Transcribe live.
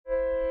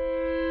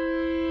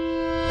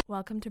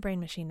Welcome to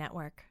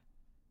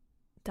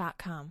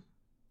BrainMachineNetwork.com.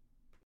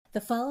 The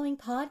following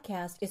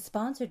podcast is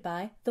sponsored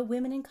by the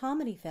Women in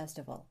Comedy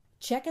Festival.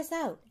 Check us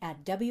out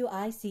at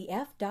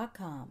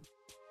WICF.com.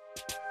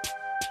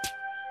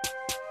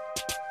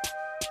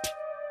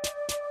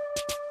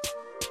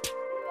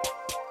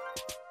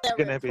 Start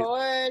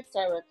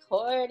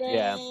recording.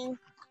 Yeah.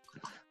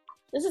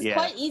 This is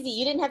quite easy.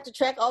 You didn't have to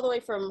trek all the way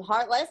from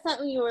Hart. Last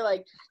time you were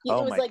like, it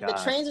was like the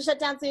trains were shut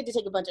down, so you had to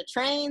take a bunch of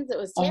trains. It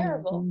was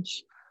terrible.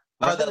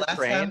 The last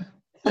time?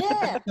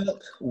 Yeah. I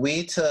took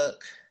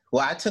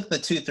the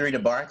 2-3 to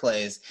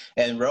Barclays,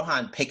 and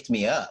Rohan picked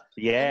me up.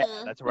 Yeah,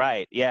 that's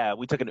right. Yeah,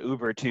 we took an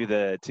Uber to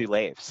the two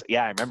Leifs.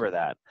 Yeah, I remember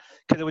that.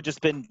 Because it would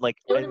just been like...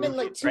 It would have been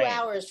like 2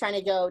 hours trying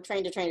to go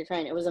train to train to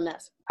train. It was a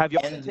mess. Have you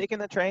all taken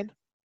the train?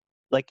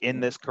 Like in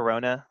this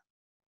Corona?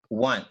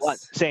 Once.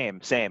 Same.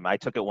 I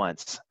took it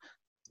once.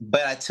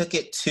 But I took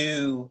it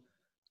to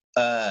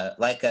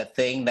like a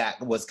thing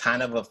that was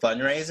kind of a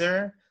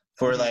fundraiser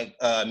for like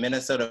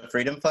Minnesota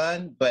Freedom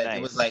Fund, but It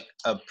was like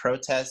a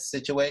protest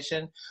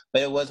situation.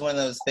 But it was one of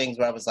those things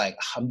where I was like,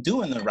 I'm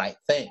doing the right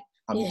thing.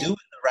 I'm doing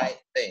the right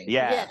thing.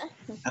 Yeah.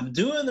 I'm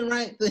doing the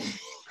right thing.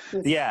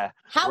 Yeah.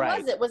 How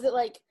was it? Was it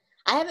like,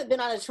 I haven't been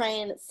on a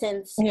train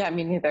since me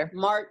neither.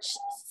 March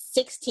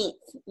 16th.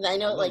 I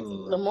know like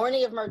the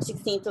morning of March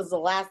 16th was the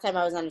last time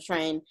I was on a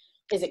train.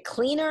 Is it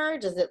cleaner?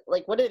 Does it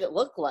what did it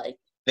look like?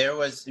 There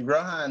was,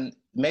 Rohan,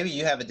 maybe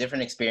you have a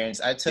different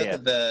experience. I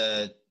took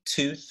the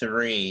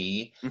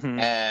 2-3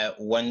 at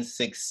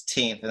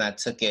 116th, and I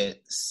took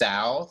it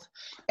south,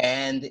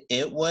 and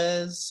it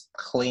was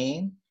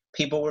clean.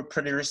 People were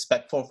pretty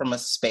respectful from a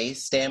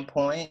space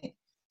standpoint.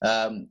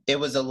 It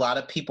was a lot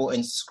of people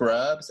in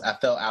scrubs. I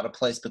felt out of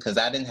place because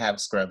I didn't have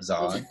scrubs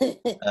on.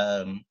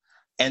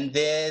 And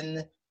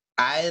then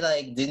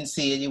I didn't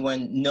see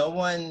anyone. No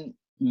one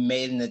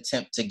made an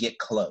attempt to get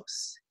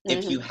close.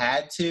 If you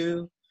had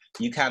to,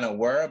 you kind of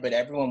were, but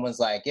everyone was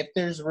like, if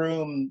there's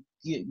room,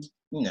 you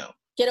know.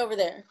 Get over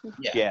there.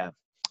 Yeah.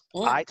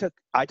 I took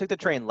the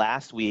train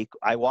last week.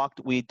 I went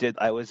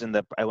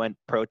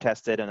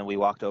protested, and then we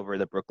walked over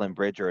the Brooklyn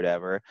Bridge or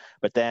whatever.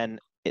 But then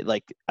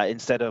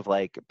instead of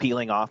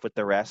peeling off with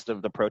the rest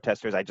of the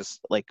protesters, I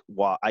just I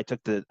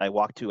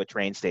walked to a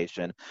train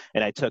station,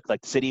 and I took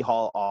City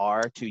Hall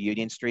R to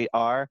Union Street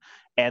R.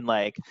 And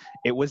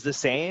it was the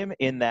same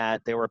in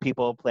that there were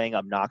people playing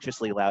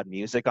obnoxiously loud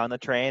music on the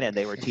train, and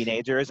they were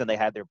teenagers, and they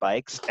had their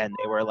bikes, and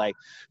they were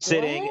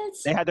sitting. What?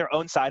 They had their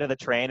own side of the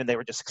train, and they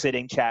were just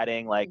sitting,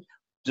 chatting,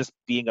 just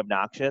being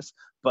obnoxious.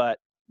 But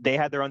they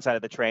had their own side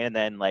of the train, and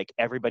then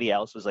everybody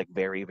else was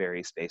very,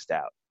 very spaced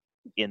out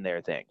in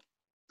their thing.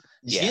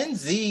 Yeah. Gen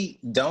Z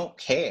don't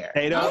care.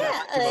 They don't.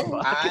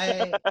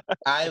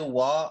 I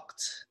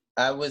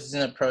was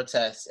in a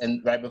protest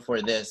and right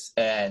before this,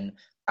 and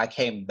I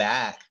came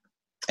back,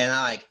 and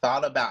I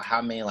thought about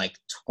how many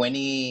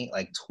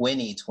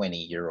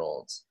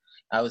 20-year-olds.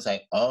 I was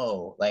like,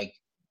 oh, they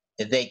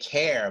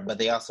care, but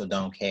they also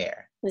don't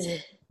care.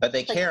 But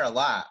they care a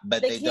lot,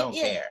 but they don't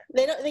care.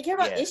 They care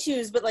about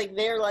issues, but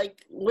they're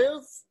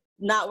we'll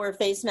not wear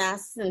face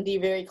masks and be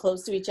very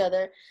close to each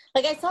other.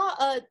 I saw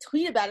a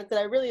tweet about it that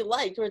I really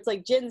liked, where it's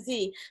Gen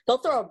Z, they'll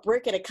throw a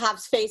brick at a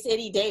cop's face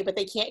any day, but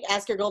they can't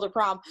ask your girl to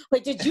prom.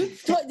 Wait, did you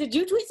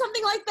tweet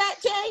something like that,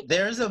 Jay?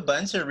 There's a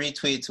bunch of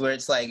retweets where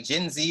it's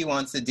Gen Z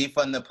wants to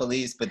defund the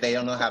police, but they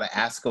don't know how to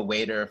ask a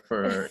waiter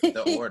for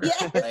the order.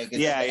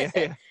 Yes.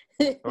 Yeah.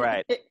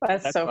 Right.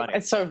 That's so funny.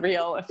 It's so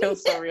real. It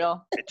feels so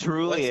real. It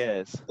truly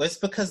is. It's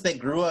because they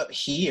grew up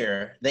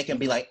here. They can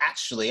be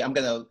actually, I'm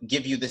going to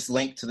give you this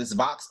link to this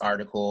Vox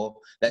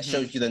article that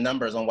shows you the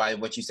numbers on why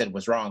what you said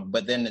was wrong.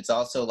 But then it's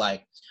also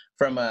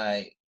from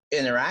a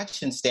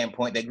interaction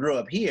standpoint, they grew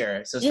up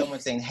here. So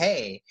someone's saying,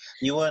 hey,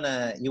 you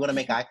wanna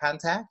make eye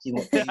contact? Do you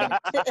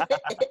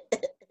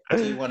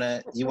want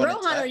to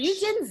Rohan, touch? are you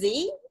Gen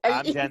Z?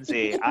 I'm Gen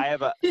Z. I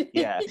have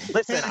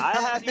listen,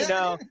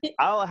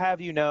 I'll have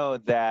you know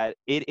that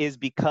it is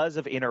because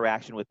of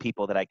interaction with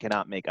people that I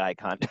cannot make eye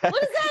contact.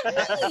 What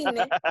does that mean?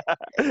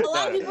 A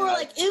lot of people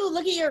are ew,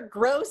 look at your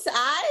gross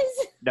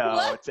eyes. No,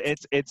 what?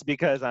 it's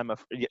because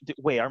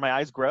wait, are my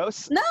eyes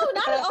gross? No,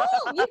 not at all.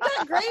 You've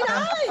got great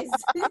eyes.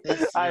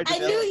 I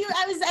knew you.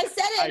 I said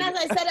it, and as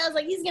I said it, I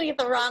was he's going to get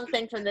the wrong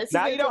thing from this.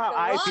 Now you know how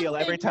I feel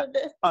every time.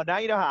 Oh, now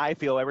you know how I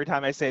feel every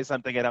time I say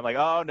something, and I'm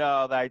oh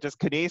no,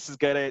 Kenise is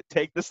going to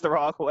take this the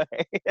wrong way.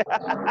 And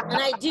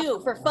I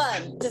do, for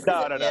fun.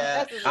 No.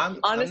 Yeah,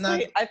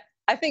 honestly,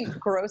 I think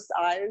gross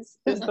eyes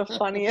is the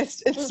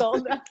funniest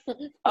insult.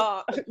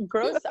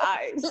 Gross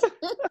eyes.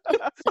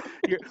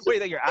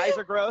 Wait, your eyes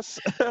are gross?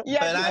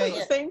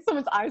 Yeah, saying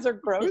someone's eyes are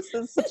gross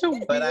is such a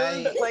weird,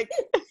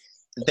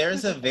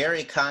 There's a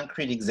very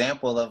concrete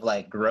example of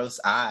gross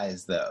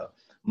eyes, though.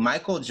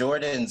 Michael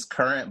Jordan's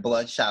current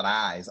bloodshot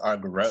eyes are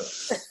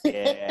gross.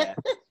 Yeah.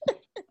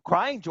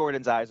 Crying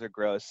Jordan's eyes are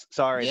gross.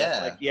 Sorry.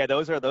 Yeah.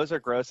 Those are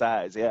gross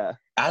eyes. Yeah.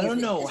 I don't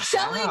know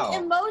showing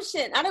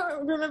emotion. I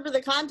don't remember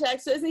the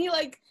context. So isn't he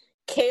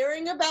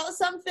caring about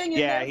something?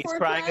 Yeah, he's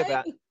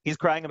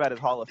crying about his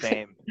Hall of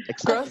Fame.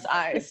 Gross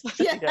eyes.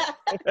 Yeah.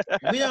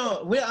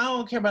 I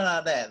don't care about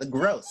all that. The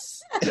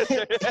gross.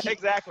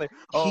 Exactly.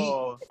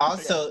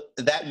 Also,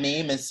 that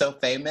meme is so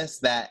famous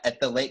that at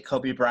the late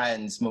Kobe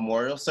Bryant's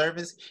memorial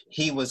service,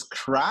 he was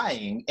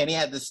crying and he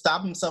had to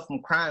stop himself from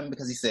crying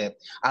because he said,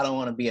 "I don't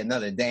want to be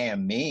another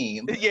damn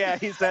meme." Yeah,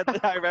 he said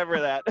that. I remember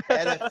that.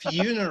 At a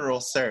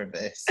funeral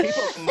service.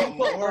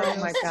 Oh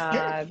my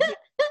God.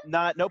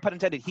 No pun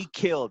intended. He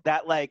killed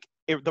that. Like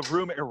the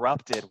room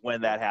erupted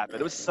when that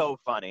happened. It was so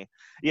funny.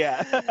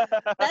 Yeah.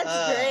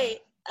 That's great.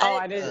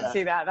 I didn't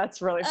see that.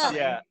 That's really funny.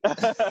 Yeah.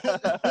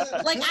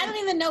 Like, I don't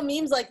even know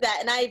memes like that,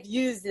 and I've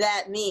used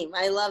that meme.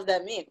 I love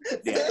that meme.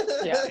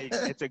 Yeah.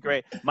 It's a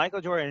great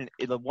Michael Jordan,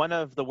 one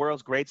of the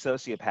world's great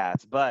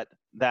sociopaths, but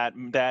that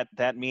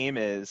meme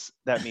is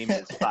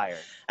fire.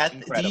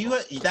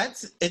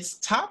 It's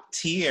top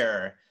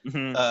tier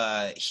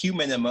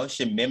human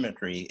emotion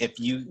mimicry.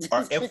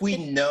 If we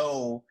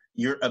know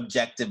you're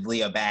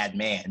objectively a bad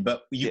man,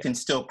 but you can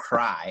still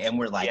cry, and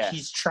we're like,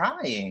 he's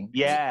trying.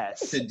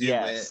 Yes, to do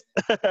it.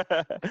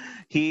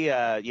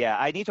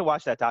 I need to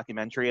watch that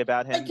documentary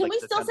about him. Like, can we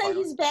still say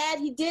he's bad?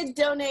 He did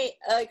donate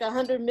like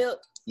 100 mil.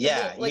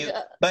 Yeah,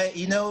 but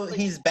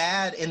he's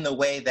bad in the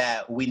way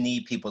that we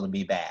need people to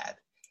be bad.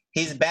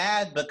 He's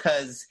bad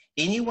because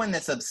anyone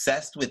that's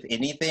obsessed with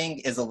anything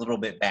is a little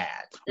bit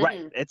bad.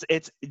 Right.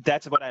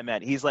 That's what I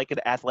meant. He's like an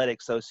athletic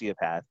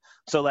sociopath.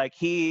 So like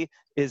he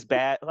is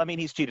bad. I mean,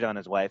 he's cheated on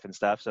his wife and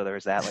stuff. So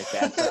there's that like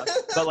bad stuff.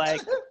 But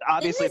like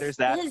obviously there's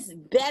that. His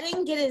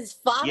betting get his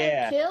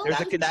father killed.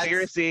 There's a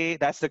conspiracy.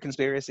 That's the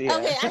conspiracy. Yeah.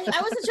 Okay,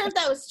 I wasn't sure if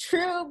that was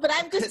true, but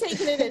I'm just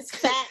taking it as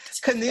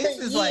fact. Kanice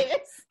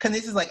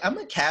is like, I'm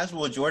a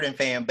casual Jordan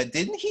fan, but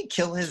didn't he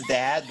kill his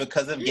dad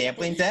because of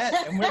gambling debt?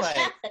 And we're like,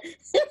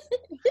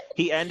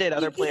 he ended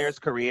other players'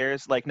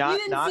 careers. Like You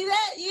didn't see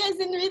that? You guys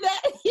didn't read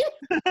that?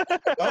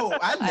 Oh,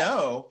 I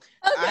know.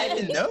 Okay. I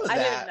didn't know that. I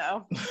didn't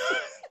know.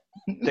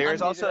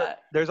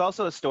 There's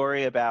also a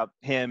story about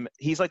him.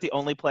 He's like the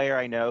only player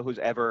I know who's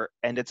ever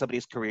ended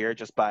somebody's career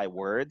just by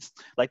words.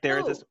 Like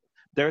there's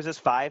this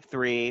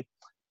 5'3"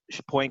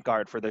 point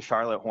guard for the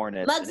Charlotte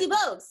Hornets.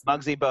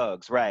 Muggsy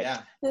Bogues, right.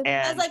 Yeah. And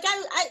I was like,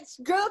 I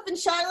grew up in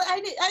Charlotte. I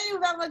knew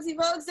about Muggsy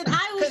Bogues, and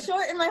I was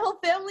short, and my whole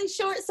family's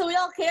short, so we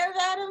all care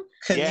about him.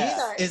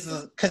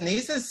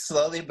 Kanice is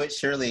slowly but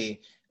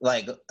surely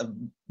like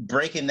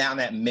breaking down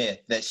that myth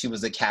that she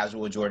was a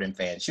casual Jordan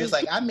fan. She was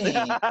like, I mean,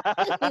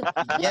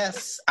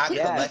 yes, I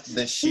collect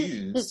the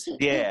shoes.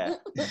 Yeah.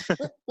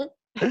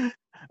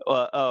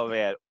 Well, oh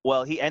man.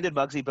 Well, he ended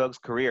Muggsy Bogues'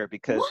 career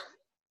because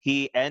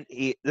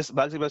Muggsy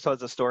Bogues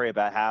tells a story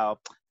about how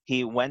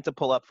he went to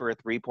pull up for a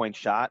 3-point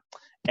shot,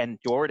 and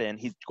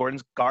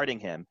Jordan's guarding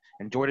him,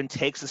 and Jordan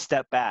takes a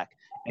step back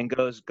and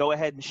goes, "Go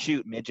ahead and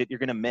shoot, midget. You're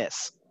gonna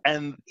miss."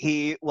 And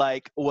he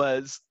like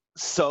was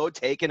so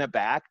taken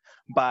aback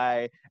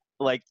by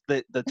like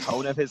the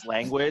tone of his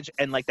language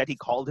and like that he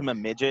called him a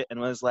midget and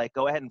was like,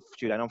 "Go ahead and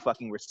shoot. I don't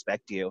fucking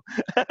respect you."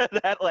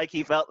 That like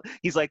he's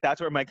like,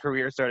 that's where my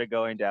career started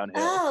going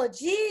downhill. Oh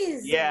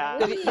jeez. Yeah.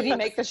 Did he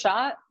make the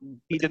shot?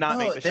 He did not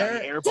make the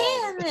shot. He airballed.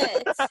 Damn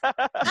it.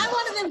 I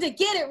wanted him to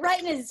get it right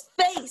in his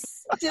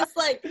face. Just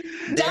like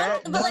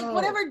dunk, but like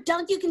whatever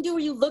dunk you can do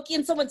where you look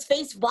in someone's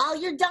face while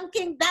you're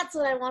dunking, that's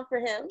what I want for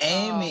him.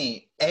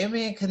 Amy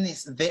and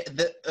Kanice,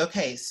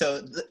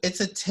 it's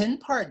a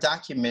 10-part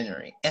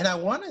documentary, and I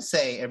want to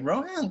say, and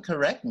Rohan,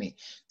 correct me,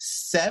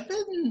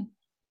 7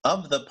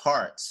 of the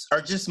parts are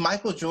just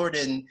Michael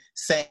Jordan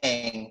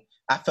saying,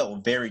 "I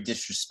felt very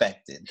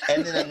disrespected,"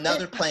 and then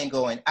another plane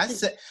going, I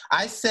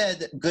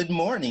said, "Good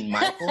morning,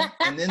 Michael,"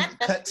 and then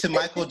cut to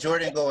Michael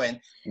Jordan going,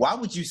 "Why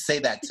would you say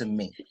that to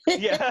me?"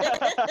 Yeah,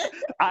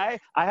 I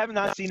have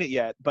not seen it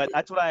yet, but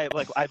that's what I've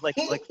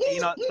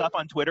seen stuff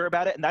on Twitter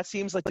about it, and that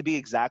seems like to be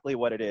exactly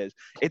what it is.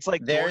 It's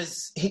like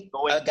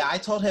a guy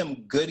told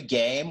him "good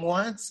game"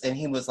 once, and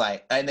he was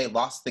like, and they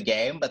lost the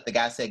game, but the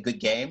guy said "good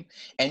game,"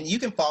 and you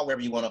can fall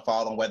wherever you want to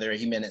fall on whether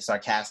he meant it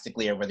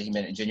sarcastically or whether he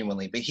meant it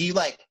genuinely, but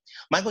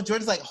Michael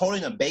Jordan's like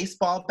holding a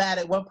baseball bat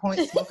at one point,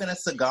 smoking a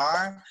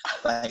cigar.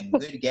 Like,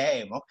 good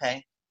game,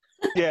 okay.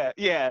 Yeah.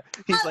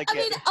 He's I'm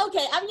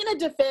going to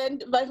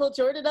defend Michael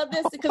Jordan on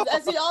this because,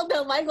 as we all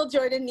know, Michael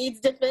Jordan needs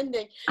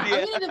defending. Yeah.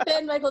 I'm going to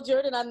defend Michael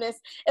Jordan on this.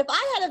 If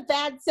I had a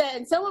bad set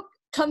and someone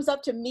comes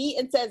up to me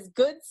and says,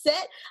 "Good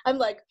set," I'm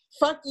like,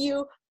 "Fuck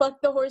you.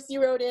 Fuck the horse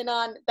you rode in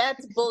on.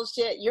 That's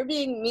bullshit. You're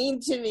being mean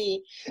to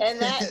me. And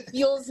that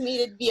fuels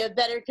me to be a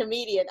better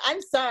comedian."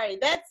 I'm sorry.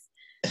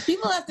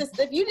 People have to.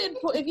 If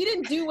you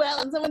didn't do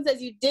well, and someone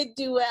says you did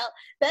do well,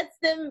 that's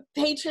them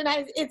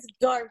patronizing. It's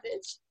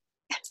garbage.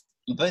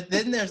 But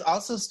then there's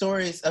also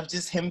stories of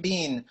just him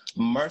being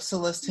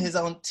merciless to his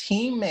own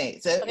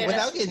teammates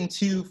without getting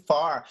too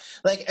far.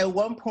 Like at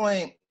one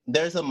point,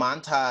 there's a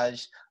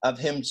montage of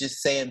him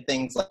just saying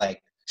things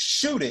like,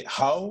 "Shoot it,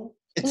 ho!"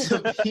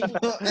 to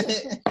people.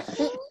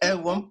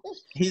 At one,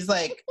 he's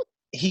like,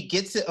 he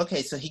gets it.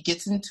 Okay, so he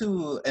gets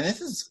into, and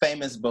this is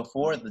famous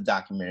before the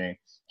documentary.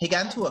 He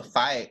got into a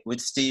fight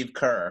with Steve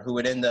Kerr, who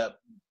would end up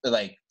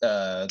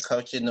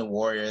coaching the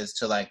Warriors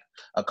to like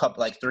a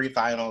couple, like 3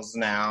 finals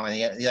now, and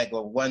he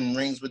won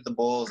rings with the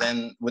Bulls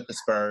and with the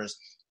Spurs.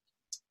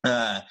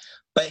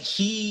 But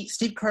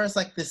Steve Kerr is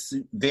like this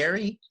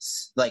very,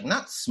 like,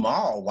 not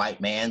small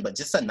white man, but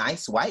just a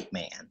nice white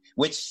man,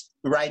 which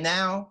right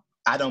now,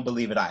 I don't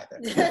believe it either.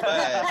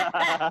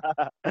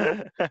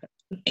 But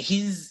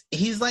he's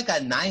like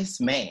a nice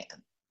man.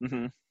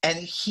 Mm-hmm.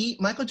 And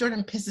Michael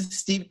Jordan pisses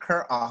Steve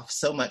Kerr off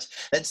so much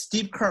that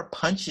Steve Kerr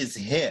punches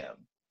him.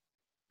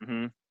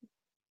 Mm-hmm.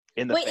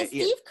 Wait, is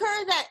Steve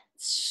Kerr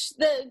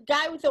the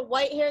guy with the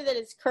white hair that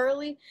is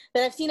curly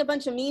that I've seen a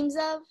bunch of memes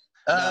of?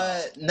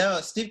 No,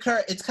 Steve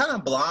Kerr, it's kind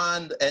of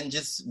blonde and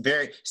just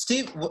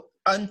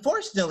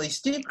unfortunately,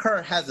 Steve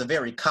Kerr has a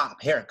very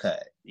cop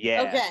haircut.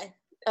 Yeah.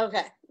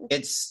 Okay.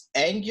 It's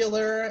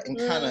angular and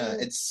kind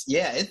of, it's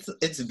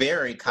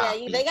very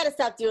coppy. Yeah, they got to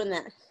stop doing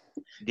that.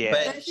 Yeah.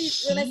 But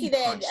when I see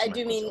that, I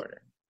do mean Jordan.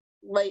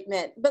 White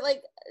men. But,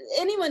 like,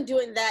 anyone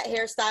doing that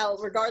hairstyle,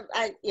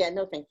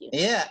 no thank you.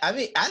 Yeah, I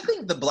mean, I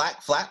think the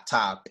black flat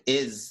top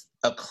is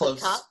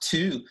close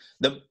to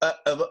the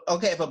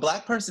if a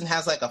black person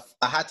has like a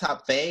high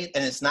top fade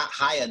and it's not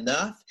high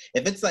enough,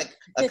 if it's like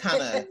a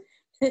kind of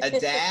a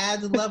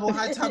dad level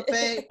high top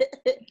fade,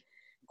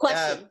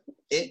 question.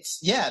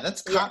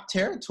 That's cop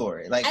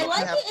territory. Like, I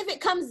like it if it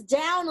comes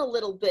down a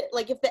little bit.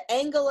 Like, if the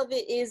angle of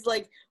it is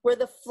like where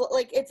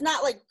it's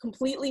not like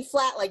completely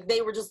flat, like they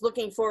were just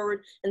looking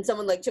forward and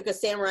someone like took a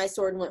samurai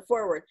sword and went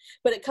forward,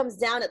 but it comes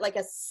down at like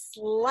a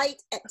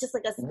slight, just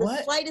like the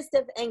slightest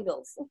of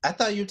angles. I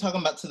thought you were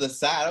talking about to the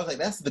side. I was like,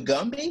 that's the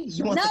Gumby?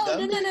 You want the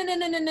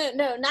Gumby?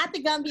 No, not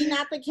the Gumby,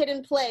 not the Kid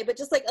and Play, but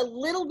just like a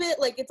little bit,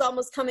 like it's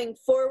almost coming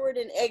forward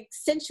and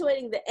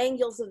accentuating the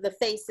angles of the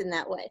face in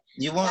that way.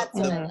 You want That's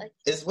what I like.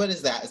 What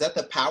is that? Is that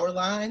the power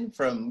line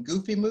from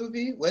Goofy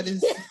movie? What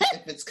is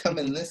if it's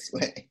coming this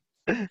way?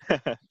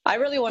 I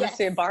really want to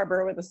see a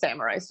barber with a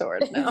samurai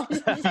sword now.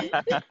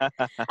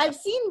 I've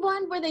seen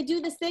one where they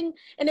do this thing,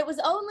 and it was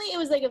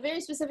like a very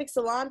specific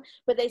salon,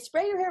 but they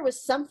spray your hair with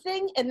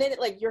something, and then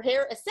your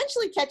hair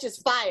essentially catches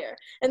fire,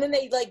 and then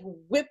they like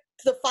whip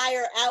the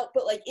fire out,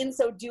 but like in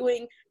so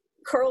doing,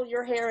 curl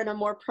your hair in a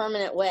more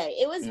permanent way.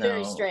 It was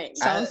very strange.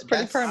 Sounds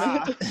pretty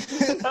permanent.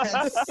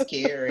 That's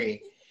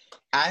scary.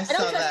 I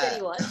don't trust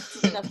anyone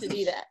enough to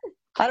do that.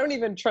 I don't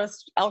even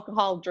trust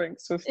alcohol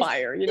drinks with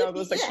fire. You know,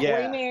 those like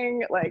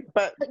flaming,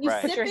 but you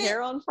put your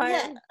hair on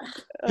fire.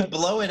 You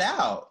blow it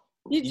out.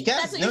 You guys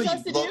that's what know you're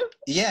supposed to do?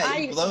 Yeah,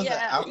 you blow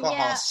the alcohol.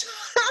 Yeah.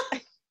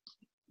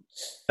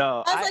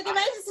 No, I was like, am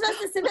I just supposed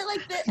to sip it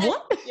like this?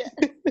 What?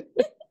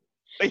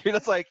 You're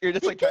just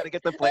like trying to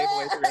get the flame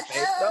away from your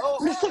face. No.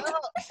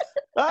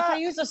 If I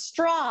use a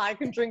straw, I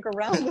can drink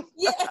around.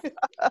 Yeah.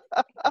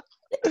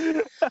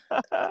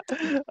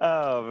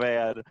 Oh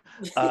man.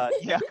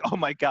 Yeah. Oh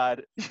my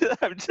God.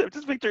 I'm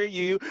just picturing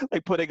you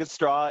like putting a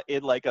straw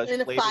in like a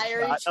fiery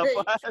drink.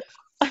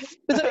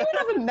 Does anyone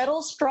have a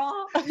metal straw?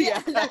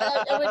 Yeah,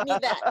 I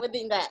would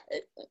need that.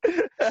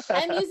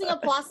 I'm using a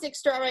plastic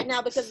straw right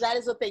now because that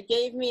is what they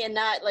gave me, and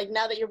not like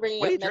now that you're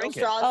bringing up metal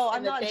straws.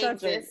 I'm not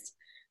judging.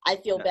 I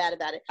feel bad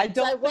about it. I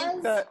don't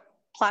think that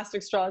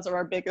plastic straws are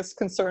our biggest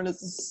concern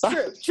as a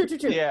society.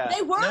 True. Yeah.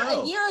 They were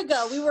a year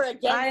ago. We were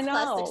against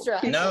plastic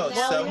straws. No,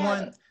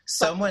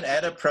 someone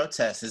at a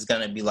protest is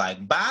going to be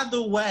like, by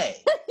the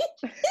way.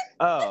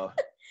 Oh.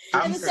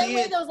 In the same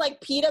way those like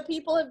PETA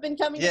people have been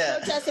coming to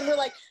protest, and we're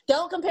like,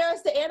 don't compare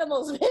us to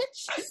animals,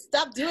 bitch.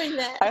 Stop doing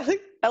that.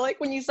 I like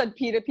when you said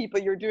PETA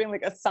people, you're doing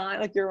like a sign,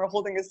 like you're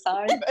holding a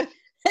sign.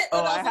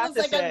 But I have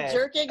to say, I'm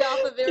jerking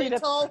off a very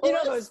tall horse. You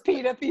know those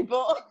PETA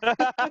people.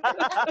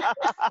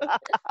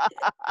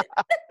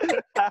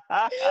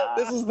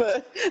 This is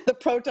the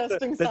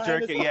protesting sign. The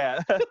jerking, yeah.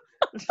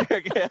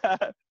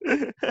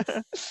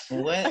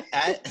 What?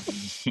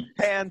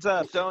 Hands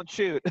up! Don't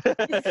shoot.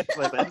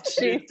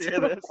 Shoot.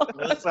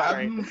 I'm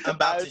sorry. I'm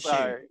about to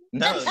shoot.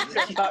 No,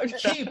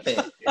 keep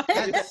it.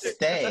 That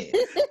stays.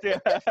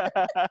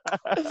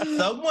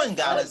 Someone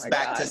got us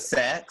back to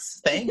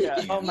sex. Thank you.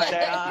 Oh my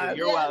God.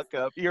 You're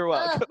welcome. You're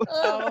welcome.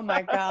 Oh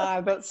my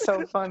God, that's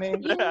so funny.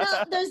 You know,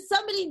 there's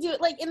somebody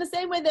like in the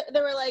same way that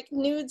there were like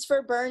nudes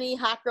for Bernie,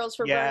 hot girls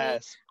for Bernie.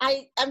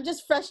 I'm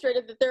just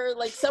frustrated that there are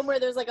like somewhere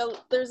there's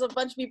a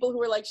bunch of people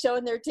who are like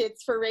showing their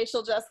tits for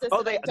racial justice.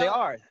 Oh, they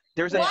are.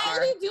 Why are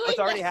they doing it's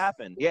already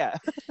happened. Yeah.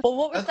 Well,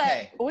 what was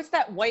that? What's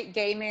that white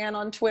gay man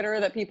on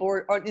Twitter that people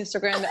were on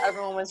Instagram that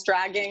everyone was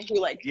dragging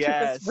who like took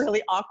this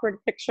really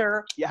awkward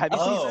picture of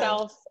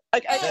himself?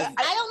 Like,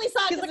 I only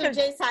saw it because of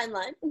Jay's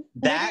timeline.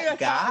 That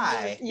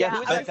guy.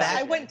 Yeah,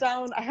 I went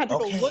down. I had to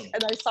go look,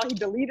 and I saw he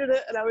deleted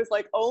it, and I was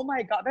like, "Oh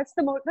my God, that's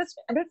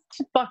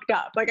fucked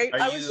up." Like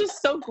I was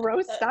just so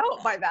grossed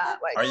out by that.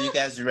 Like, are you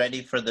guys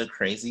ready for the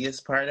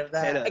craziest part of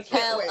that?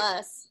 Tell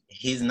us.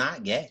 He's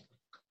not gay.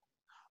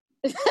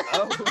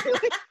 Oh,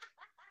 really?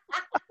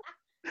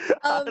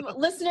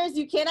 Listeners,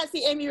 you cannot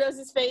see Amy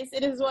Rose's face.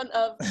 It is one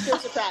of pure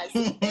surprise.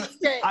 It's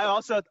great.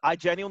 I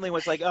genuinely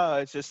was like, oh,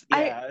 it's just.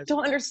 Yeah. I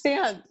don't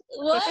understand.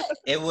 What?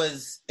 It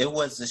was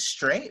a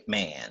straight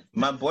man.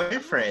 My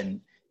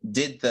boyfriend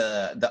did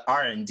the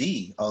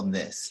R&D on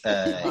this,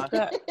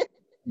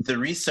 the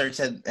research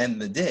and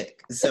the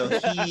dick. So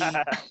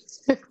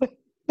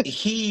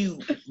he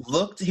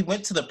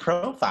went to the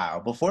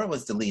profile before it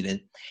was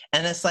deleted,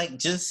 and it's like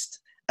just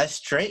a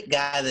straight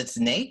guy that's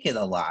naked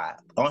a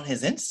lot on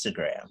his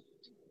Instagram,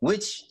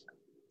 which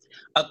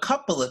a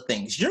couple of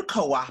things. You're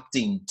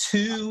co-opting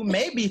 2,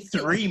 maybe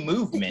 3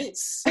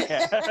 movements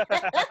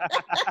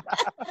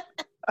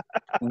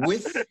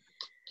with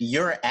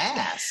your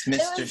ass,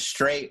 Mr.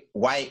 Straight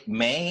White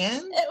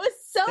Man. It was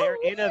so They're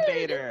weird.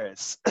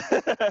 Innovators.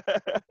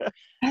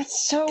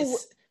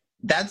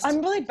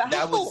 I'm really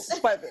baffled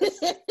by this.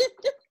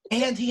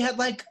 And he had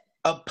like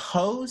a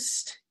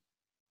post.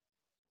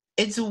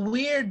 It's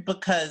weird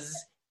because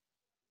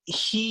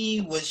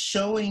he was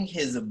showing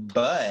his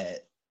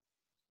butt,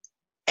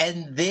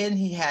 and then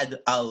he had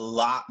a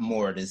lot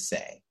more to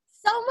say.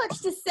 So much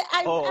to say.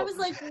 I was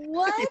like,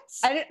 what?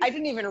 I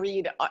didn't even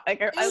read.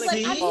 I'm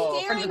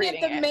staring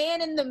at the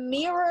man in the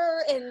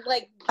mirror and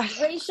like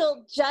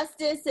racial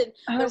justice and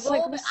the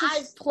role that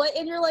I've played.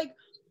 And you're like,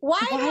 why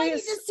do I need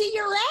to see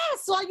your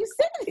ass while you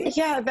sit there?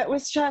 Yeah, that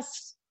was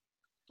just...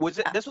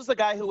 This was the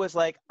guy who was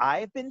like,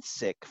 I've been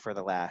sick for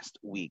the last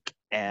week,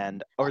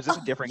 or is this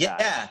a different guy?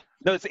 Yeah.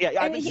 No, it's, the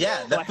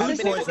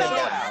food poisoning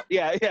guy.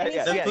 Yeah.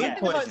 The food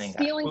poisoning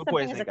guy. Stealing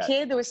something as a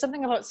kid. There was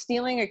something about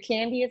stealing a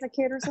candy as a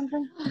kid or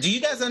something. Do you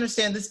guys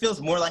understand? This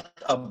feels more like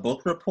a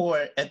book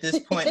report at this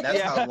point.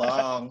 That's how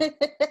long the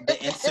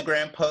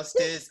Instagram post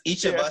is.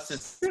 Each of us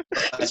is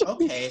like,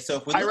 okay. So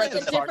if we look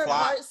at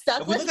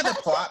the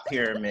plot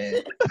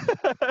pyramid.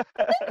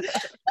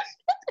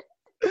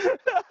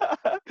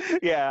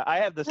 Yeah, I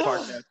have this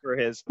part for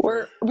his.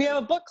 We have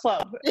a book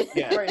club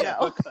right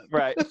now.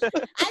 Right. I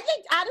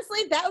think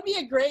honestly that would be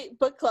a great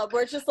book club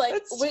where it's just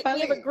like we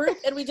have a group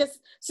and we just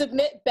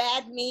submit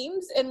bad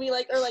memes and we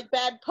like, or like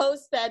bad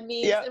posts, bad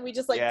memes, and we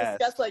just like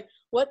discuss like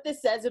what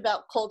this says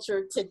about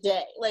culture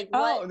today. Like,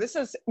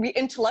 we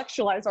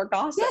intellectualize our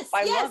gossip.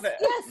 I love it.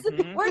 Yes,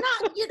 mm-hmm. We're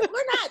not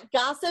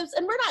gossips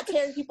and we're not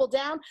tearing people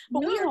down,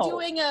 but we are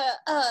doing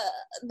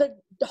the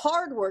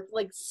hard work,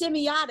 like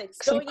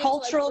semiotics, some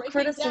cultural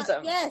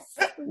criticism.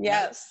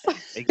 Yes.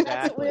 Exactly.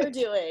 That's what we're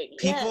doing.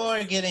 People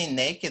are getting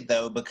naked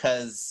though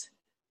because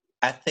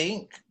I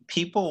think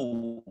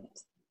people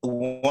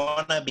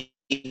want to be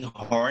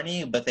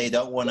horny, but they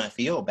don't want to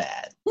feel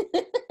bad.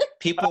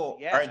 People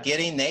are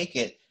getting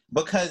naked.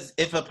 Because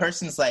if a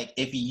person's like,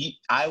 if you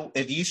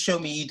show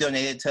me you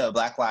donated to a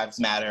Black Lives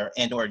Matter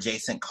and or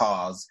adjacent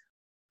cause,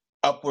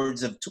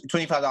 upwards of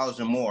 $25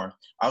 or more,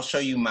 I'll show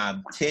you my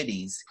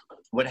titties.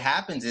 What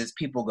happens is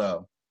people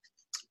go,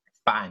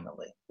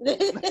 finally.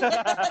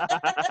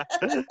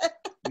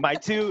 my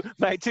two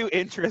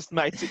interests,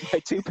 my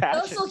two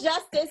passions. Social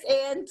justice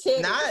and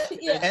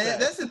titties.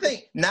 And that's the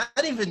thing. Not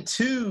even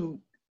 2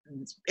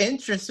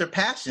 interests or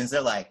passions. They're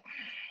like,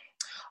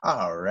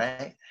 all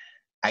right.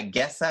 I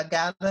guess I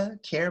gotta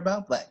care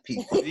about Black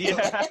people. It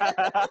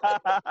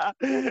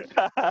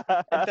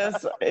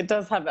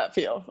does have that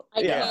feel.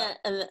 I can't.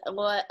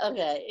 What?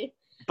 Okay.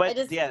 But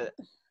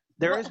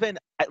there have been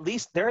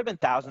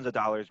thousands of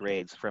dollars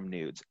raised from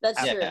nudes. That's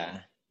true.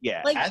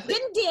 Yeah. Like,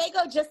 didn't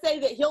Diego just say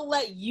that he'll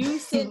let you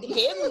send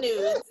him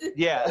nudes?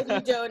 Yeah. If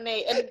you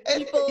donate, and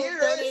people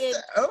donated.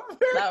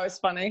 That was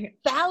funny.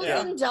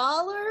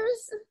 $1,000.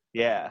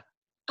 Yeah.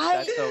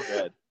 That's so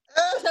good.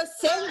 To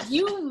send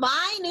you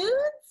my nudes.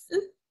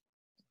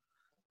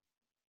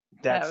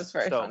 That was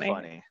very so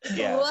funny.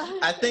 Yeah.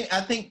 What? I think,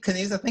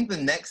 Kanice, I think the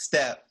next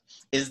step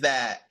is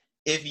that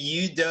if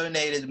you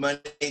donated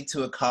money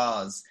to a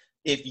cause,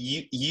 if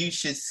you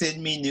should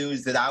send me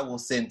nudes that I will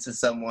send to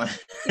someone.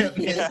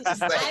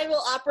 I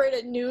will operate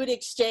a nude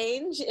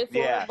exchange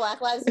for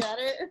Black Lives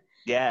Matter.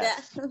 Yeah.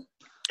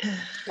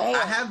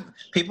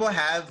 People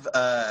have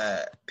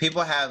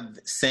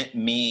sent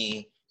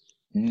me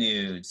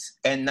nudes,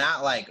 and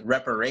not like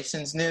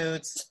reparations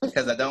nudes,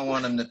 because I don't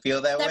want them to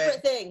feel that way.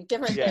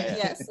 Different thing,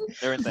 yes.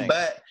 Different thing.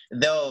 But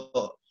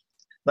they'll,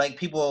 like,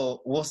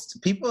 people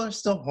are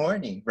still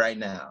horny right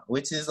now,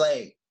 which is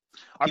like,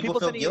 people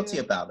feel guilty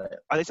about it.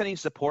 Are they sending you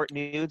support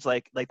nudes,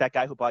 like that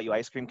guy who bought you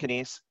ice cream,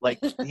 Kanice?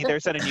 Like, they're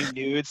sending you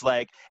nudes,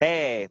 like,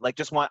 hey,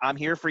 like, I'm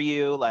here for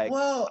you. Like,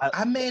 well,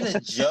 I made a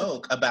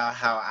joke about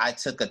how I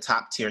took a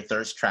top tier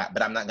thirst trap,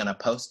 but I'm not gonna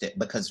post it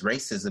because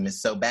racism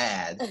is so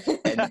bad,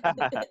 and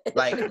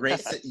like,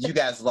 you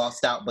guys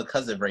lost out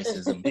because of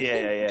racism.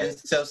 Yeah. And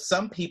so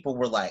some people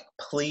were like,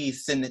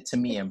 please send it to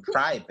me in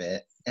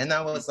private, and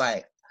I was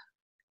like,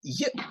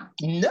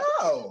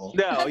 no.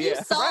 Have you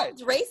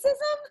solved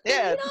racism?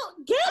 Yeah. You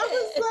don't get it.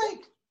 I was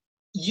like,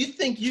 you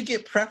think you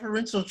get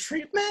preferential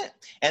treatment?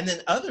 And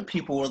then other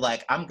people were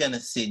like, I'm going to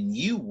send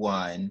you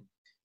one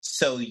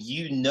so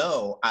you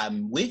know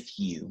I'm with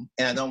you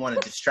and I don't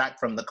want to distract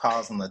from the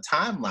cause on the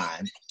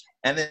timeline.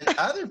 And then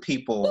other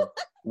people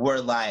were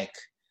like,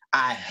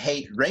 I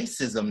hate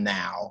racism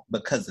now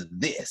because of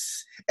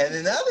this. And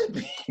then other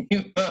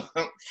people,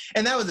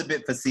 and that was a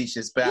bit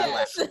facetious, but I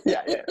laughed.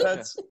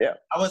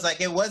 I was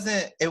like,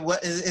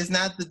 it's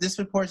not the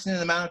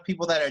disproportionate amount of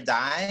people that are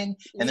dying.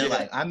 And they're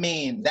like, I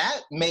mean,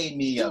 that made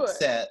me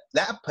upset.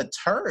 That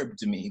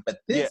perturbed me. But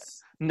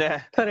this. Nah,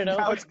 put it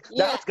over.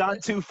 Now it's gone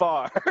too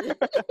far.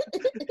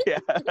 Yeah.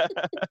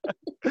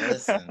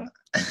 Listen,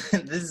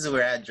 this is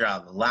where I draw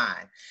the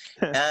line.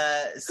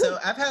 So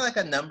I've had like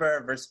a number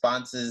of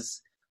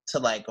responses to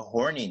like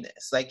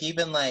horniness, like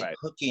even like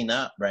hooking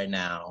up right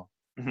now.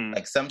 Mm-hmm.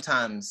 Like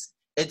sometimes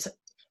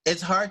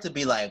it's hard to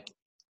be like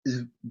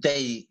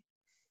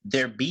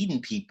they're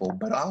beating people,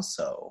 but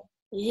also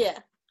yeah.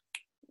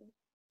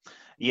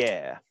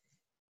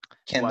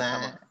 Can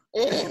I?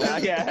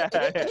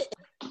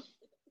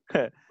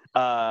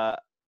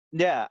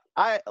 Yeah.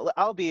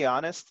 I'll be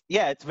honest.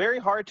 Yeah, it's very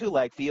hard to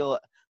like feel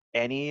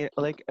any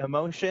like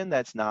emotion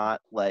that's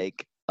not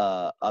like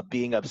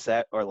being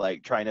upset or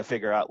like trying to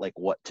figure out like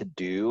what to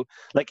do.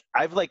 Like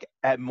I've like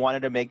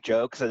wanted to make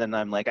jokes and then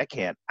I'm like I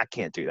can't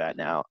do that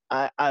now.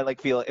 I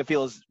like feel it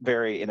feels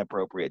very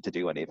inappropriate to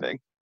do anything.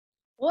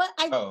 What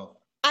I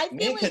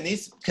me and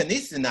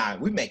Kenise and I,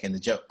 we making the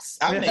jokes.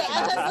 I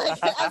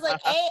was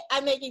like, A,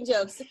 I'm making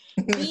jokes.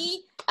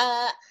 B,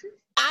 I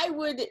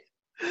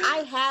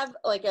have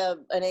like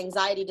an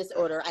anxiety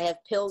disorder. I have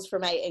pills for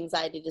my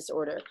anxiety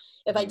disorder.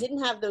 If I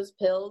didn't have those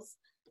pills,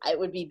 it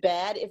would be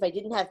bad. If I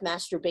didn't have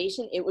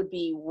masturbation, it would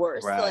be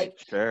worse. Right, like,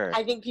 sure.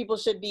 I think people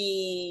should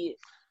be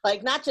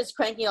like not just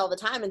cranking all the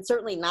time, and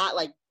certainly not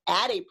like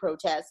at a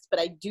protest, but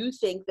I do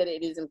think that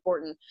it is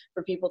important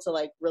for people to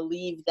like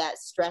relieve that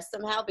stress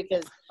somehow,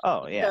 because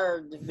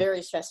they're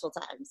very stressful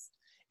times.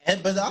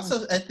 But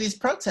also at these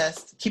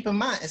protests, keep in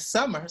mind it's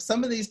summer.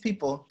 Some of these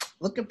people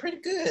looking pretty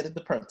good at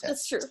the protest.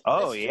 That's true.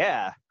 Oh,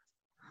 yeah.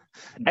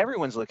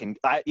 Everyone's looking.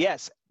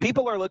 Yes,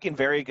 people are looking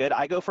very good.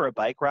 I go for a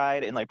bike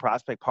ride in like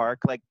Prospect Park,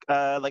 like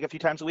a few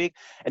times a week,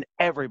 and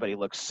everybody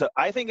looks so.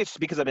 I think it's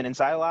because I've been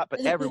inside a lot, but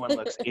everyone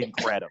looks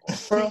incredible.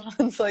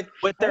 Everyone's like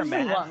with their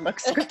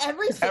mask.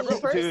 Every single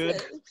person.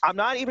 Dude, I'm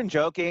not even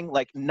joking.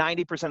 Like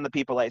 90% of the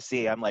people I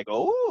see, I'm like,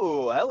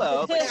 oh,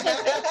 hello.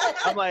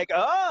 I'm like,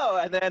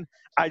 oh, and then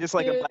I just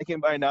like am biking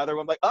by another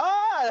one. I'm like,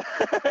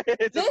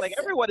 it's just like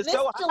everyone is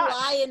so hot.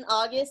 July and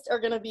August are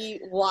gonna be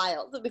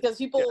wild because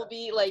people will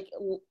be like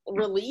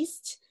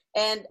released,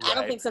 and I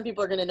don't think some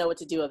people are gonna know what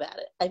to do about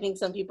it. I think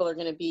some people are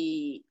gonna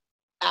be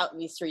out in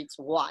these streets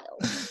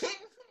wild.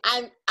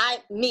 I'm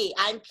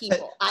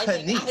people. I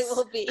think I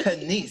will be.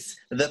 Kenise,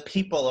 the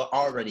people are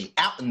already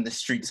out in the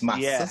streets, my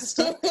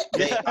sister.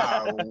 They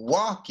are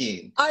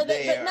walking. Are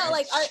they? But no,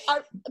 like,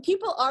 are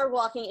people are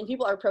walking and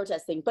people are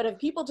protesting. But have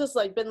people just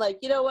like been like,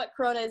 you know what,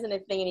 Corona isn't a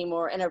thing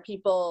anymore, and are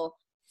people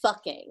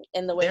fucking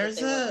in the way that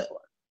they were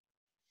before?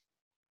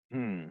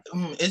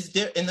 Is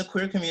there in the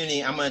queer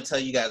community? I'm going to tell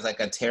you guys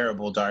like a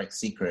terrible dark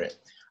secret.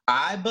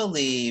 I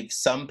believe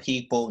some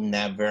people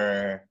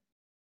never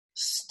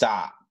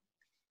stop.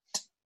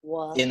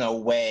 What? In a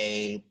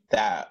way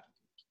that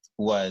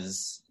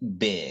was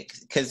big.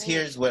 Because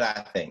here's what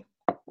I think.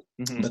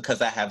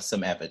 Because I have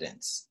some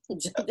evidence.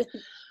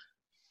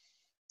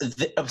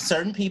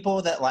 Certain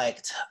people that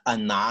liked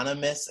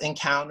anonymous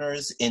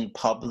encounters in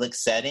public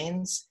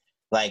settings,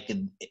 like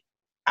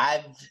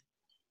I've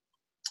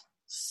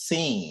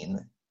seen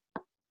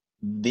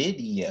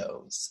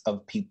videos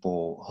of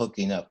people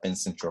hooking up in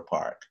Central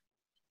Park.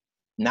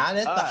 Not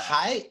at the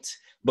height,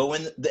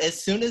 but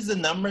as soon as the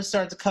numbers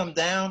start to come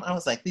down, I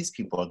was like, these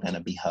people are going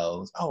to be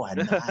hoes. Oh, I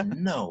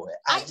know it.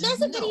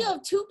 There's a video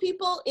of two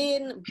people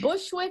in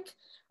Bushwick,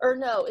 or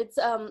no, it's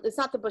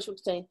not the Bushwick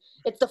station.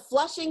 It's the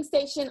Flushing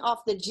station off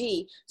the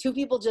G. Two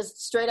people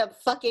just straight up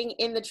fucking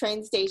in the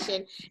train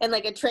station, and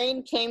like a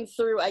train came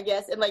through, I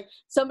guess, and like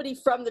somebody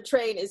from the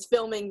train is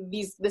filming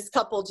this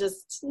couple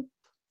just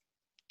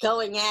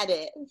going at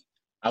it.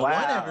 I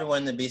want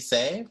everyone to be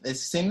safe. It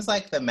seems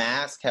like the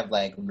masks have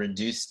like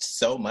reduced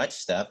so much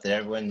stuff that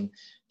everyone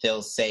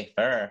feels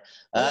safer.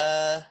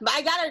 I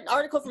got an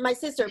article from my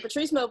sister,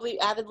 Patrice Mobley,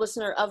 avid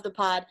listener of the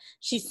pod.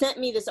 She sent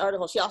me this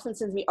article. She often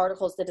sends me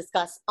articles to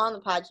discuss on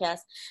the podcast.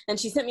 And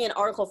she sent me an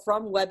article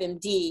from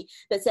WebMD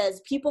that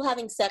says people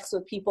having sex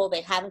with people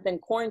they haven't been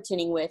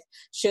quarantining with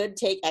should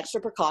take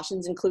extra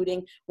precautions,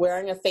 including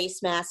wearing a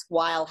face mask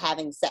while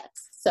having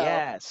sex. So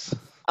yes.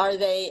 In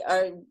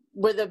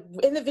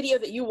the video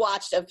that you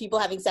watched of people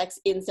having sex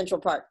in Central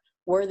Park,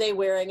 were they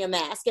wearing a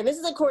mask? And this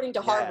is according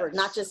to Harvard,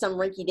 not just some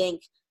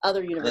rinky-dink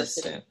other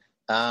university.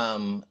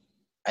 Listen,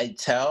 I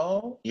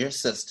tell your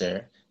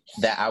sister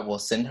that I will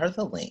send her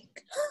the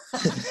link.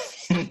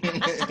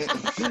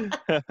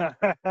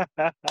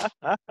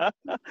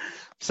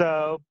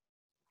 So,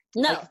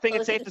 no, I think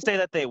it's safe to say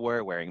that they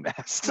were wearing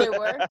masks. They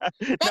were? That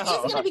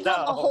is going to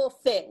become a whole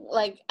thing.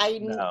 Like,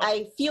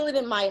 I feel it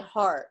in my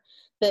heart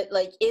that,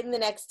 like, in the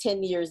next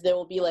 10 years, there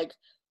will be, like,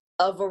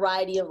 a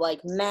variety of,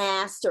 like,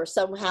 masked or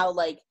somehow,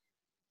 like,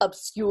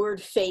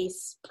 obscured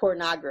face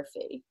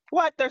pornography.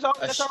 What? That's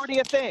already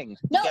a thing.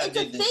 No, it's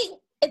a thing.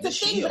 It's a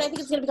thing, but I think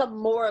it's going to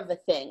become more of a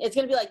thing. It's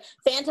going to be, like,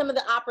 Phantom of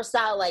the Opera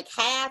style, like,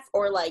 half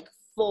or, like,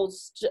 full,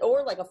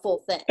 or, like, a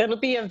full thing. It'll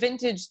be a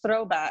vintage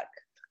throwback.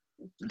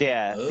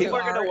 Yeah. People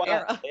are going to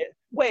want it.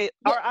 Wait,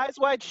 are Eyes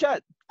Wide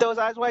Shut those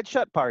Eyes Wide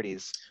Shut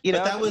parties.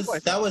 But that was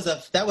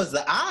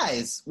the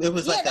eyes. It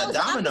was like a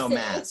domino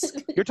mask.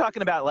 You're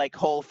talking about like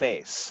whole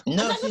face.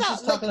 No, she's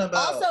just talking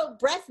about also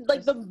breath,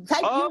 like the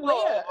type you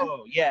wear.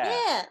 Oh,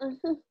 yeah.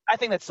 Yeah. I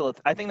think that's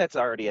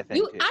already a thing.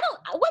 Too.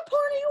 What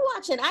porn are you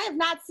watching? I have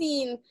not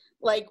seen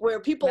like where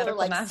people are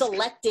like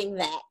selecting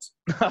that.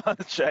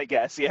 I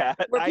guess, yeah.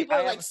 Where people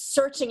are like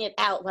searching it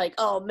out, like,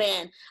 oh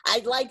man,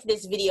 I liked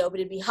this video, but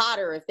it'd be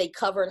hotter if they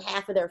covered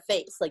half of their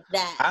face like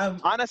that.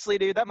 Honestly,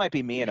 dude, that might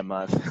be me in a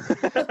month.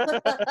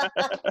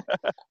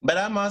 But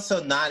I'm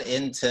also not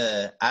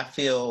into. I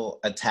feel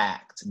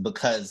attacked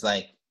because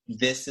like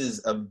this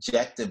is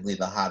objectively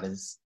the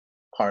hottest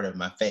part of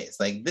my face.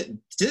 Like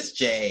this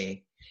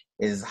J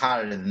is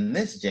hotter than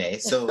this J,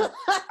 so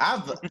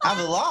I've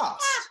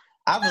lost.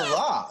 I've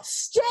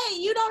lost. Jay,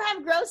 you don't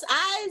have gross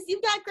eyes.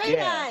 You've got great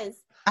eyes.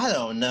 I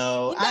don't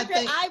know. You've got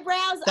great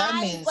eyebrows,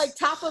 eyes, like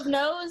top of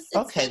nose. It's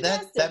okay,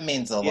 that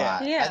means a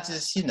lot. Yeah. I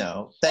just, thank you.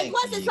 And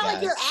plus, it's not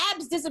like your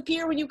abs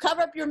disappear when you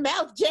cover up your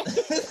mouth, Jay.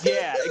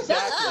 Yeah,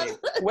 exactly.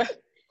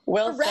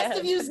 Well, the rest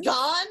of you's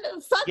gone.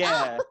 Fuck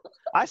up.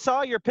 I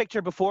saw your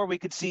picture before we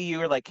could see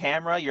your like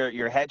camera,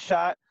 your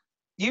headshot.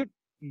 You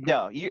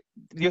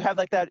have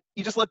like that.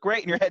 You just look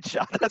great in your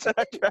headshot. That's what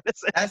I'm trying to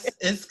say.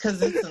 It's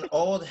because it's an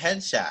old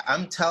headshot.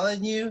 I'm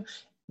telling you,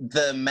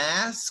 the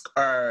masks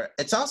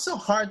it's also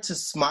hard to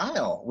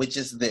smile, which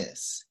is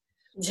this.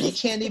 You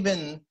can't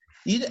even,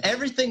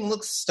 everything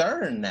looks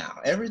stern now.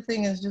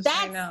 Everything is just.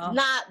 That's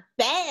not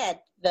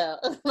bad, though.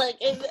 Like,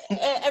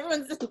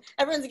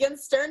 everyone's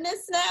against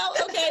sternness now?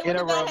 Okay, when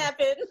did that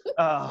happen?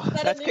 Oh,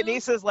 that's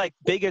Kanisa's, like,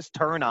 biggest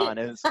turn on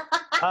is,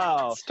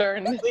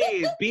 stern.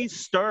 Please, be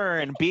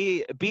stern.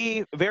 Be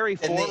very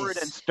forward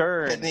and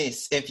stern.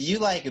 Kanise, if you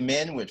like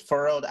men with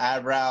furrowed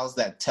eyebrows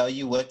that tell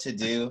you what to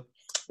do,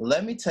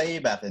 let me tell you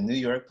about the New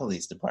York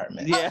Police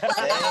Department. Yeah.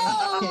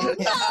 No, don't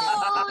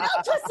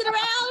twist it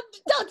around.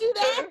 Don't do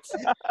that.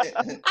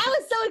 I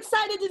was so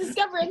excited to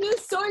discover a new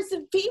source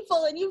of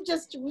people, and you've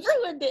just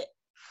ruined it.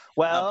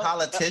 Well,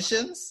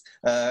 politicians,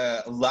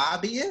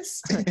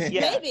 lobbyists.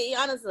 Yeah. Maybe,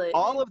 honestly.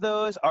 All of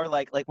those are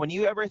like when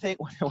you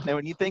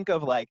think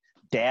of like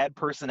dad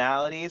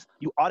personalities,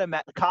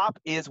 Cop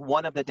is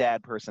one of the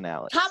dad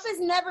personalities. Cop has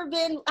never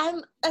been.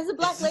 As a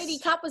black lady,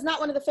 Cop was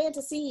not one of the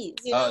fantasies.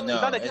 Oh no,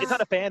 it's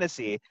not a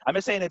fantasy. I'm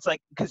just saying it's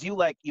like because you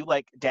like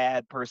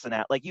dad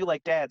personality, like you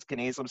like dads,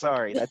 Kanise. I'm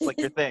sorry, that's like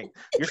your thing.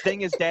 Your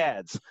thing is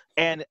dads,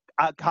 and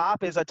a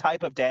Cop is a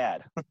type of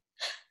dad.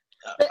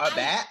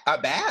 A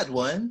bad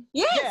one.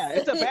 Yes. Yeah,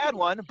 it's a bad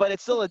one, but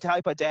it's still a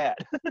type of dad.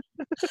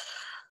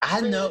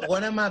 I know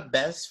one of my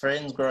best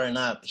friends growing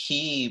up,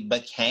 he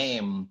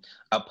became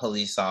a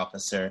police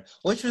officer,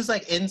 which was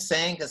like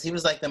insane because he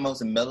was like the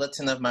most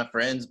militant of my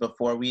friends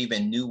before we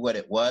even knew what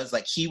it was.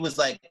 Like he was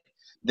like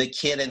the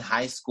kid in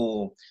high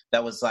school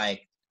that was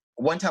like,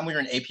 one time we were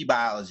in AP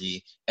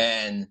biology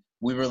and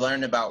we were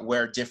learning about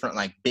where different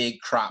like big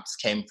crops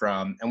came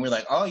from. And we're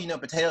like, oh,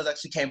 potatoes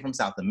actually came from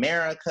South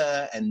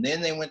America. And then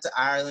they went to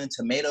Ireland.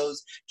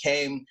 Tomatoes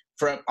came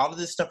from, all of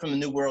this stuff from the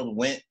New World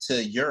went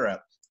to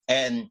Europe.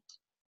 And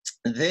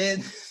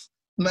then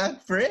my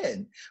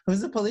friend,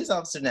 who's a police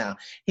officer now,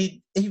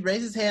 he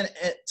raised his hand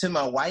to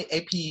my white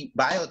AP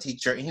bio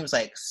teacher. And he was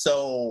like,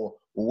 so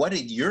what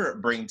did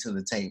Europe bring to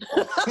the table?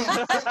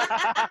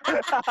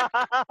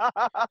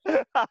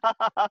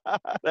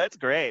 That's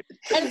great.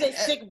 That is a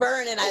sick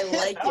burn, and I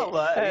like it.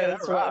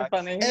 That's really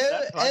funny.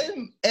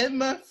 And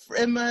my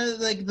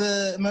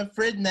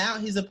friend now,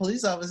 he's a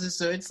police officer,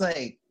 so it's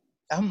like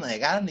I'm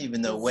like I don't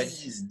even know what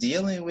he's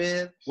dealing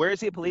with. Where is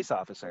he a police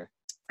officer?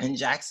 In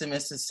Jackson,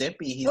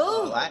 Mississippi. He's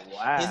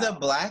a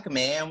black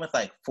man with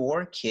like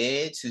 4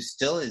 kids who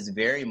still is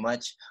very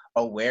much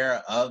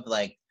aware of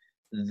like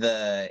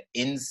the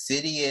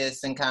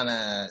insidious and kind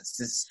of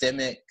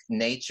systemic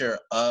nature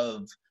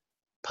of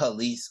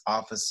police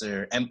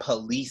officer and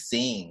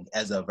policing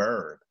as a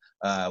verb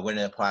when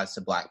it applies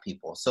to black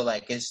people. So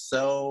like I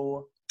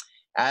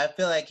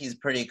feel like he's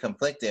pretty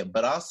conflicted,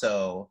 but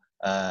also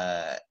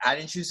I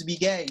didn't choose to be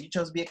gay. You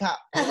chose to be a cop.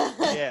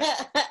 Yeah.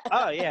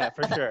 Oh yeah,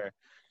 for sure.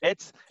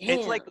 It's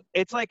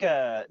like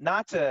a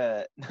not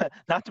to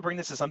bring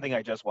this to something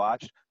I just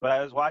watched, but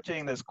I was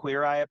watching this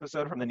Queer Eye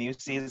episode from the new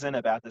season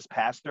about this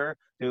pastor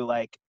who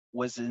like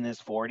was in his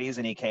 40s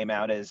and he came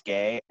out as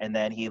gay, and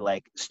then he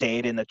like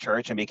stayed in the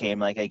church and became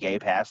like a gay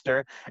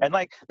pastor. And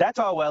like that's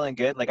all well and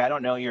good. Like I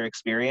don't know your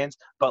experience,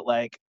 but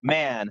like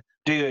man,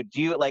 dude, do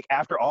you like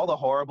after all the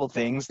horrible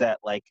things that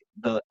like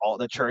the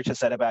church has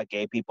said about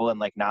gay people and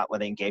like not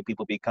letting gay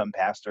people become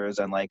pastors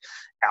and like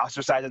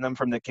ostracizing them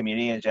from the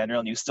community in general,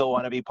 and you still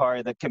want to be part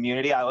of the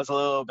community? I was a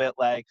little bit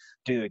like,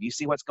 dude, you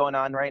see what's going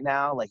on right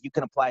now? Like you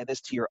can apply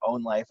this to your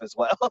own life as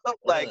well.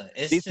 Like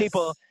these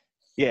people,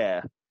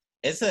 yeah.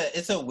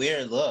 It's a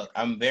weird look.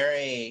 I'm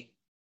very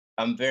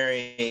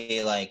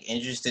like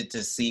interested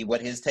to see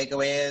what his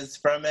takeaway is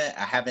from it.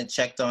 I haven't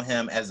checked on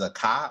him as a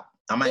cop.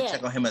 I might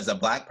check on him as a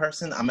black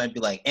person. I might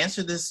be like,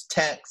 answer this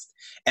text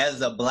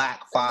as a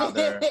black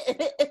father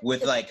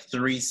with like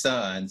 3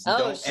 sons.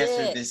 Don't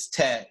answer this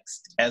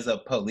text as a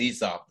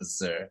police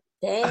officer.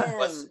 Damn.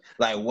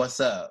 What's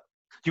up?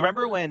 Do you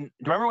remember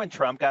when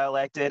Trump got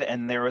elected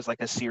and there was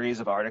like a series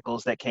of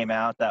articles that came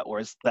out that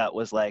was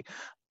like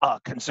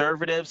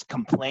conservatives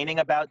complaining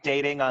about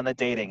dating on the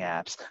dating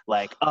apps.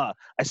 Like,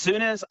 as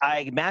soon as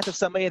I match with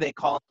somebody, they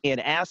call me an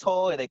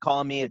asshole, or they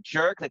call me a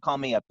jerk, they call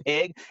me a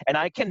pig, and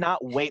I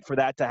cannot wait for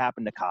that to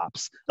happen to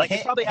cops. Like,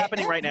 it's probably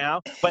happening right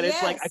now, but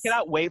it's like I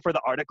cannot wait for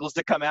the articles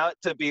to come out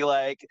to be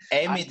like,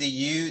 Amy, do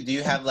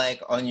you have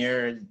like on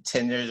your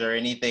Tinders or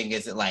anything?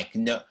 Is it like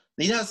no?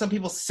 You know, some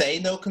people say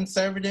no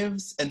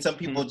conservatives, and some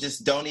people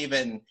just don't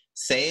even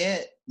say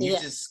it. You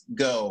just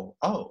go,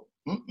 oh,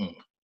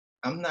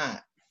 I'm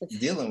not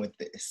dealing with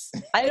this.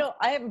 I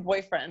have a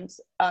boyfriend,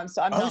 so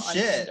I'm not on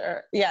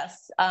Tinder.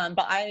 Yes,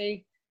 but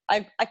I've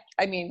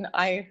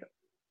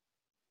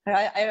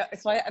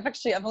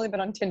only been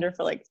on Tinder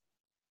for like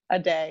a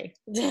day.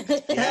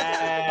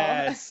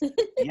 Yes,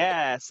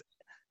 yes.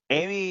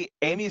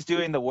 Amy's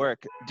doing the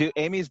work.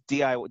 Amy's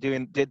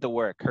did the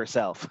work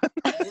herself.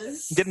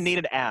 Didn't need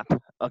an app,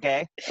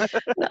 okay?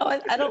 No,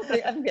 I don't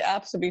think. I think the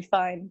apps would be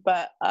fine,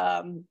 but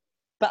I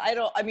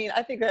don't. I mean,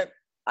 I think that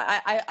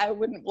I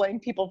wouldn't blame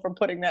people for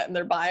putting that in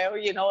their bio.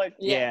 You know, like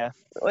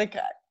like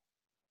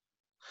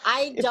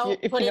I don't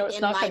put it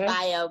in my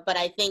bio, but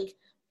I think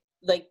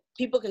like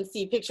people can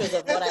see pictures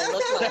of what I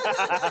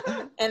look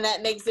like, and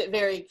that makes it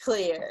very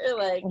clear.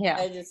 Like,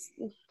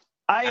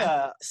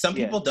 some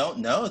people don't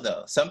know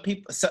though. Some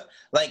people,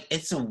 like,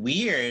 it's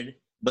weird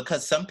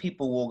because some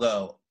people will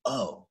go,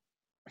 "Oh,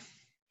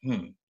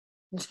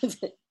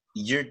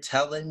 you're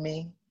telling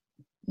me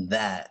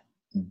that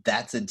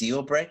that's a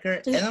deal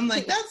breaker?" And I'm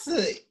like, of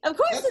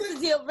course it's a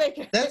deal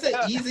breaker. That's an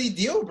easy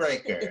deal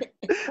breaker.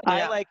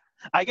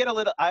 I get a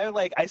little,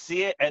 I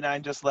see it and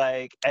I'm just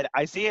like, and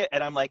I see it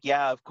and I'm like,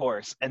 yeah, of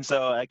course. And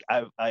so like,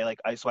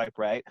 I swipe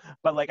right,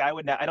 but like, I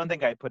don't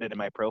think I put it in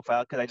my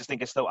profile because I just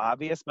think it's so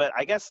obvious. But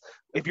I guess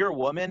if you're a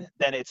woman,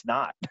 then it's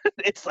not.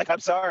 It's like,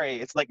 I'm sorry.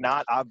 It's like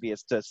not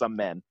obvious to some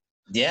men.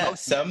 Yeah.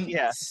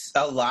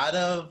 A lot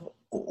of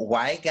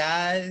white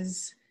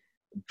guys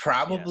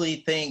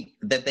probably think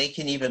that they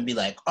can even be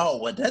like,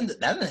 oh, well, that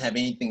doesn't have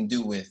anything to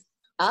do with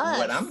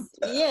what I'm.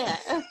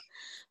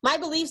 My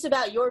beliefs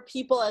about your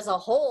people as a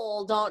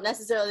whole don't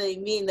necessarily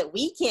mean that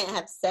we can't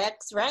have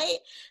sex, right?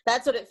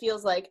 That's what it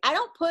feels like. And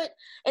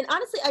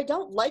honestly, I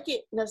don't like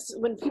it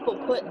when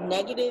people put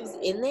negatives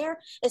in there,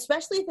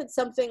 especially if it's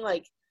something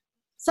like,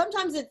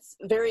 sometimes it's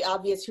very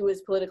obvious who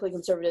is politically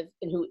conservative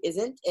and who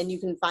isn't, and you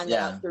can find that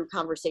out through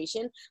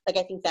conversation. Like,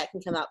 I think that can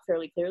come out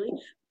fairly clearly.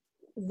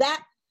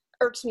 That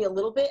irks me a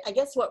little bit. I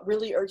guess what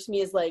really irks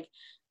me is like,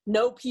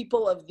 know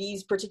people of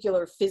these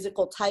particular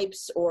physical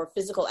types or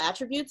physical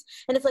attributes,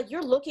 and it's like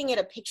you're looking at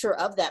a picture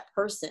of that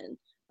person.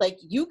 Like,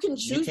 you can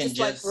choose you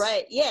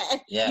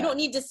don't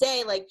need to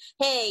say like,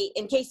 hey,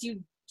 in case you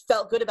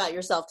felt good about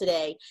yourself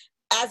today,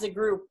 as a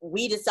group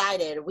we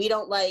decided we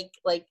don't like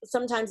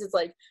sometimes it's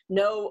like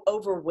no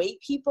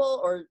overweight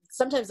people, or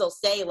sometimes they'll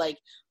say like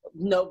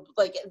no,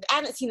 like I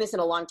haven't seen this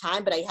in a long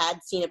time, but I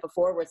had seen it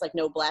before where it's like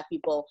no black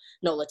people,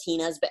 no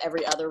Latinas, but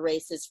every other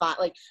race is fine,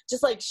 like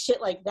just like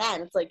shit like that.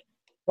 And it's like,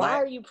 why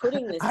are you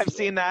putting this? I've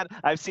seen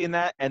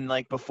that. And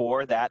like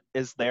before that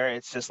is there,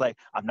 it's just like,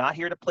 I'm not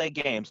here to play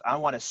games. I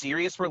want a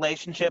serious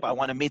relationship. I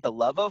want to meet the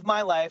love of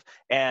my life.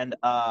 And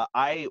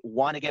I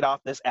want to get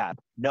off this app.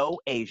 No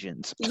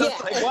Asians. Yeah.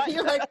 Like, what?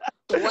 You're like,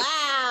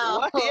 wow.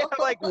 What? Yeah,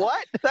 like,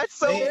 what? That's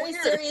so very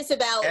weird. Serious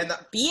about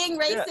being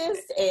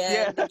racist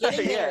and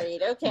getting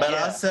married. Okay. But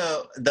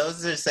also,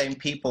 those are the same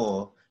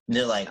people.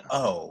 They're like,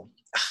 oh,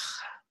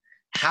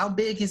 how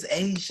big is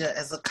Asia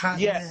as a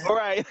continent? Yeah,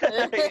 right.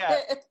 Yeah.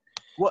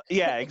 Well,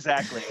 yeah,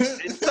 exactly.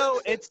 It's the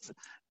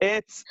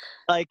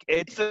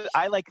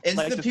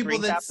people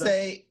that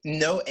say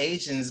no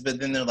Asians, but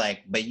then they're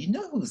like, but you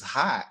know who's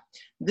hot?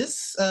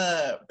 This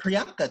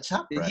Priyanka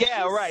Chopra.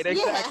 Yeah, right,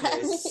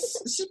 exactly.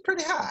 She's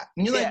pretty hot.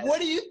 And you're like, what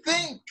do you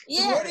think?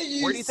 Yeah. Where do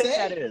you think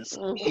that is?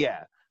 Mm-hmm.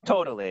 Yeah,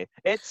 totally.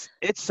 It's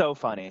so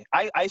funny.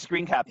 I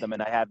screen cap them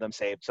and I have them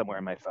saved somewhere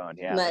in my phone.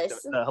 Yeah, nice.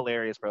 The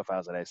hilarious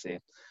profiles that I see.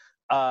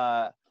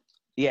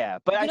 Yeah,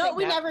 but you know what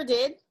we never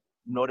did?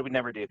 What did we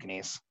never do,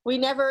 Kenise? We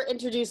never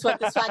introduced what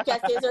this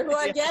podcast is or who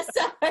our guests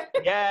are.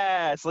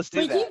 Yes, let's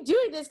do that. We keep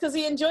doing this because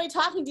we enjoy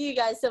talking to you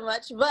guys so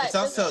much. But it's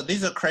also,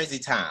 these are crazy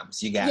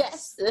times, you guys.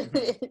 Yes.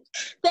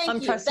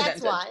 Thank you.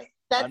 That's why.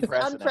 That's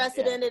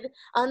unprecedented,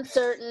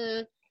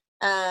 uncertain,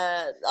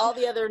 all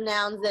the other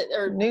nouns that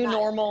are new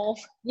normal.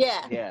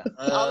 Yeah.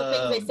 All the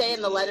things they say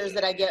in the letters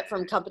that I get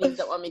from companies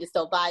that want me to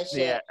still buy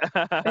shit.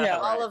 Yeah.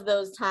 All of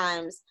those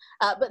times.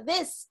 But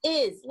this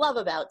is Love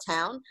About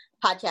Town,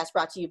 podcast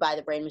brought to you by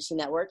the Brain Machine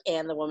Network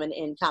and the Women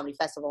in Comedy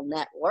Festival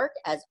Network.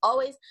 As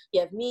always,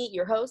 you have me,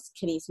 your host,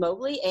 Kenise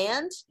Mobley,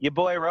 and your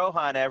boy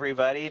Rohan,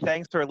 everybody.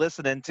 Thanks for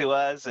listening to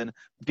us and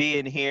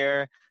being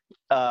here.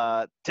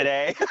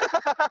 Today.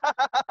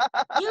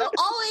 You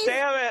always.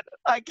 Damn it!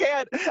 I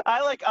can't.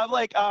 I'm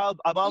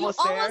almost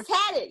there.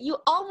 You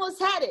almost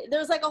had it. There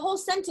was like a whole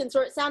sentence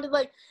where it sounded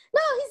like,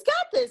 no, he's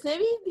got this.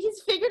 Maybe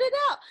he's figured it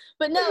out.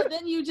 But no,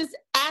 then you just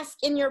ask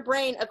in your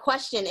brain a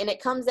question, and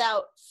it comes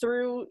out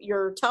through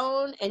your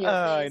tone and your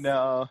face. I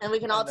know. And we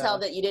can all tell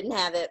that you didn't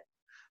have it.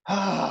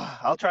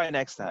 I'll try it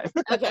next time.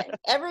 Okay.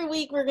 Every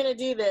week we're gonna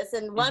do this,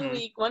 and one of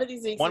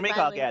these weeks. One week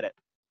I'll get it.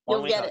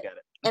 You'll get it.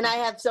 And I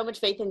have so much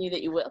faith in you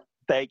that you will.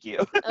 Thank you.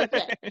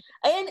 Okay.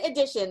 In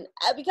addition,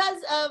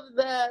 because of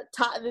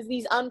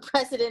these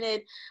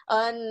unprecedented,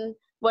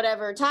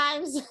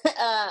 times,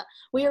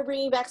 we are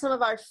bringing back some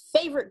of our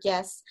favorite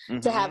guests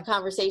to have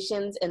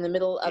conversations in the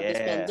middle of this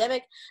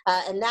pandemic.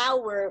 And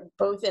now we're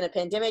both in a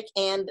pandemic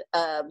and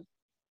a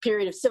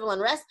period of civil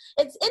unrest.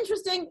 It's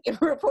interesting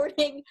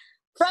reporting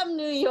from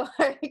New York.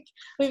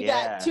 We've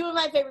got two of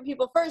my favorite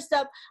people. First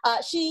up,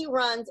 she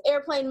runs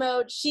Airplane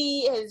Mode.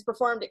 She has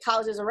performed at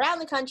colleges around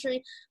the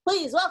country.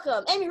 Please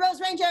welcome Amy Rose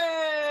Ranger.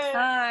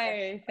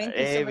 Hi. Thank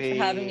you so much for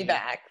having me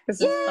back. This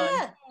is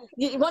fun.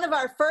 One of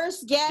our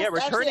first guests. Yeah,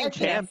 returning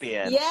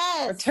champion.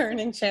 Yes.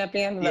 Returning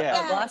champion.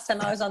 Yeah. The last time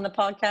I was on the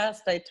podcast,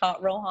 I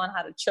taught Rohan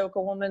how to choke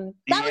a woman.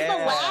 That was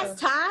the last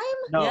time?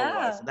 No,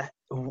 yeah.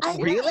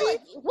 Really?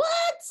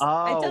 What?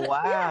 Oh,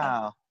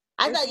 wow.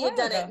 I thought you'd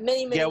done it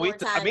many more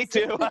times. Me too.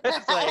 Amy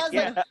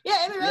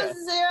Rose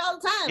is here all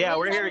the time. Yeah,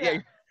 we're here.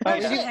 Yeah. We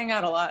do hang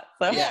out a lot.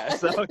 So.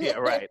 Yeah,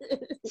 right.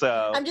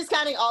 So I'm just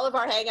counting all of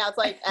our hangouts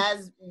like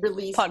as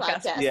release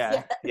podcasts.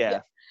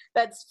 Yeah.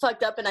 That's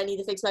fucked up, and I need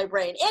to fix my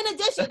brain. In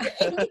addition to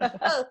Amy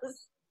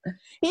Rose,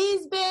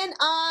 he's been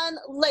on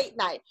Late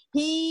Night.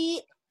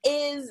 He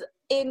is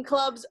in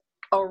clubs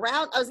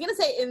around, I was going to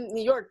say in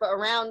New York, but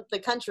around the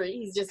country.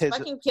 He's just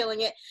fucking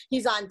killing it.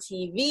 He's on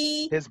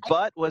TV. His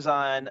butt was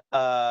on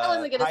I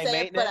wasn't going to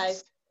say it, but I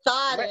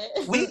thought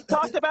it. We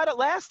talked about it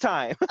last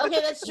time. Okay,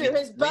 that's true.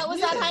 His butt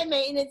was on High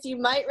Maintenance. You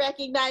might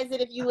recognize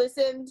it if you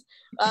listened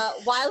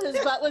while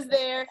his butt was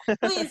there.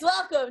 Please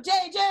welcome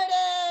Jay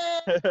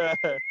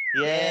Jordan.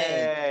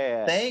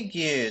 Yeah. Thank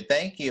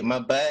you. My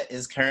butt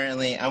is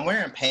currently, I'm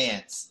wearing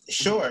pants,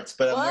 shorts,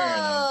 but I'm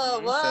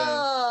wearing them.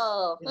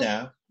 Whoa.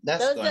 So,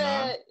 that's going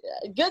on.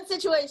 Good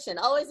situation.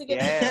 Always a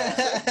good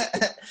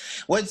situation.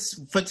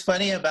 What's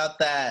funny about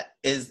that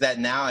is that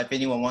now if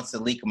anyone wants to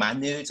leak my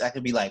nudes, I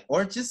could be like,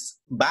 or just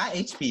buy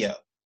HBO.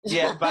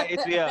 Yeah, buy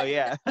HBO,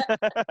 yeah.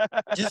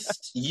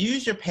 Just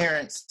use your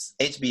parents'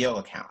 HBO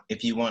account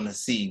if you want to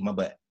see my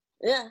butt.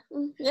 Yeah.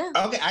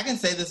 Okay, I can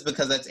say this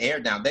because that's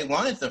aired now. They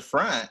wanted the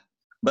front,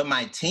 but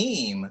my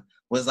team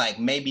was like,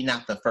 maybe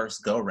not the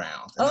first go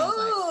round.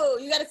 Oh,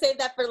 you got to save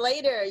that for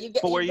later. You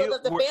build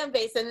up the fan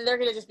base, and they're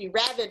going to just be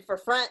rabid for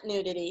front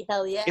nudity.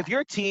 Hell yeah! If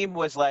your team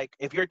was like,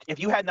 if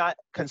you had not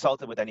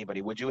consulted with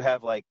anybody, would you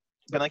have like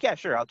been like, yeah,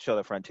 sure, I'll show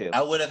the front too?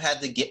 I would have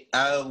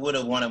I would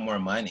have wanted more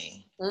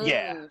money.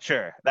 Yeah,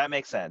 sure, that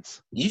makes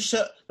sense. You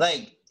should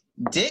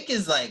Dick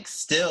is like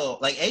still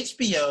like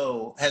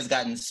HBO has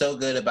gotten so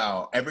good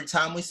about every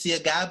time we see a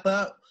guy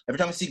butt, every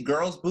time we see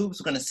girls' boobs,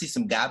 we're gonna see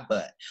some guy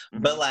butt.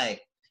 But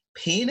like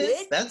penis,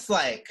 Dick? That's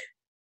like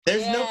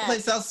there's no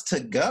place else to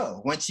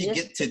go once you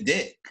get to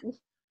Dick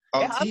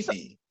on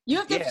TV. You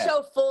have to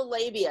show full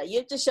labia. You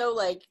have to show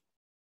like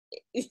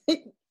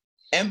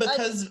and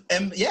because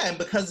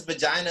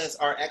vaginas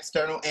are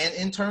external and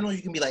internal,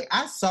 you can be like,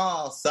 I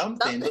saw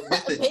something but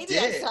with the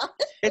dick.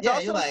 It's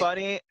also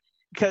funny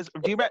because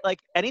do you remember, like,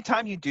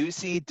 anytime you do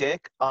see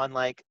Dick on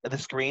like the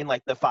screen,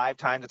 like the 5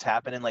 times it's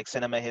happened in like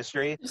cinema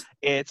history,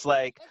 it's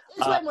like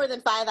it's way more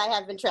than 5. I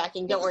have been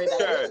tracking. Don't worry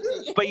about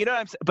it. But you know what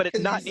I'm saying? But it's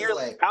not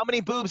nearly. How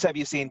many boobs have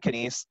you seen,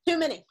 Kenise? Too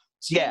many.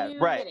 Yeah,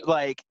 right. Many.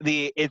 Like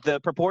the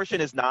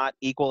proportion is not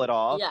equal at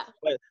all. Yeah.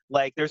 But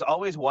like, there's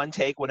always one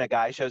take when a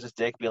guy shows his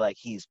dick, be like,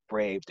 he's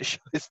brave to show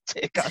his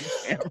dick on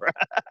camera.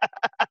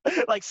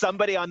 Like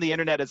somebody on the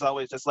internet is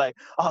always just like,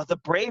 oh, the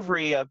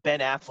bravery of Ben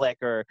Affleck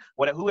or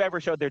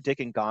whoever showed their dick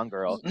in Gone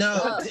Girl.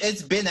 No,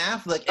 it's Ben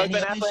Affleck, and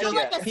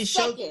he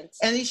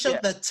showed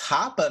the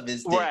top of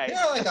his dick. Right. There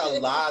are like a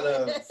lot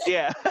of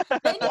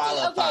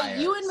qualifiers.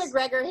 Okay, Ewan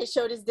McGregor has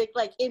showed his dick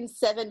like in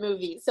 7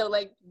 movies, so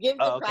like give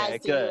the prize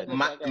to Ewan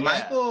McGregor.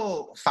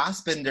 Michael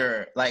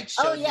Fassbender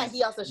showed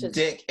he also shows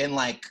dick in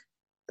like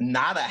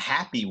not a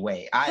happy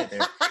way either.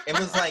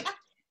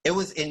 It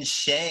was in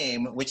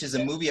Shame, which is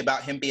a movie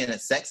about him being a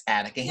sex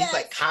addict, and he's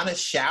like kind of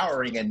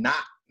showering and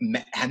not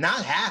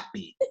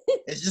happy.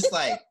 It's just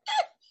like,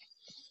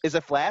 is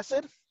it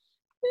flaccid?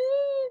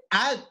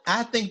 I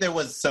think there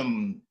was a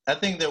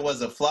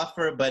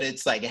fluffer, but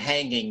it's like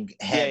hanging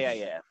heavy.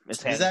 Yeah.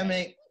 Does that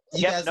make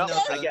you guys know?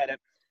 I get it.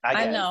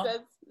 I know.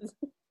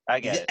 I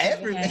get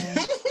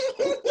it.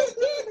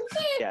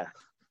 Yeah.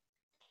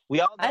 We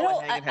all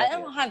know I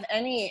don't have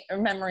any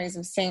memories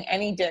of seeing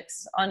any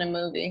dicks on a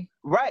movie.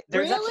 Right.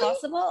 Is that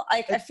possible?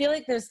 I feel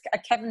like there's a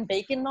Kevin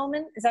Bacon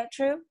moment. Is that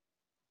true?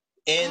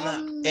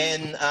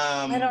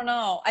 I don't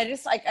know. I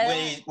just like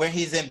where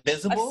he's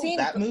invisible.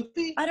 That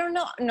movie. I don't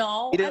know.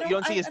 No, you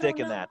don't see his dick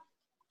in that.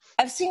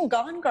 I've seen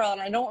Gone Girl,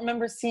 and I don't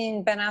remember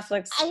seeing Ben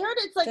Affleck's. I heard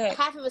it's like dick.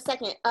 half of a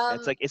second.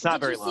 It's not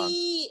very long. Did you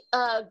see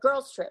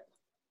Girls Trip?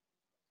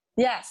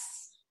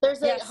 Yes.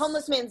 There's a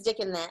homeless man's dick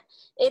in that.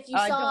 If you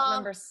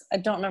saw, I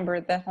don't remember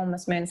the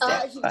homeless man's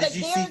dick. Did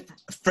you see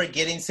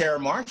Forgetting Sarah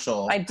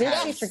Marshall? I did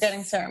see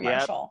Forgetting Sarah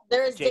Marshall.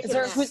 There is dick.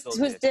 Whose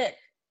dick?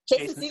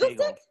 Jason Segel's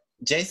dick.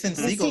 Jason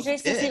Segel's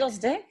dick. Jason Segel's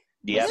dick.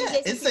 Yeah,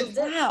 it's a good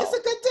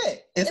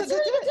dick. It's a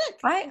good dick.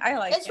 I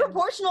like it. It's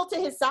proportional to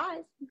his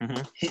size.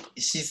 Mm-hmm.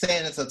 She's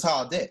saying it's a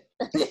tall dick.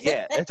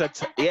 Yeah,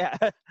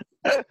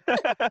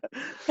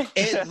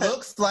 It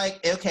looks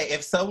like, okay,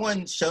 if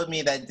someone showed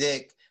me that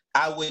dick,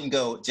 I wouldn't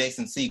go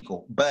Jason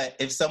Segel. But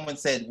if someone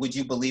said, would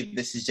you believe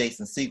this is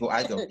Jason Segel?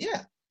 I'd go,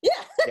 yeah.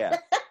 Yeah.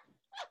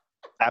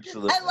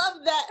 Absolutely. I love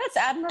that. That's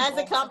admirable. As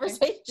a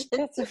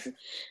conversation.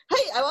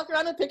 Hey, I walk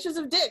around with pictures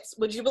of dicks.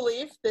 Would you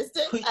believe this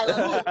dick? I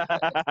love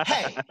it.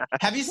 Hey,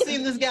 have you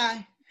seen this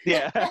guy?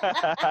 Yeah.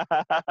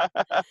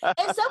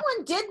 If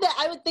someone did that,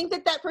 I would think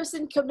that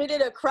person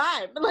committed a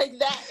crime like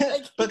that.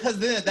 Like, because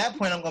then at that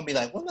point, I'm going to be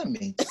like, well, let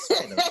me.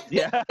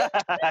 Yeah.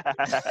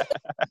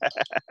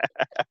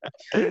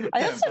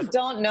 I also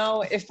don't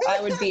know if I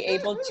would be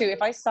able to,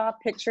 if I saw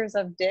pictures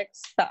of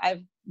dicks that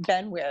I've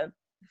been with,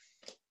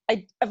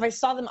 if I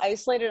saw them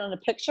isolated on a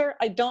picture,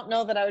 I don't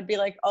know that I would be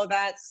like, oh,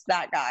 that's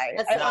that guy.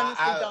 I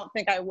honestly don't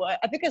think I would.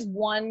 I think as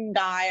one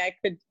guy I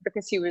could,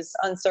 because he was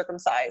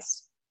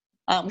uncircumcised.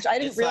 Which I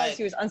didn't realize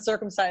he was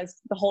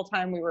uncircumcised the whole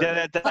time we were.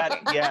 Yeah.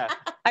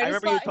 I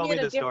remember you told me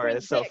the story.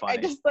 It's so funny. I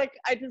just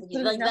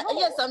didn't know.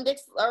 Yeah, some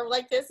dicks are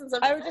like this, and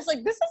some. I was just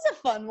like, this is a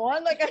fun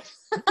one. Like, this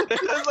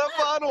is a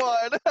fun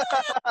one.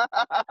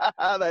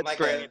 That's like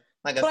great.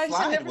 But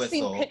I've never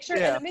seen pictures,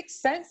 and it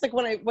makes sense. Like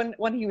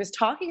when he was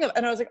talking,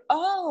 and I was like,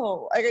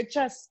 oh, like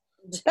that's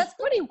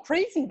pretty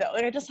crazy though.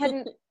 Like I just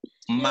hadn't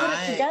put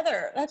it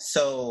together.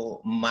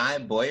 So my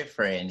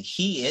boyfriend,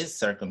 he is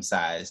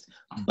circumcised,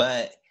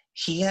 but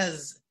he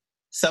has,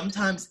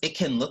 sometimes it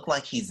can look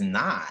like he's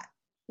not.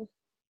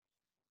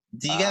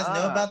 Do you guys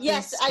know about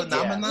this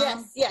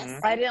phenomenon? Yes.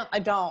 Mm-hmm. I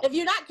don't. If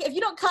you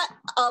don't cut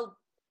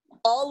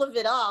all of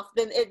it off,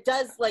 then it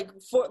does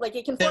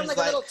it can form like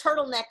a little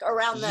turtleneck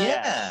around the.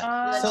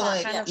 Yeah. So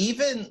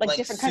even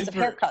different kinds of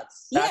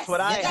haircuts. That's what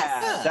I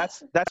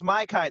have. That's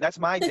my kind. That's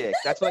my dick.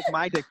 That's what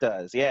my dick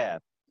does. Yeah.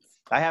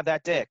 I have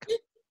that dick.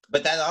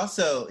 But that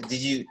also,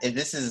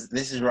 this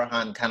is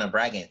Rohan kind of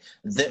bragging.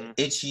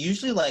 It's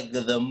usually like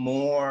the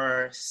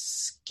more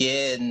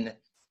skin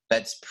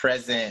that's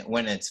present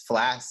when it's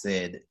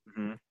flaccid,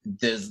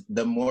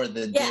 the more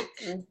the dick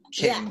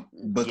can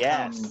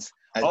become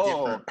a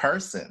different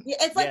person. Yeah,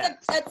 it's like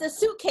it's a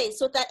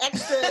suitcase with that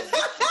extra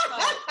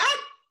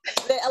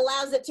that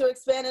allows it to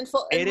expand and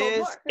full.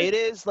 It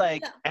is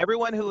like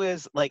everyone who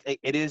is like,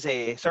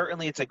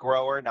 certainly it's a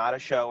grower, not a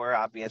shower,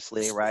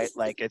 obviously, right?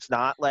 Like it's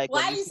not like.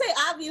 Why do you say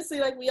obviously?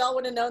 Like we all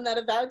would have known that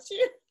about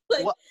you.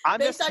 Like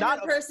based on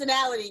your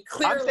personality,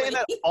 clearly. I'm saying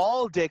that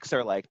all dicks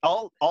are like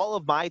all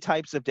of my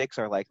types of dicks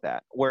are like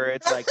that, where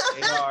it's like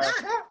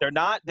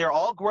they're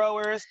all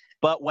growers,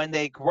 but when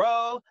they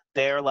grow,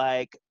 they're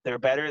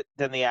better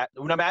than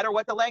no matter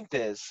what the length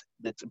is,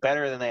 it's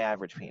better than the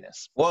average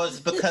penis. Well, it's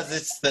because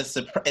it's the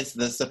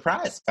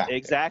surprise factor.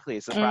 Exactly,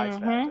 surprise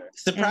factor.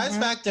 Surprise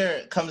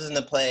factor comes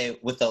into play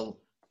with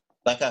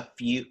I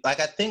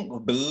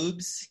think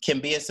boobs can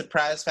be a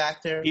surprise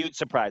factor. Huge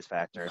surprise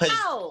factor.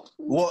 How?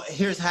 Well,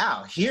 here's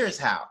how.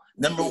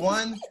 Number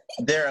one,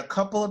 there are a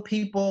couple of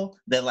people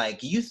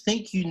that you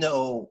think you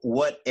know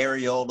what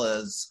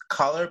areola's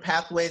color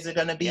pathways are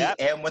going to be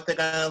and what they're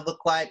going to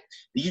look like.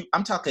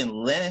 I'm talking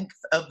length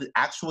of the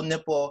actual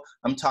nipple.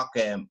 I'm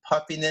talking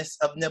puffiness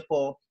of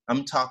nipple.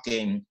 I'm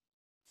talking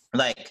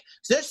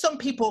there's some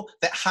people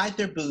that hide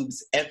their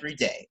boobs every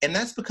day. And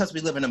that's because we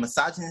live in a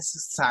misogynist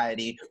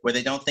society where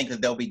they don't think that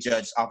they'll be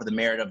judged off of the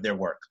merit of their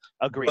work.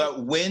 Agreed.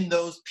 But when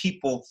those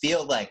people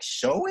feel like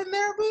showing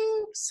their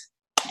boobs,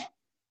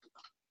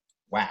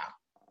 wow.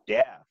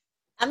 Yeah.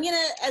 I'm going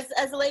to,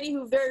 as a lady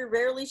who very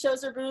rarely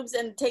shows her boobs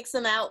and takes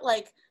them out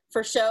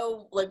for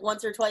show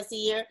once or twice a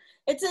year,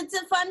 it's a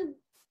fun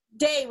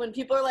day when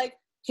people are like,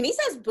 Kenise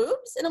has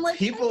boobs? And I'm like,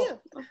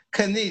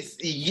 Kenise,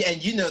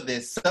 and you know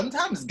this,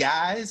 sometimes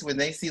guys, when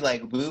they see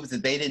boobs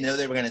that they didn't know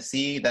they were going to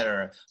see that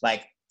are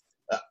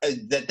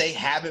that they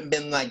haven't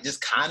been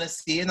just kind of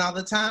seeing all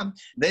the time,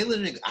 they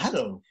literally, I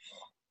don't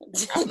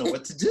know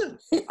what to do.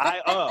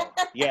 I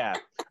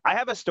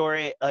have a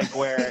story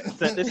where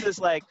this is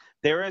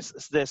there is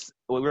this,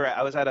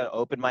 I was at an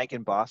open mic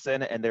in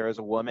Boston and there was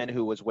a woman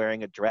who was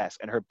wearing a dress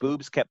and her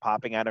boobs kept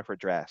popping out of her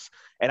dress.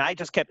 And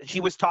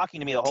she was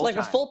talking to me the whole time.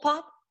 Like a full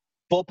pop?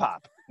 Full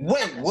pop.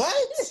 Wait, what?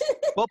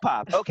 Full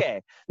pop.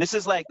 Okay. This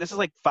is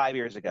 5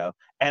 years ago.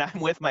 And I'm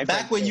with my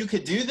friend. Back when you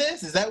could do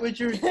this? Is that what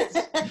you're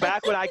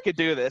Back when I could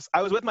do this.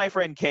 I was with my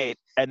friend Kate,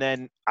 and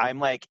then I'm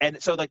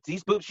and so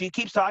these boobs, she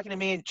keeps talking to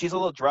me and she's a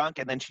little drunk,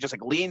 and then she just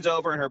leans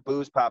over and her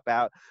boobs pop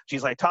out.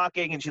 She's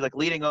talking and she's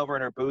leaning over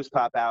and her boobs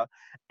pop out.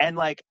 And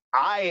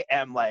I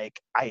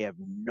have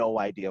no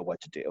idea what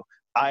to do.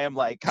 I am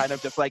like kind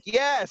of just like,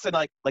 yes, and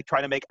like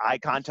trying to make eye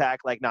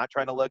contact, like not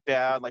trying to look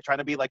down, like trying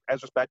to be like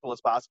as respectful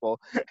as possible.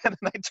 And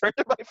then I turn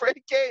to my friend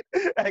Kate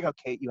and I go,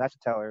 Kate, you have to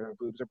tell her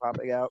boobs are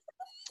popping out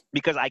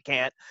because I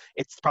can't.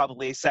 It's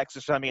probably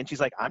sexist on me. And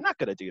she's like, I'm not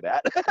gonna do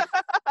that.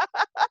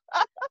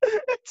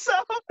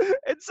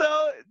 and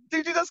so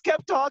dude, she just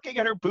kept talking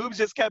and her boobs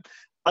just kept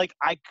like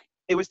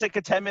it was like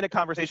a 10-minute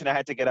conversation. I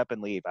had to get up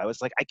and leave. I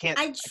was like, I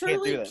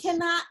truly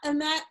cannot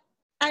imagine.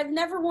 I've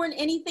never worn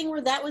anything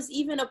where that was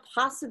even a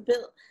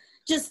possibility.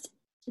 Just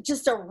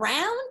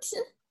around.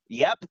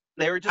 Yep,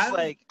 they were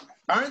just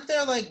aren't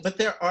there like? But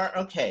there are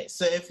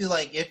So if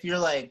you're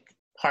like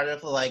part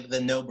of like the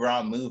no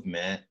bra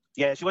movement.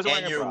 Yeah, she wasn't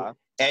wearing a bra.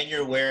 And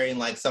you're wearing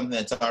like something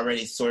that's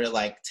already sort of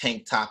like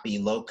tank toppy,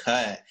 low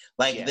cut.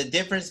 Like the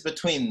difference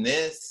between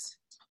this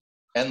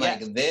and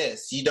like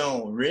this, you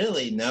don't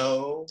really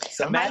know.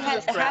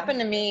 It happened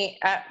to me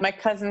at my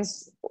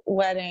cousin's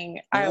wedding.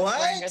 I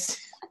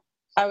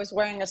was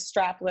wearing a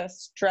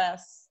strapless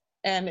dress,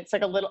 and it's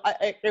like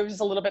it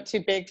was a little bit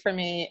too big for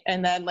me.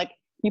 And then like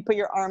you put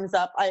your arms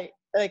up,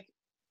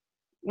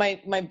 my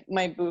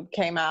boob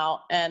came out,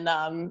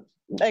 and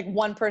like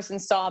one person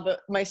saw,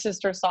 but my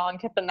sister saw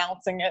and kept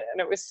announcing it, and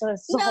it was so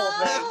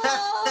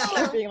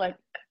big. Being like,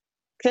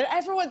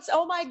 everyone's,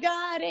 oh my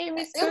God,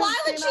 Amy's. Why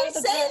would she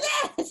say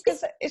that?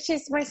 Because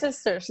she's my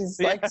sister. She's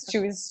like, she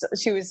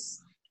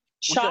was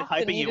shocked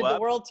and needed the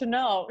world to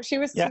know. She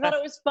thought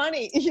it was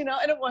funny, and it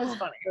was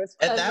funny. It was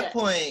funny. At that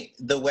point,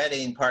 the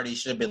wedding party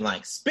should have been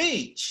like,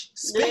 speech.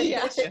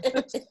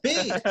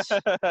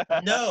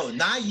 No,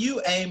 not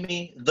you,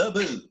 Amy, the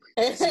boob.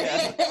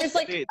 It was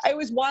like, it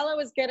was while I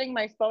was getting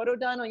my photo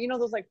done,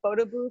 those like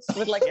photo booths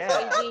with like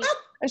LED,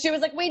 and she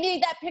was like, we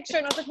need that picture,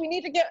 and I was like, we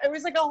need to it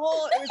was like it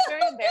was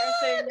very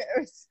embarrassing.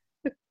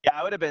 Yeah,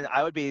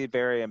 I would be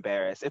very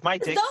embarrassed if my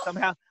dick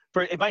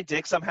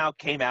somehow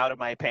came out of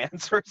my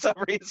pants for some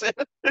reason.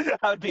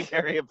 I would be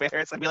very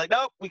embarrassed. I'd be like,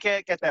 nope, we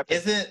can't get that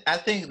picture. I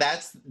think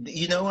that's,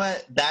 you know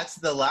what? That's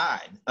the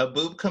line. A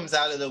boob comes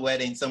out of the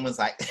wedding. Someone's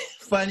like,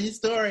 funny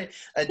story.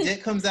 A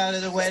dick comes out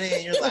of the wedding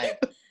and you're like,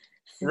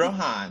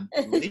 Rohan,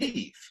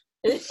 leave.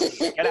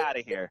 Get out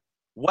of here.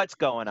 What's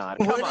going on?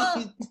 Come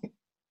on.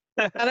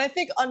 And I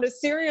think on a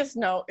serious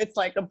note, it's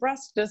like a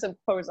breast doesn't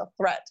pose a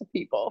threat to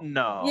people.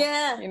 No.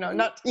 Yeah.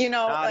 Not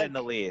like, in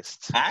the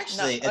least.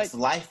 Actually, it's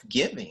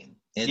life-giving.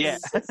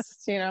 It's,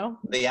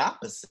 the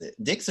opposite.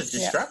 Dicks are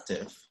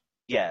destructive.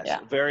 Yes,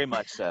 very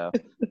much so.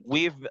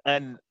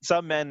 And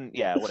some men,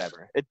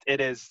 whatever.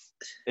 It's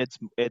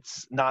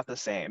not the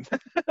same.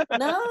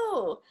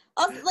 No.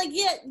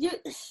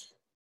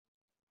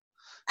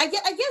 I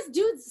guess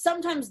dudes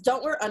sometimes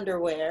don't wear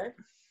underwear.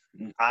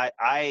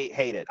 I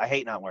hate it. I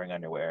hate not wearing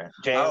underwear.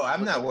 Jay,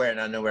 I'm not wearing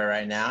underwear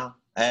right now.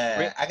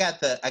 I got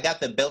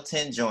the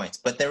built-in joints,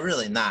 but they're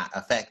really not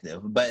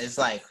effective. But it's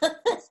like,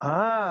 it's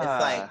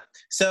like,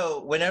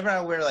 so whenever I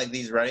wear like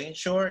these running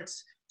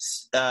shorts,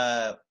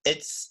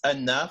 it's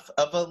enough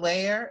of a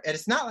layer, and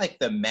it's not like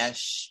the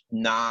mesh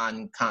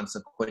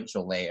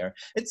non-consequential layer.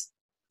 It's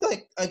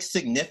like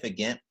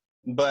significant,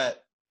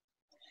 but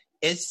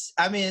it's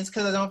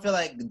because I don't feel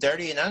like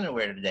dirty in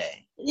underwear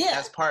today. Yeah.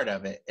 That's part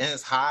of it. And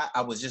it's hot.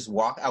 I was just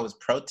I was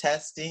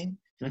protesting.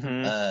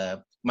 Mm-hmm.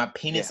 My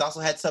penis also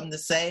had something to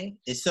say.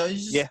 It's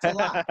just a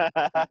lot.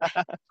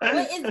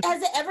 Wait,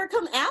 has it ever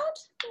come out?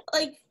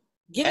 Like,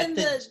 given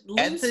the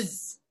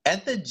loose...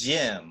 At the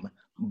gym,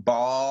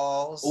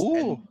 balls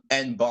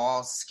and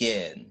ball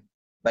skin,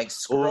 like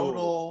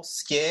scrotal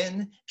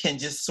skin, can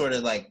just sort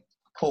of like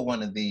pull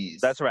one of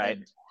these. That's right.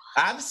 And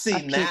I've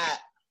seen that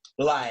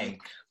like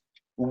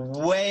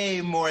way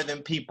more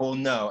than people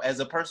know. As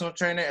a personal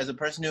trainer, as a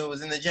person who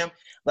was in the gym,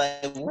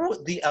 like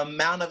the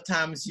amount of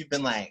times you've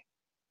been like,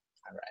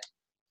 all right.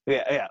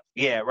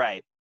 Yeah,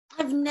 right.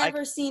 I've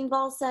never seen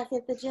ball sack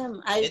at the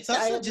gym.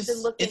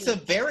 It's a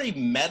very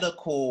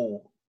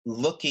medical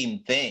looking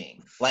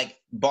thing. Like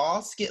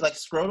ball skin, like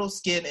scrotal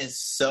skin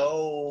is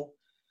so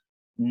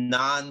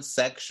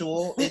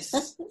non-sexual.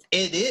 It's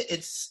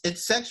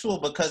sexual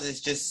because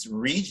it's just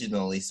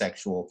regionally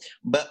sexual,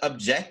 but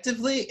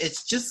objectively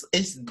it's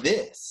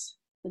this.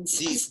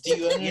 Do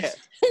you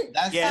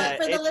understand?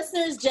 For the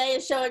listeners, Jay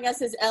is showing us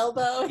his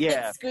elbow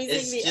and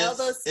squeezing the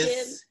elbow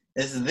skin.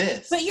 It's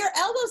this. But your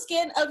elbow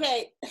skin,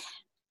 okay,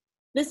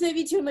 this may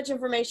be too much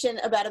information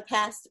about a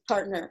past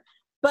partner,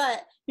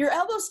 but your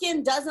elbow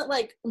skin doesn't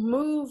like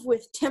move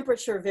with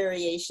temperature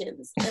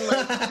variations. And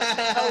like,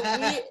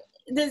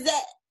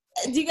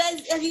 have you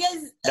guys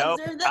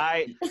observed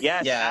that?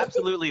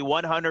 Absolutely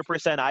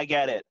 100%. I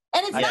get it.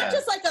 And it's not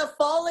just like a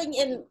falling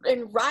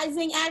and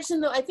rising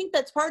action, though. I think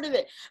that's part of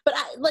it. But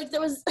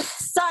there was,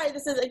 sorry,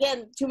 this is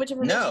again too much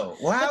information. No,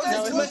 wow,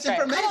 that's too much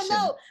information. I don't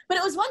know, but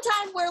it was one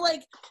time where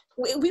like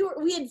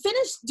we had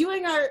finished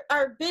doing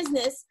our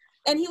business,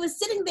 and he was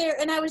sitting there,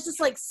 and I was just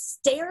like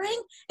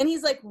staring, and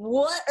he's like,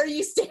 "What are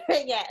you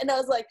staring at?" And I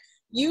was like,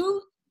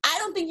 I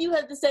don't think you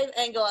have the same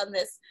angle on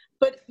this,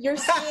 but your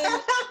skin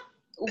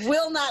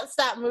will not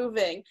stop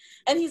moving."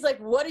 And he's like,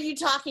 "What are you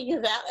talking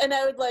about?" And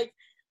I would like.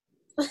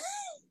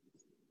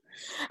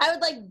 I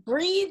would like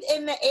breathe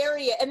in the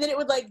area and then it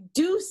would like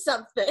do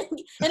something.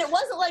 And it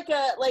wasn't like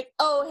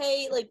oh,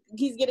 hey, like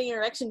he's getting an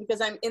erection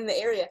because I'm in the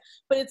area.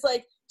 But it's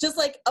like, just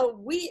like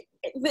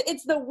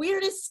it's the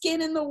weirdest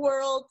skin in the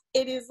world.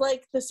 It is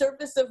like the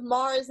surface of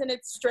Mars and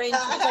it's strange.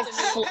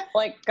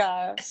 like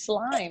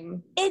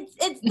slime. It's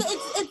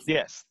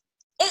yes.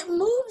 It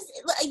moves.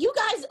 You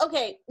guys,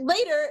 okay,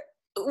 later,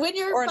 when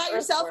you're by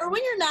yourself or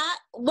when you're not,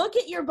 look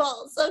at your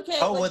balls, okay?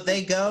 Oh, well,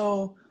 they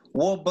go,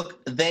 but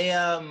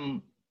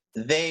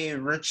they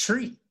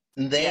retreat.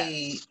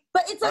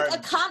 But it's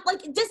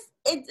like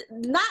it's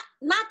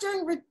not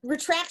during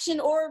retraction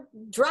or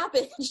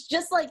dropping. It's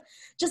just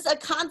a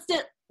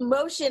constant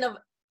motion of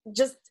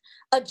just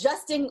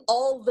adjusting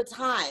all the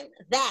time.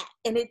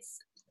 And it's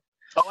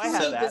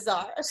really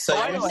bizarre. So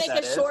I would make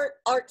a short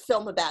art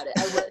film about it.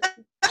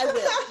 I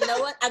will. You know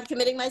what? I'm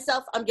committing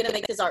myself. I'm going to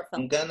make this art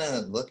film. I'm going to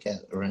look at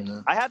it right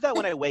now. I have that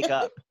when I wake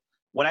up.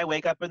 When I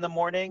wake up in the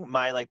morning,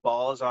 my like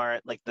balls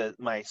aren't like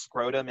my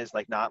scrotum is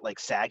like not like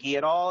saggy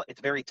at all. It's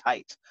very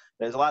tight.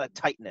 There's a lot of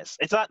tightness.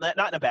 It's not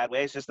in a bad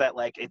way. It's just that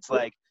like it's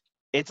like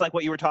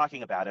what you were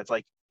talking about. It's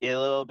like a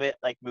little bit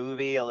like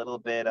movie, a little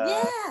bit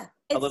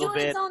it's a little doing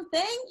bit its own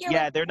thing.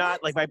 They're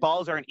not like my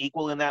balls aren't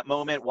equal in that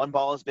moment. One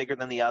ball is bigger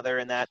than the other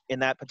in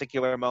that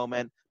particular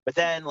moment. But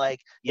then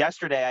like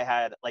yesterday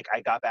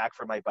I got back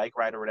from my bike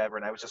ride or whatever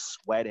and I was just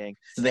sweating.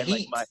 The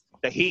heat. Like,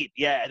 the heat,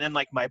 yeah. And then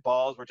like my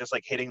balls were just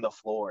like hitting the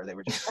floor. They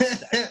were just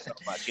so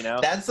much, you know?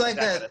 That's like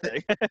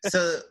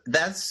so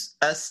that's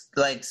us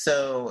like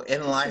so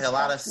in like a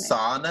lot of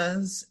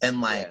saunas and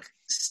like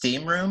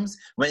steam rooms,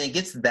 when it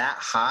gets that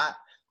hot,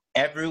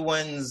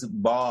 everyone's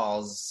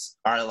balls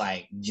are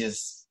like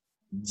just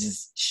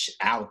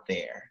out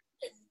there.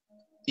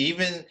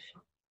 Even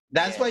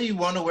that's why you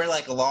want to wear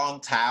like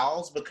long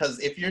towels, because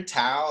if your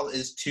towel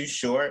is too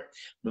short,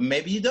 but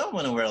maybe you don't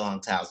want to wear long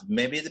towels.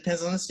 Maybe it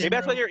depends on the steam room. Maybe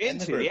that's what you're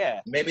into,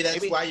 yeah. Maybe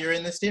that's why you're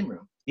in the steam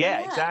room.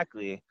 Yeah,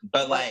 exactly.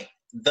 But like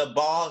the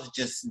balls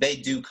they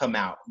do come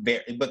out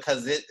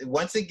because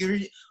once it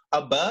gets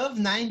above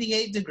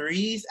 98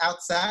 degrees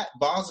outside,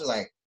 balls are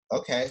like,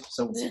 okay,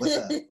 so what's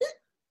up?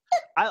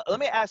 Let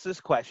me ask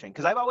this question,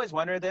 because I've always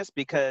wondered this,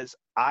 because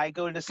I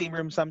go into steam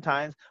rooms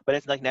sometimes, but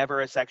it's like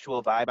never a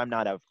sexual vibe.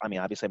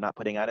 Obviously I'm not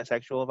putting out a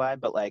sexual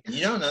vibe, but like.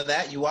 You don't know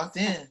that. You walked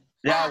in.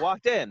 Yeah, I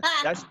walked in.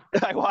 I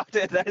walked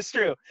in. That's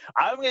true.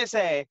 I'm going to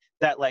say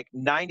that like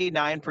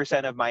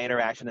 99% of my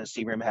interaction in the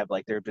steam room have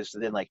like, they're just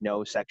in like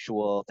no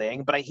sexual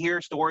thing, but I hear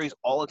stories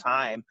all the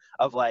time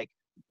of like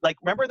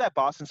remember that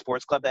Boston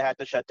Sports Club that had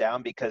to shut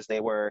down because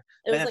it was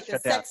like a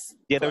sex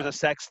club. There was a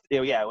sex.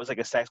 Yeah, it was like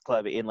a sex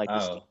club in like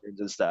the steam rooms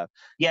and stuff.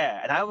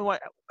 Yeah, and I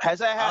want. Has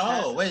that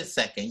happened? Oh, wait a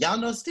second. Y'all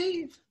know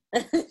Steve?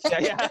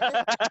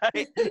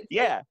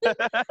 Yeah.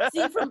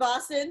 Steve from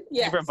Boston.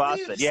 Yeah. Steve from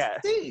Boston.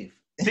 Steve,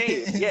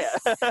 yeah.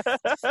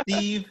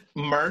 Steve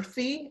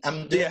Murphy.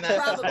 I'm doing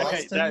that for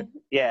Boston.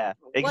 Yeah,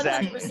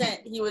 exactly.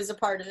 100%. He was a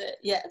part of it.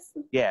 Yes.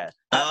 Yeah.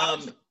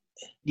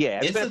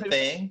 It's a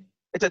thing.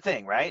 It's a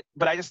thing, right?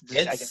 But I guess I've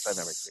never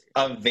experienced it.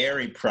 A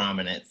very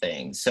prominent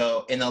thing.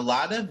 So in a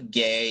lot of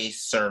gay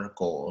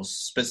circles,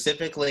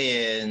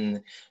 specifically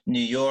in New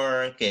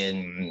York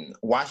and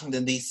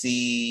Washington,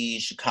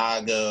 D.C.,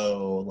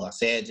 Chicago,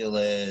 Los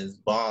Angeles,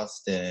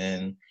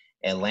 Boston,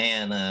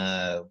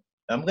 Atlanta,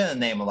 I'm going to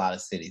name a lot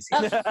of cities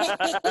here.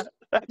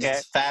 Okay.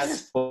 Just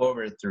fast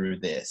forward through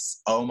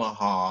this.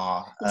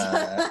 Omaha.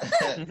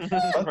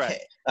 Okay.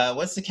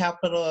 What's the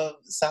capital of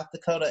South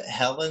Dakota?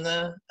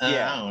 Helena?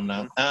 I don't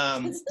know.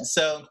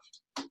 So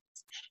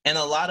in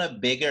a lot of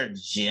bigger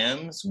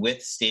gyms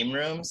with steam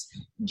rooms,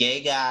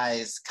 gay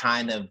guys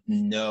kind of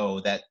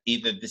know that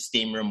either the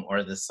steam room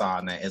or the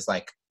sauna is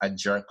like a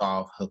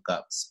jerk-off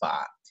hookup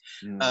spot.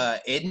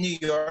 In New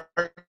York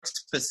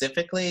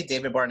specifically,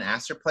 David Barton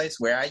Astor Place,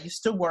 where I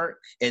used to work,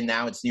 and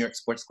now it's New York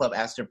Sports Club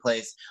Astor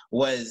Place,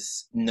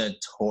 was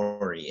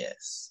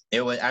notorious.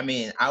 It was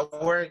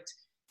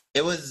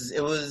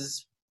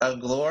a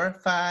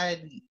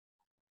glorified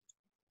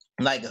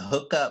like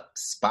hookup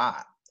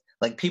spot.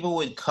 Like people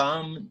would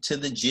come to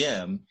the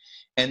gym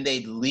and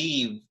they'd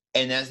leave,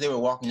 and as they were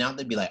walking out,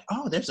 they'd be like,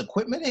 "Oh, there's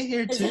equipment in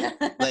here too."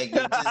 Like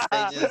they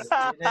just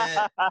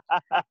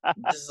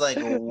just like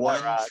a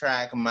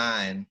one-track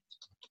mind.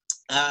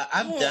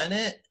 I've done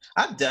it.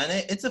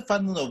 It's a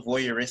fun little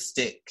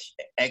voyeuristic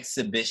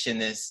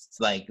exhibitionist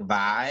like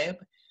vibe.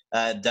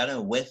 Done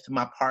it with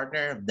my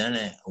partner. I've done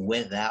it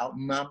without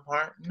my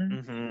partner.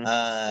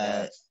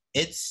 Mm-hmm.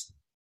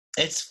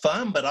 It's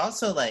fun, but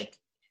also like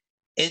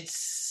it's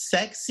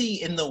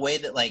sexy in the way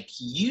that like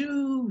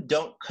you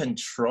don't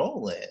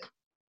control it.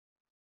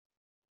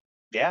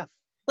 Yeah.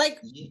 Like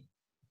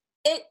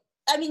it.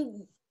 I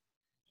mean,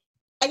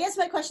 I guess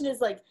my question is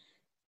like,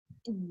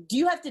 do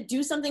you have to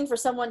do something for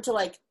someone to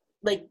like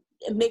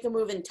make a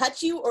move and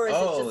touch you, or is it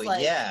just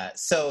like? Yeah.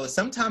 So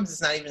sometimes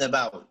it's not even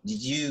about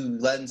you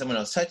letting someone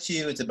else touch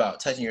you. It's about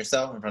touching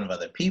yourself in front of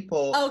other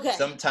people. Okay.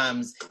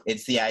 Sometimes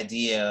it's the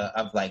idea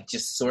of like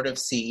just sort of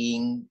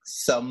seeing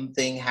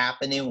something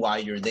happening while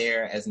you're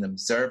there as an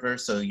observer,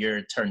 so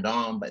you're turned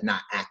on but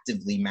not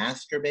actively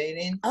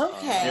masturbating.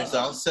 Okay. There's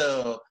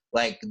also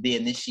like the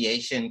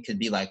initiation could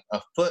be like a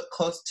foot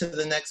close to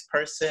the next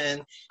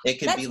person. It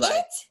could be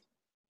like.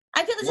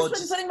 I could have just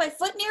been putting my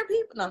foot near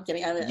people. No, I'm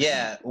kidding. But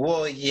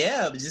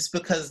just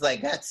because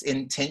like that's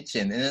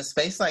intention in a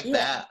space like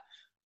that,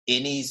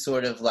 any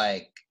sort of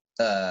like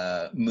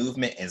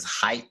movement is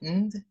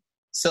heightened.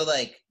 So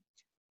like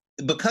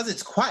because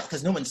it's quiet,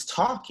 because no one's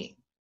talking.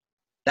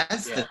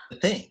 That's the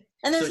thing.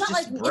 And there's not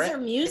like is there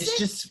music? It's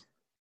just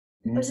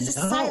or is it just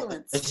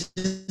silence?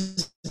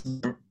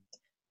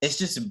 It's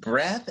just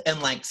breath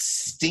and like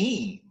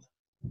steam.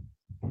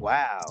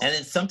 Wow. And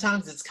then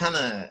sometimes it's kind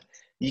of.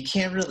 You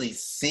can't really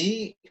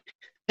see.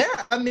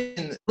 Yeah, I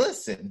mean,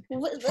 listen.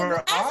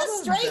 For as a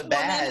straight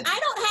woman, I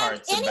don't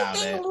have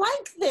anything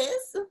like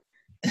this.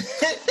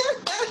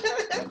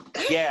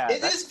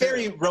 It is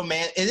very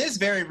romantic. It is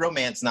very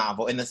romance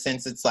novel in the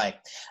sense it's like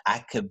I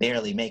could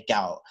barely make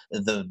out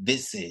the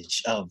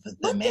visage of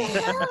the man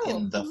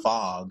in the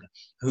fog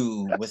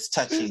who was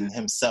touching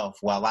himself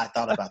while I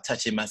thought about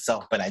touching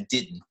myself, but I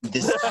didn't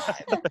this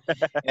time.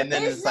 And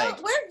then it's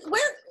like, where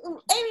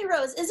Amy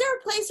Rose, is there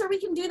a place where we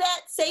can do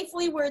that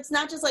safely, where it's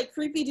not just like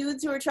creepy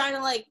dudes who are trying to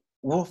like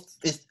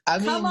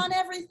come on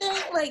everything?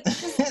 Like,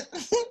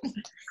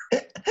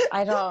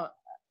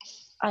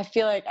 I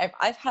feel like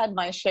I've had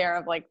my share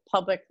of like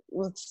public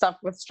stuff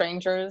with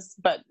strangers,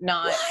 but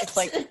not. What? It's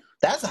like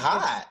that's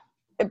hot.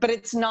 But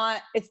it's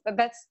not.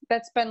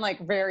 That's been like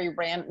very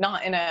random.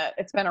 Not in a.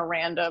 It's been a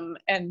random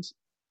and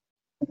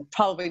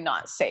probably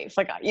not safe.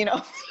 Like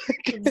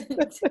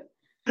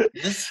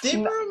The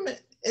steam room.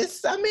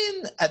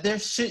 There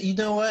should, you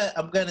know what?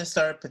 I'm going to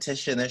start a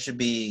petition. There should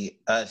be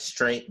a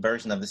straight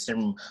version of the steam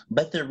room.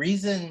 But the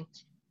reason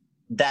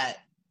that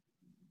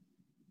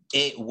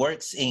it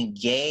works in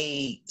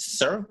gay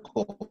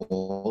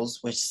circles,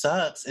 which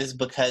sucks, is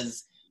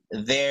because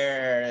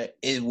there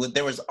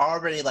was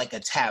already like a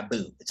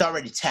taboo. It's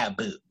already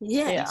taboo.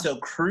 Yeah. And so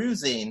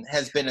cruising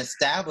has been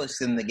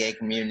established in the gay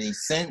community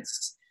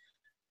since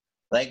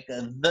like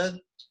the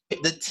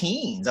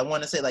teens. I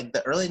want to say like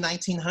the early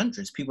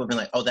 1900s. People have been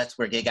like, oh, that's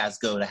where gay guys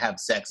go to have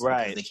sex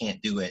because they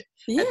can't do it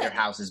at their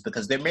houses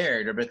because they're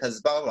married or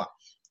because blah, blah, blah.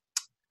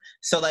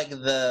 So like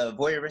the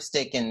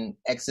voyeuristic and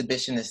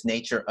exhibitionist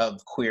nature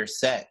of queer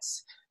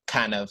sex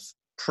kind of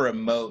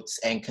promotes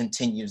and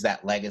continues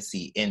that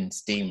legacy in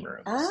steam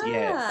rooms.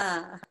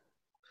 I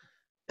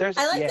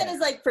like that as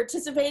like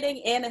participating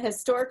in a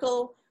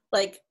historical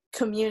like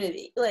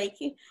community, like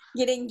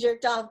getting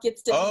jerked off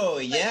gets to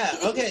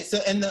okay. So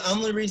and the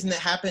only reason that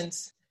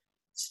happens,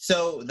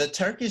 so the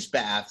Turkish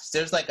baths,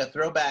 there's like a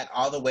throwback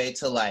all the way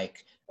to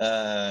like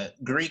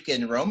Greek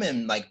and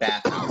Roman like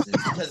bathhouses,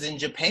 because in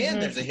Japan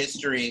there's a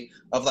history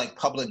of like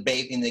public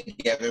bathing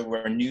together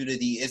where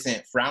nudity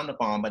isn't frowned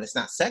upon but it's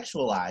not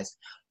sexualized.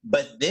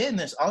 But then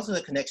there's also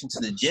the connection to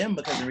the gym,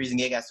 because the reason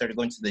gay guys started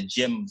going to the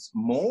gyms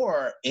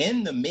more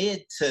in the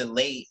mid to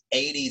late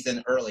 80s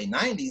and early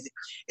 90s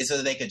is so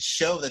that they could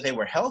show that they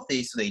were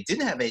healthy, so they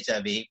didn't have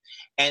HIV,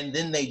 and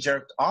then they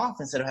jerked off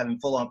instead of having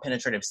full-on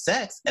penetrative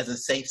sex as a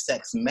safe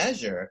sex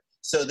measure,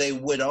 so they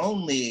would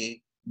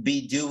only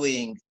be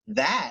doing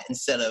that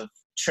instead of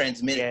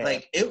transmitting.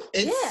 Like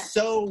it's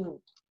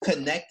so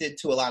connected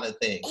to a lot of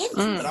things,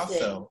 but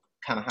also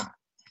kind of hot.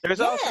 There's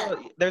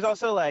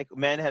also like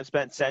men have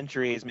spent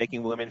centuries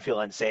making women feel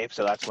unsafe,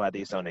 so that's why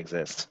these don't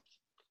exist.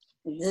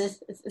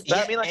 That's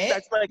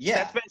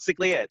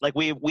basically it. Like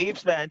we've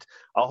spent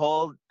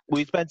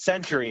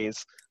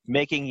centuries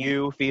making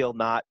you feel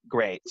not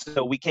great.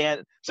 So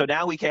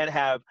now we can't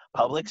have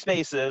public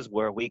spaces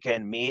where we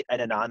can meet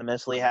and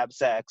anonymously have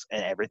sex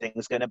and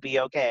everything's going to be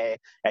okay.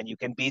 And you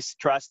can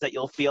trust that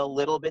you'll feel a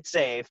little bit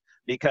safe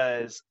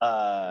because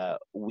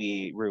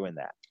we ruined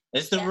that.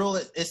 It's the rule.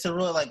 It's the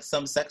rule of like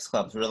some sex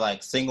clubs where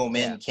like single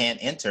men can't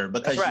enter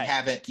because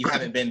you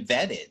haven't been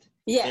vetted.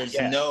 There's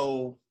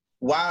no,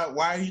 why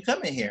are you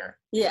coming here?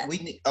 We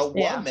need a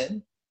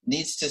woman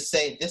needs to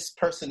say this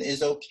person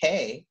is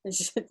okay,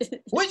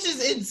 which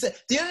is insane.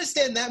 Do you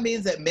understand? That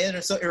means that men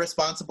are so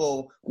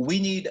irresponsible. We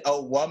need a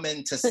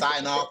woman to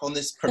sign off on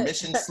this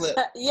permission slip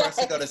for us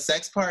to go to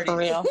sex parties. For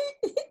real?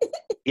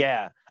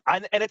 Yeah.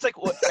 And it's like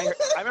I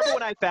remember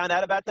when I found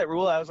out about that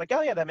rule, I was like,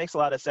 oh yeah, that makes a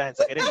lot of sense.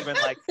 Like,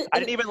 I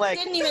didn't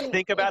even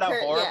think about how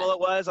horrible it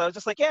was. I was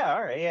just like, yeah,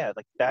 all right, yeah,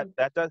 like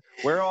that does.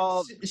 We're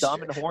all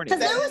dumb and horny.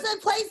 Because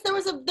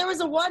there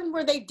was a one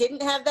where they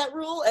didn't have that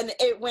rule and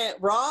it went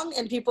wrong,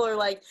 and people are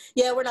like,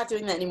 yeah, we're not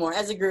doing that anymore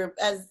as a group.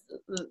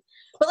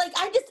 But like,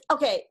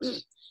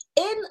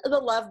 in The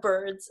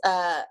Lovebirds,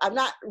 I'm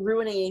not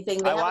ruining anything.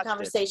 They have a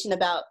conversation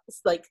about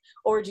like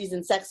orgies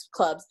and sex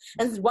clubs,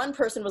 and one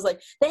person was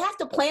like, they have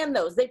to plan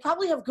those. They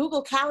probably have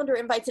Google Calendar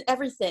invites and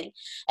everything.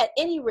 At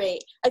any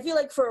rate, I feel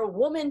like for a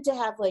woman to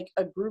have like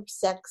a group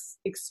sex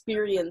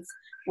experience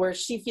where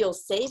she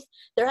feels safe,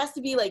 there has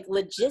to be like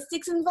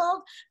logistics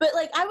involved. But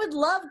like, I would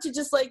love to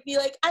just like be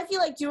like, I feel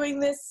like doing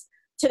this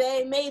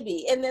today,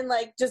 maybe, and then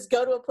like just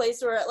go to a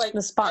place where like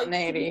the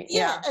spontaneity,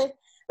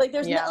 like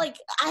there's not like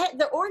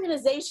the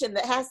organization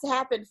that has to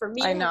happen for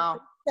me. I know.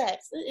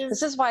 Sex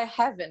this is why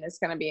heaven is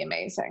going to be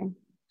amazing.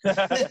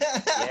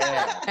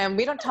 And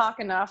we don't talk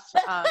enough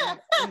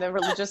in the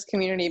religious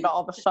community about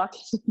all the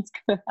fucking that's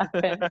going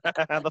to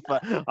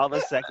happen. all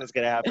the sex is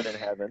going to happen in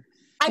heaven.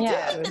 I do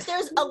think that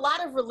there's a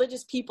lot of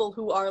religious people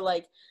who are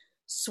like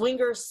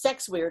swinger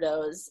sex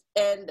weirdos,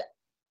 and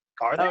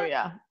are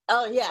there?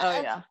 Oh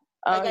yeah.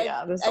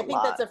 There's I think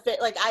that's a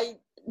fit. Like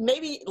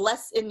maybe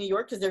less in New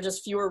York because there's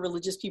just fewer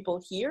religious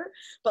people here.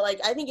 But like,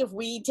 I think if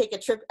we take a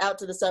trip out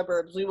to the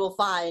suburbs, we will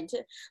find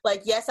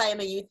like, yes, I am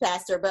a youth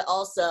pastor, but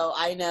also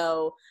I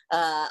know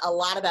a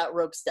lot about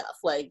rope stuff.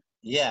 Like,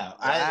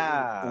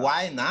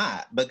 why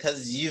not?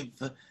 Because you've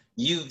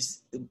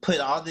put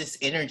all this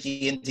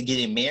energy into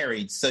getting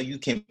married so you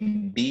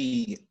can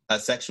be a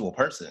sexual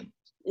person.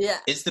 Yeah.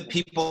 It's the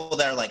people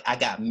that are like, I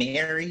got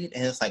married,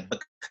 and it's like,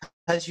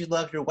 because you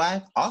love your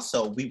wife,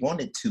 also we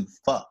wanted to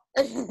fuck.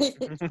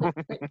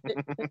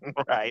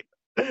 Right.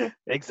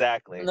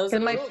 Exactly.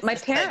 My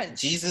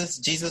parents. Jesus.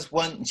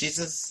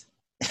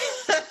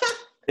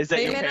 Is that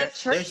they your met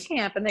parents? at church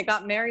camp and they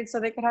got married so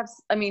they could have.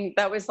 I mean,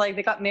 that was like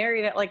they got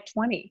married at like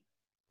 20,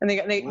 and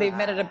they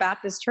met at a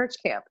Baptist church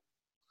camp.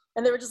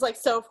 And they were just like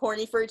so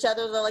horny for each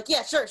other. They're like,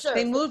 yeah, sure.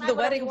 They moved the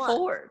wedding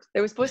forward. It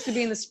was supposed to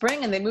be in the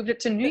spring, and they moved it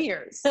to New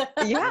Year's.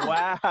 Yeah.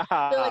 Wow.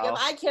 They're like, if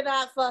I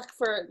cannot fuck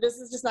for this,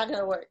 is just not going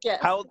to work. Yeah.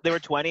 They were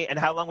 20, and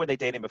how long were they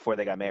dating before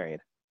they got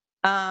married?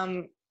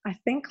 I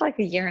think like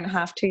a year and a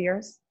half, 2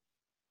 years.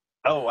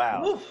 Oh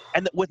wow. Oof.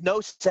 And with no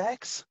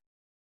sex?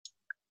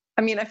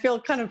 I mean, I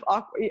feel kind of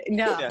awkward.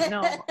 No.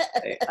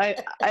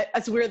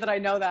 It's weird that I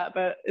know that,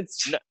 but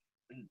it's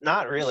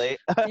not really.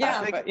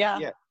 Yeah, but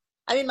yeah.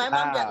 I mean, my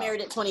mom got married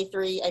at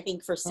 23, I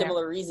think, for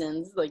similar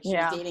reasons. Like, she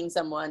was dating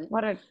someone.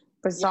 What a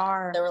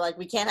bizarre. They were like,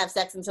 we can't have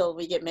sex until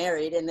we get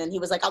married. And then he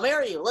was like, I'll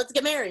marry you. Let's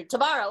get married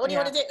tomorrow. What do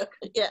you want to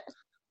do? Yeah.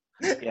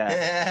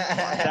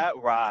 That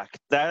rocked.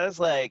 That's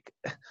like,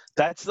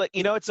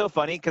 you know, it's so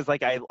funny because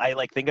like I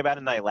like think about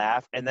it and I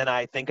laugh, and then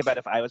I think about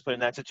if I was put in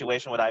that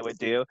situation, what I would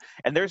do.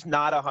 And there's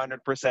not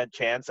 100%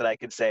 chance that I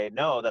could say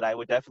no, that I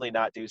would definitely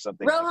not do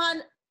something.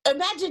 Rohan,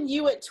 imagine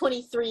you at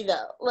 23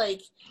 though,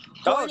 like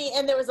horny,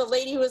 and there was a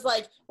lady who was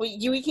like, well,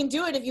 we can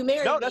do it if you marry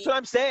me. No, that's what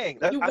I'm saying.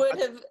 You would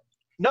have.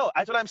 No,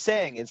 that's what I'm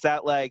saying. Is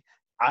that like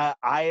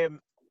I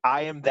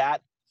am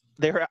that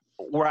there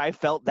where I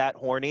felt that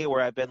horny,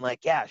 where I've been like,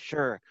 yeah,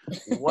 sure,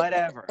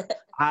 whatever.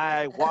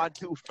 I want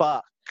to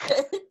fuck.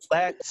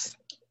 Let's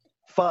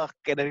fuck.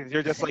 And then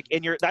you're just like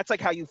that's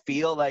like how you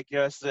feel, like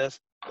just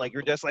like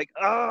you're just like,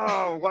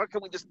 oh, why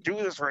can't we just do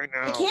this right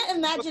now? I can't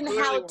imagine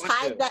how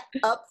tied that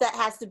up that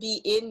has to be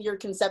in your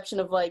conception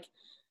of like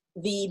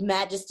the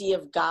majesty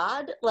of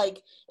God.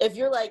 Like if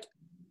you're like,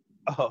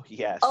 oh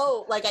yes,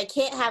 like I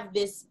can't have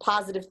this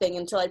positive thing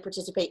until I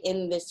participate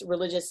in this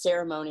religious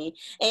ceremony,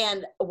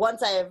 and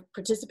once I have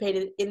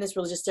participated in this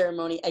religious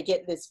ceremony, I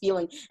get this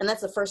feeling, and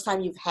that's the first time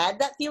you've had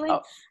that feeling.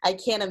 I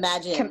can't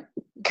imagine.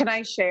 Can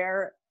I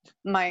share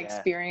my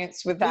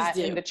experience with that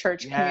in the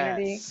church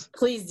community?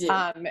 Please do.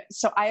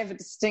 So I have a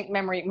distinct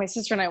memory. My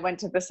sister and I went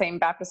to the same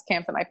Baptist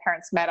camp that my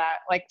parents met at,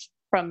 like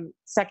from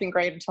second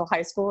grade until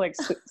high school, like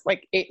so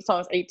I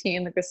was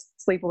 18, like this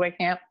sleepaway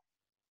camp.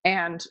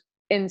 And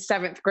in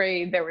seventh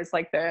grade, there was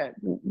like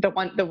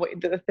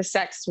the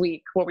sex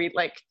week where we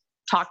like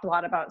talked a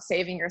lot about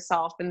saving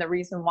yourself. And the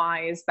reason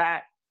why is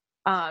that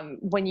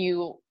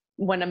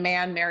when a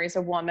man marries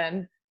a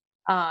woman,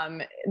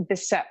 the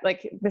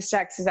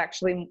sex is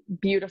actually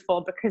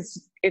beautiful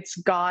because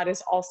God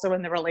is also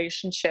in the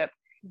relationship.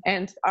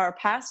 And our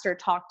pastor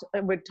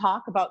would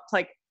talk about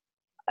like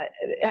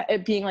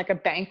it being like a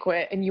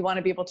banquet, and you want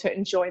to be able to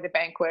enjoy the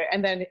banquet.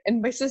 And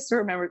my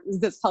sister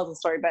this tells the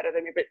story better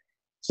than me, but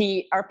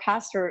our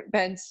pastor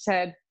then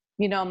said,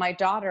 you know, my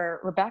daughter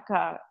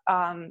Rebecca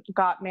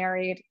got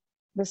married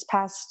this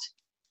past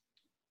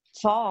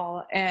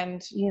fall,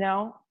 and you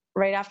know,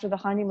 right after the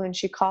honeymoon,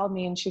 she called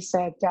me and she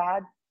said,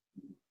 Dad,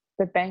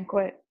 the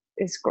banquet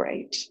is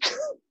great.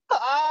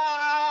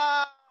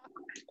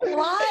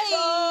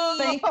 Why?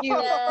 Thank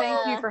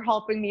you for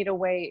helping me to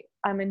wait.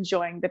 I'm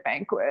enjoying the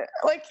banquet.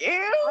 Like,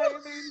 ew.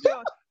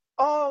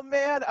 Oh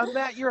man,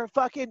 Matt, you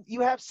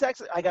have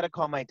sex. I gotta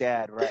call my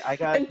dad,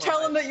 right? And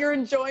tell him that you're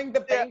enjoying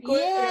the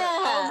banquet. Yeah.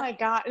 Oh my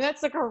God. And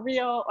that's like a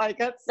real, like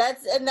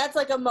that's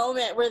like a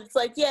moment where it's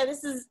like, yeah,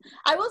 this is,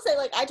 I will say,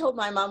 like, I told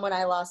my mom when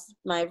I lost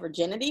my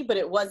virginity, but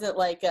it wasn't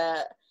like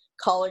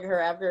calling her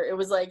after. It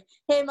was like,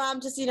 hey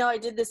mom, just, you know, I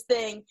did this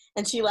thing,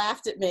 and she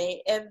laughed at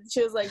me, and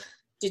she was like,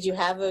 did you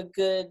have a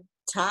good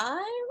time?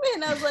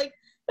 And I was like,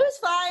 it was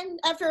fine.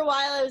 After a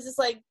while, I was just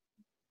like,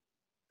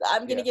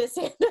 I'm gonna get a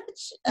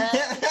sandwich.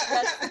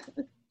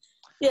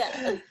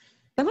 Yeah.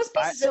 That must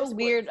be so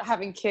weird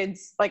having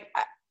kids. Like,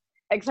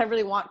 because I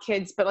really want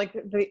kids, but like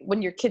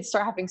when your kids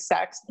start having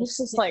sex, it's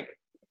just like,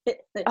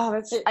 oh,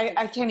 that's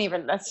I can't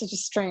even. That's such a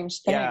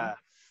strange thing.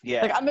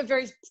 Yeah. Like I'm a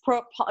very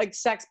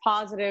sex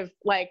positive,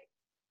 like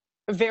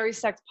very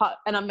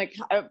and I'm like,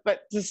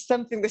 but there's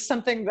something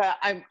that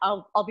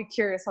I'll be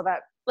curious how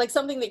that. Like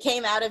something that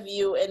came out of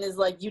you and is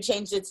like you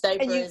changed its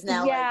diaper is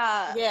now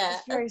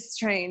it's very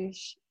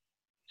strange.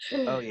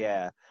 Oh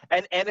yeah,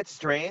 and it's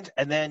strange,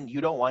 and then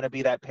you don't want to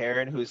be that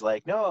parent who's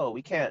like, no,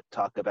 we can't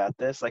talk about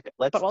this. Like,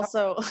 let's. But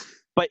also,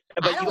 but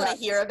I don't want to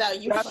hear about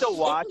you. You have to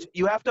watch.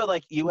 You have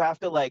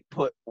to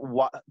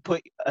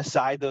put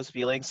aside those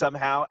feelings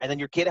somehow, and then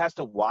your kid has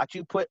to watch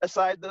you put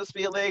aside those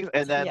feelings,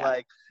 and then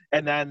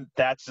and then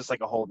that's just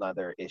like a whole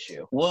nother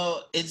issue.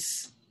 Well,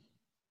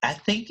 I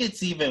think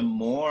it's even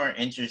more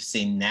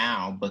interesting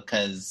now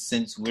because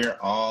since we're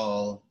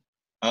all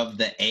of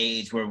the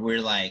age where we're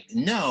like,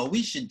 no,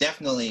 we should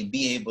definitely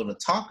be able to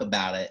talk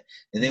about it.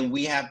 And then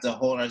we have to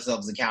hold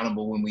ourselves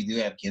accountable when we do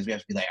have kids. We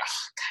have to be like,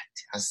 oh,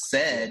 God, I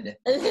said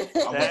I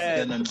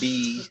was going to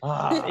be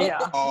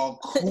all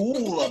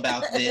cool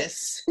about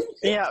this.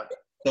 Yeah.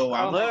 So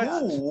I'm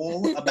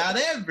cool about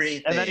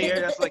everything. And then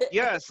you're just like,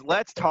 yes,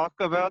 let's talk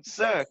about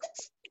sex.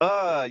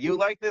 You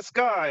like this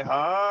guy,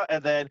 huh?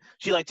 And then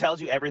she like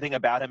tells you everything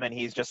about him and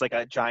he's just like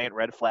a giant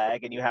red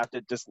flag and you have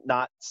to just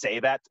not say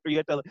that, or you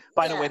have to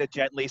find a way to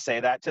gently say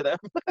that to them.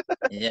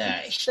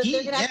 Yeah. So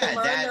they're going to have to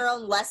learn their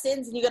own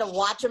lessons and you got to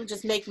watch them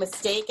just make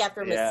mistake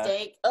after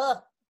mistake. Ugh.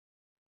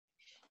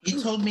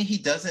 He told me he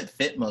doesn't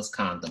fit most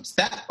condoms.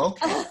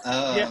 Okay.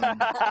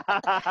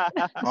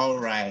 All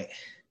right.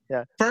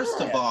 Yeah. First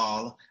of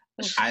all,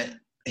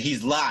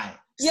 he's lying.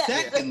 Yeah.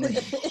 Secondly,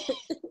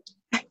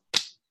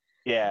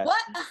 yeah.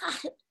 What?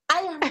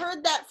 I have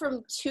heard that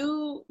from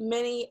too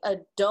many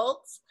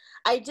adults.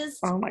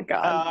 Oh my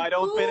God. I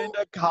don't fit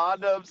into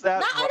condoms that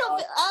much.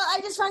 I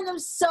just find them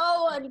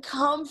so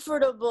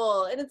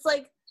uncomfortable. And it's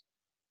like,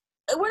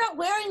 we're not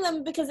wearing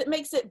them because it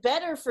makes it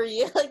better for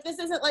you. Like, this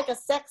isn't like a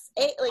sex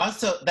aid. Like,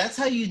 also, that's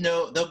how you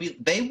know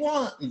they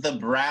want the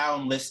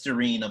brown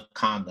Listerine of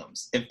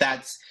condoms. If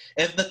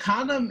the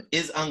condom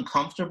is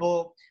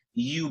uncomfortable,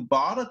 you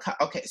bought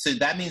okay, so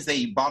that means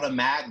they bought a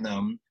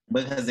Magnum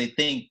because they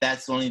think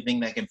that's the only thing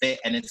that can fit,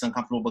 and it's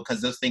uncomfortable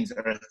because those things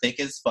are thick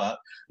as fuck.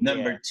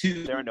 Number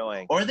two, they're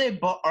annoying. Or they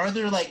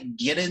like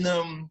getting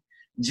them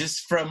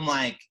just from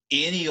like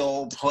any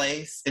old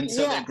place, and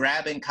so they're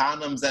grabbing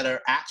condoms that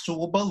are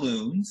actual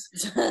balloons.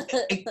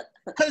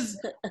 Because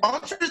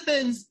ultra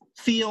thins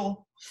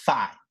feel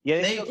fine.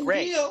 Yeah, they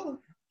feel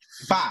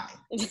fine.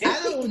 I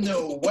don't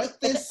know what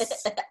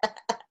this.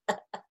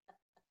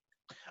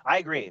 I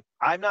agree.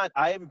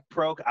 I'm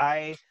broke.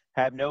 I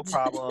have no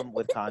problem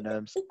with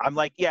condoms. I'm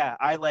like,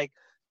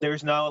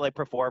 there's no like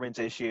performance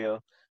issue.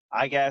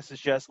 I guess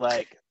it's just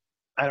like,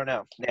 I don't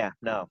know. Yeah,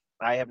 no,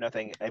 I have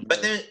nothing.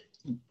 But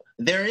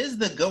there is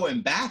the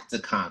going back to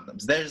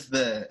condoms. There's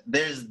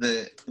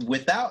the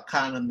without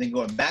condom, then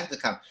going back to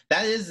condom.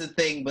 That is the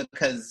thing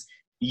because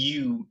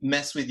you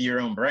mess with your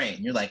own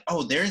brain. You're like,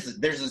 oh, there's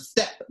a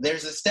step.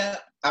 There's a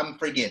step I'm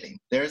forgetting.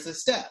 There's a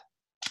step,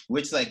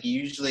 which like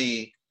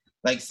usually.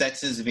 Like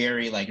sex is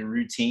very like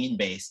routine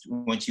based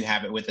once you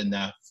have it once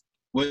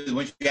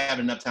you have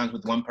enough times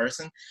with one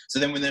person. So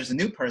then when there's a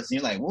new person,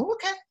 you're like, well,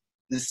 okay,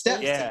 the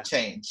steps can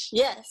change.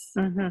 Yes.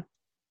 Mm-hmm.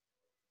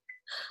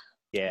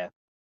 Yeah.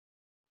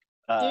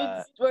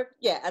 I'm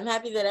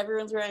happy that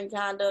everyone's wearing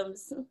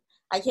condoms.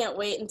 I can't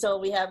wait until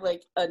we have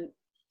like an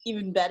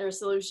even better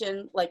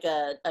solution, like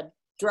a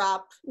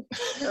drop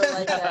or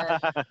like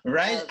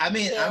right. I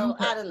mean, I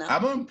don't know.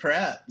 I'm on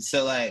PrEP,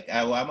 so like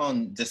I'm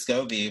on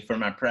Descovy for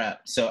my PrEP.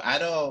 So I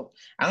don't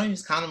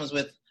use condoms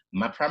with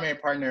my primary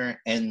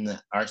partner and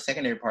our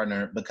secondary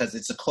partner because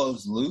it's a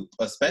closed loop,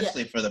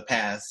 especially for the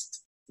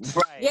past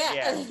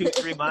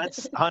 2-3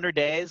 months, 100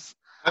 days.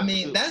 I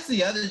mean, that's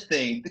the other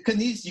thing.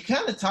 Kenise, you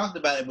kind of talked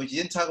about it, but you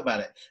didn't talk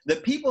about it. The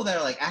people that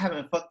are like, I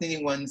haven't fucked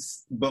anyone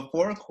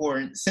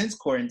since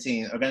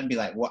quarantine are going to be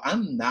like, well,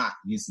 I'm not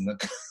using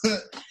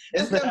the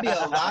It's going to be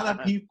a lot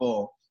of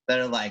people that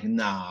are like,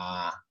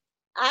 nah.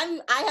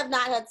 I have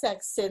not had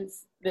sex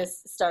since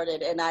this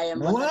started, and I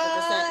am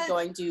 100%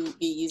 going to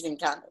be using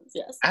condoms,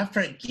 yes. I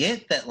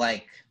forget that,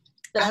 like,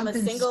 that I'm a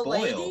single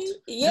lady?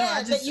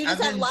 Yeah, that you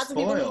just have lots of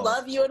people who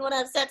love you and want to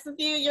have sex with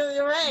you.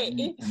 You're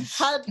right.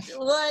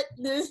 What?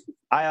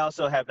 I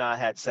also have not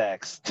had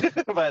sex.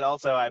 But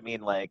also, I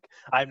mean, like,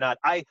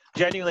 I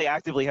genuinely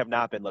actively have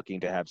not been looking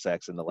to have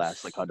sex in the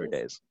last, like, 100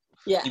 days.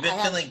 Yeah. You've been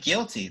feeling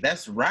guilty.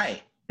 That's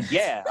right.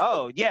 Yeah.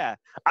 Oh, yeah.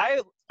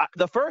 I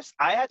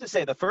had to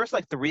say, the first,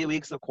 like, 3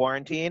 weeks of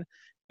quarantine,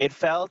 it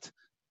felt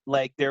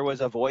like there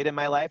was a void in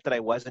my life that I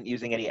wasn't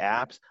using any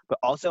apps, but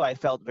also I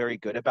felt very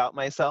good about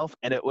myself.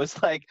 And it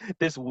was like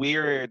this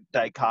weird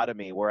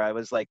dichotomy where I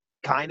was like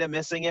kind of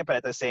missing it, but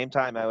at the same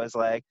time I was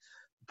like,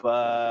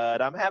 but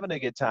I'm having a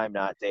good time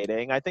not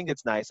dating. I think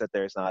it's nice that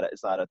it's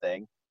not a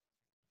thing.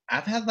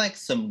 I've had like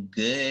some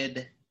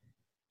good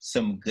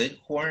some good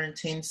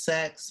quarantine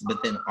sex,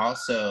 but then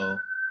also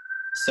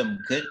some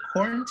good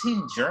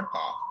quarantine jerk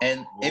off.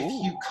 And if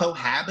you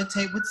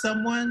cohabitate with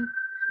someone,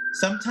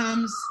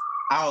 sometimes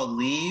I'll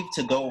leave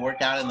to go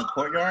work out in the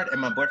courtyard, and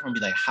my boyfriend will be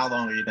like, "How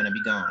long are you going to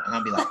be gone?" And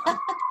I'll be like,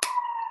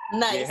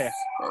 Nice. Yeah.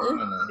 I'm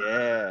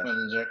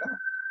gonna jerk off.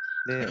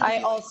 Yeah.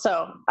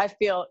 I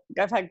feel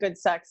I've had good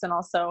sex, and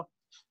also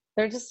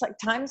there are just like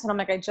times when I'm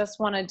like, I just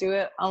want to do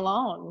it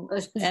alone,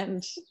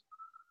 and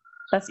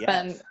that's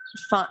been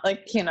fun.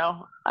 Like, you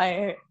know,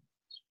 I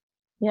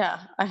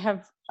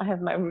have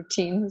my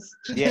routines.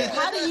 Yeah.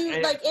 How do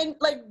you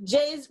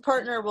Jay's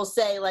partner will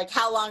say like,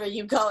 how long are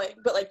you going?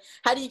 But like,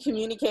 how do you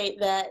communicate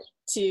that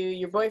to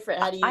your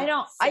boyfriend? How do you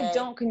I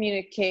don't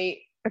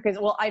communicate because,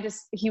 well,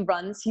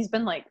 he's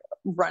been like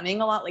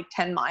running a lot, like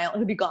 10 miles.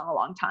 He'll be gone a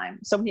long time.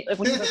 So when he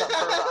goes out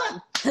for a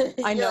run,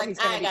 I know he's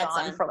going to be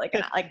gone for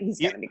he's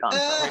going to be gone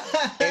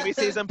for Amy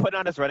sees him put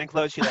on his running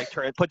clothes. She like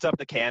puts up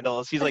the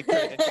candles. She's like,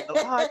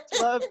 I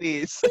love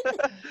these.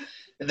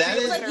 That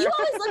is like, you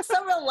always look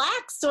so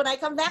relaxed when I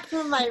come back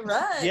from my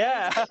run.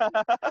 Yeah.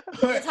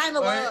 The time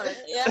alone.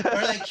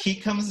 Or like he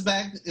comes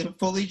back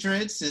fully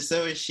drenched, and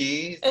so is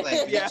she.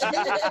 Like, Yeah.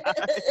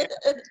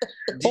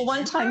 Well,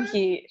 one time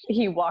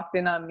he walked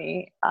in on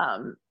me,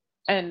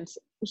 and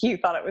he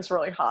thought it was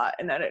really hot,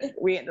 and then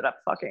we ended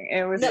up fucking.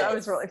 It was that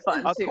was really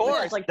fun. Of too.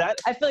 course, like that.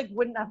 I feel like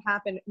wouldn't have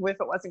happened if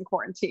it wasn't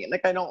quarantine.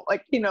 Like I don't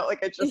like, you know,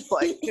 like I just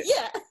like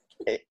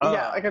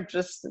like I'm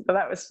just. But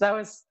that was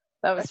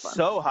That's fun.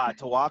 so hot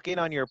to walk in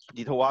on your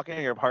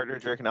partner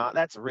jerking off.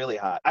 That's really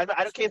hot. I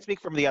can't speak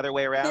from the other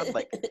way around,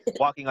 like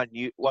walking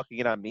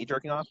in on me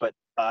jerking off, but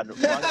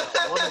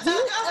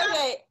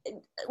Okay,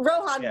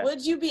 Rohan,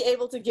 would you be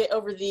able to get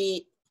over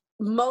the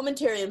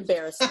momentary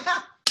embarrassment?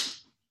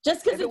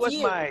 Just because it was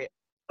you. I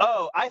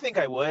think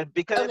I would,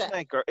 because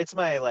it's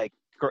my like.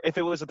 If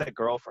it was with a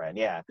girlfriend,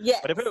 yeah.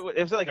 But if it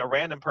was like a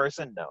random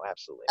person, no,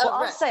 absolutely. Well,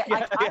 I'll say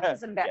I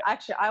was embarrassed.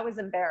 Actually, I was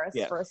embarrassed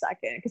for a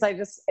second because I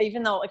just,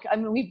 even though like, I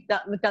mean, we've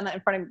done that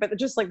in front of me, but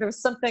just like there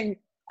was something.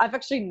 I've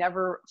actually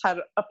never had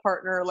a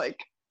partner like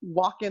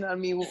walk in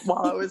on me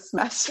while I was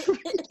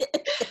masturbating.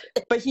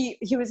 But he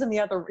was in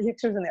the other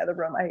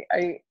room.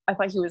 I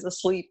thought he was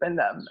asleep, and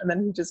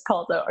then he just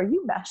called out, "Are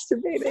you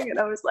masturbating?" And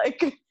I was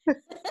like,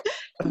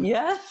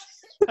 "Yeah."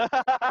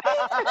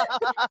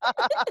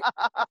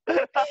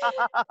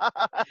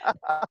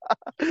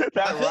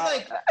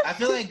 I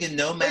feel like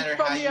no matter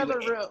how you,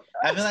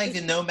 I feel like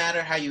no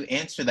matter how you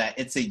answer that,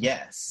 it's a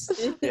yes.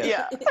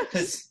 Yeah.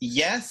 Because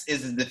yes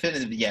is a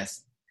definitive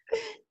yes.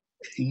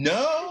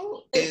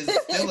 No is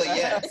still a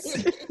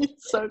yes.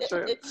 So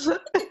true.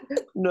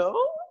 No?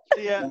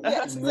 Yeah.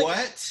 Yes.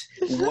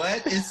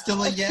 What is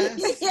still a yes?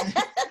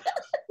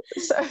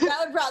 So, I feel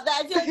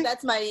like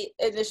that's my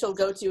initial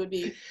go-to would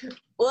be,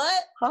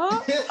 what? Huh?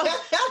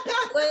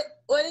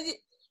 What did you?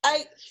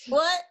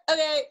 What?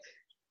 Okay,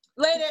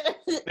 later.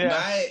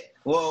 Yeah.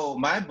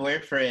 My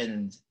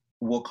boyfriend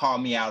will call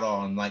me out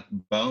on like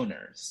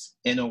boners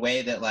in a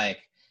way that like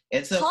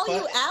it's a call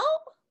you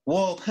out.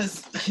 Well,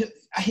 because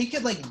he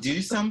could like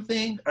do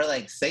something or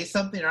like say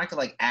something, or I could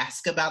like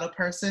ask about a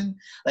person.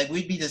 Like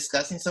we'd be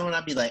discussing someone,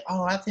 I'd be like,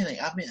 "Oh, I mean,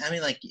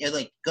 like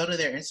go to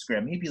their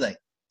Instagram." He'd be like,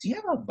 "Do you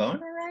have a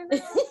boner right now?"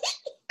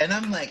 And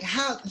I'm like,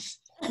 "How?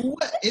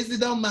 What is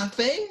it on my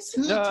face?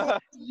 Who told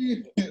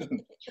you?"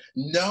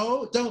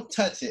 No, don't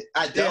touch it.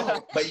 I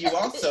don't. But you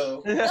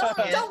also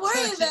don't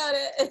worry about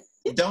it.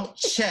 Don't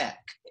check.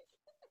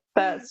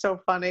 That's so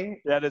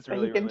funny. That is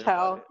really. You can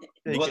tell.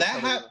 Well,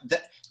 that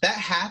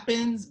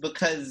happens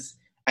because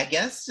I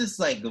guess just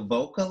like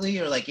vocally,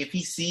 or like if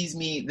he sees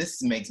me,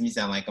 this makes me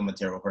sound like I'm a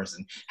terrible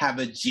person, have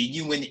a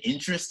genuine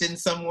interest in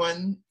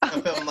someone.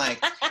 If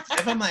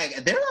I'm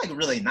like, they're like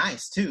really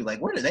nice too. Like,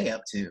 what are they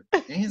up to?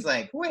 And he's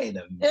like, wait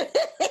a minute.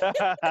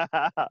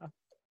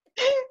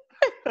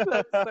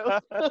 That's so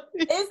funny.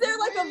 Is there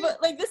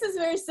like this is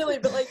very silly,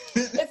 but like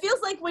it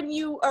feels like when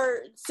you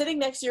are sitting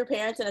next to your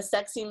parents and a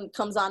sex scene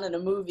comes on in a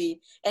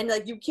movie, and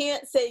like you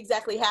can't say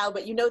exactly how,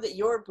 but you know that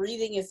your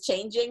breathing is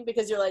changing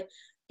because you're like,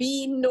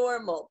 be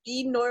normal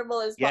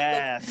as fuck.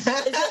 Yes.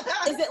 Like,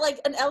 is it like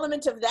an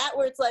element of that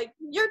where it's like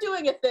you're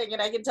doing a thing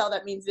and I can tell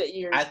that means that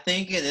you're. I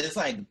think it is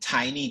like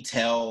tiny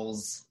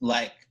tells,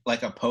 like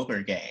a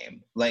poker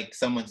game. Like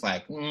someone's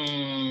like,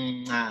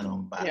 I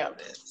don't buy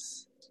this.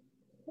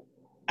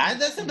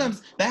 That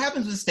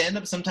happens with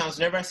stand-up sometimes.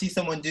 Whenever I see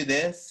someone do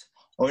this,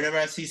 or whenever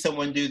I see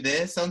someone do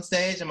this on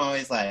stage, I'm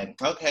always like,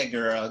 okay,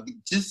 girl,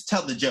 just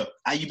tell the joke.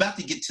 You about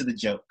to get to the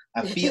joke.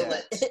 I feel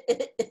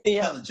it.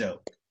 Tell the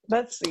joke.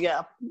 That's,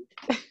 yeah.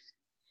 Do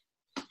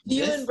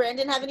you and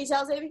Brandon have any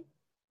tells, Amy?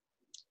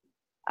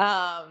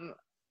 I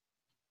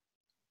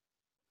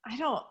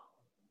don't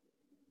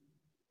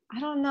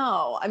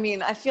know. I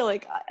mean, I feel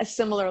like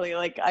similarly,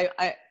 like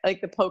I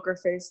like the poker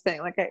face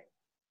thing. Like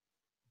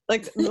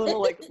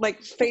little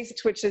like face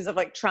twitches of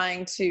like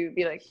trying to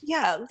be like,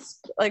 yeah, let's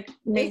like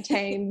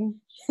maintain.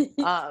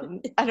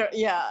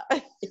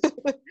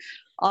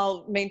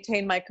 I'll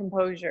maintain my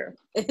composure.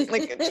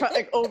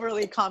 Like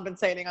overly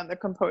compensating on the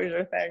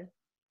composure thing.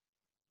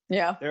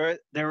 Yeah.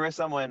 There was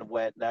someone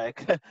when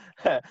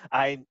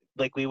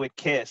we would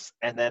kiss,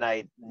 and then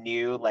I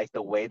knew like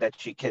the way that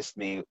she kissed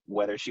me,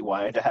 whether she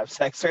wanted to have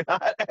sex or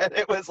not. And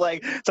it was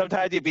like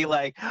sometimes you'd be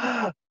like,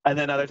 and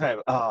then other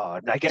time,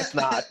 oh, I guess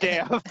not.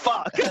 Damn,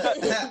 fuck.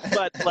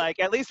 But like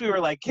at least we were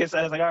like kiss.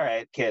 I was like, all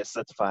right, kiss,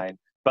 that's fine.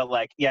 But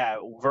like, yeah,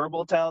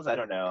 verbal tells, I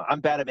don't know.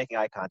 I'm bad at making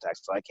eye contact,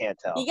 so I can't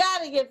tell. You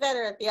gotta get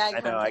better at the eye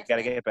contact. I know, I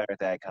gotta get better at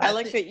the eye contact. I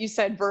like that you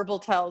said verbal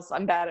tells.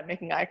 I'm bad at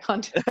making eye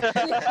contact.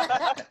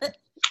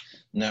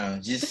 No,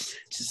 just.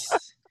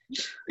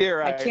 You're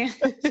right. I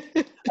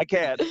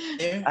can't.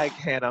 I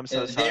can't. I'm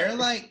so sorry. They're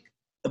like,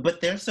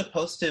 but they're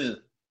supposed to.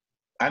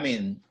 I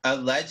mean,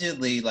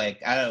 allegedly, like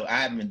I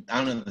don't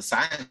know the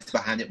science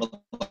behind it,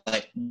 but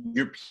like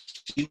your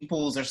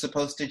pupils are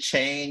supposed to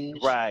change,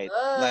 right?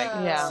 Like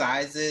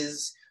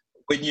sizes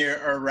when you're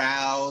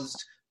aroused.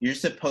 You're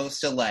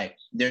supposed to like.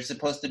 There's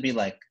supposed to be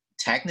like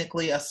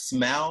technically a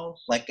smell,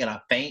 like at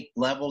a faint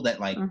level that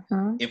like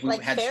if we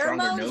like had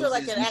stronger noses, or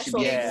like an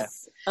actual.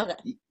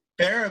 Okay.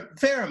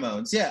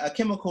 Pheromones, yeah, a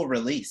chemical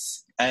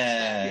release.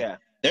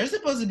 There's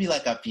supposed to be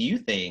like a few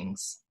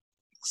things.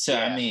 So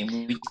I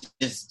mean, we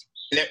just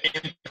they're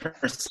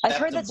imperceptible.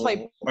 I've heard that's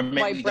why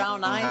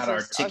brown eyes are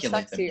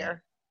sexier.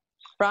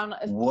 Brown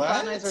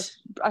eyes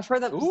are. I've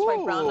heard that's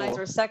why brown eyes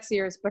are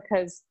sexier is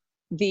because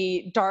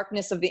the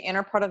darkness of the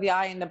inner part of the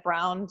eye and the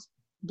brown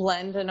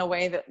blend in a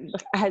way that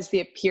has the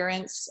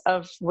appearance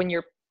of when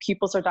your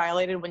pupils are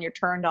dilated when you're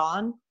turned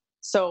on.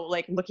 So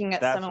like looking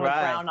at someone with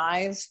brown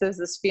eyes, there's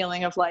this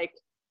feeling of like,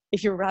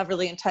 if you have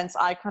really intense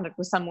eye contact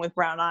with someone with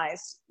brown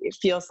eyes, it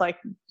feels like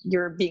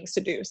you're being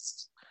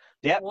seduced.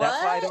 Yeah,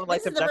 that's why I don't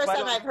like them. This is the first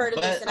time I've heard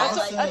of this.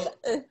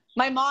 And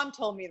my mom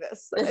told me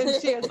this.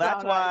 And she has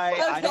that's why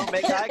I don't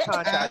make eye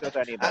contact with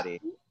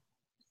anybody.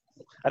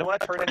 I don't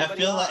want to turn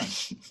anybody on. Like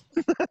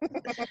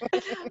I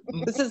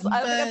think this is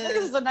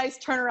a nice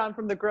turnaround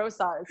from the gross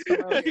eyes.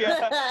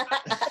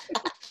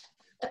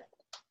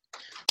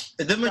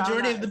 The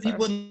majority of the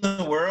people in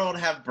the world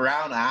have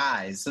brown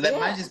eyes, so that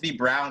might just be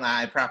brown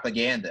eye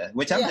propaganda,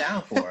 which I'm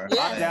down for.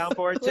 I'm down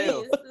for it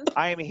too.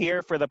 I am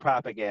here for the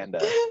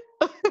propaganda.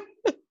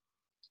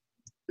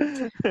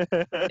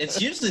 It's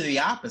usually the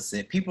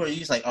opposite. People are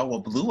usually like, "Oh,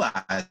 well, blue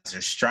eyes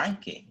are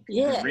striking.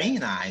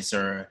 Green eyes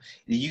they're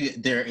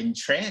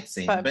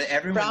entrancing." But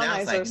everyone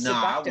else like, "No,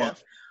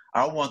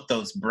 I want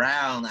those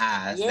brown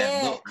eyes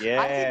that look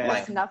I think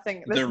like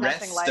nothing. The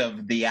rest like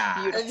of the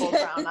eye. Beautiful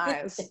brown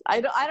eyes. I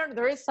don't.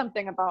 There is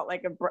something about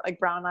like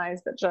brown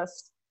eyes that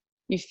just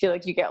you feel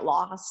like you get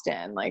lost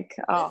in. Like,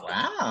 oh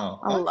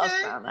wow, I love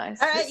brown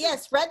eyes. All right,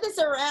 spread this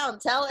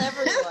around. Tell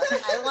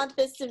everyone. I want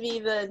this to be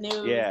the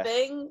new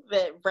thing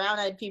that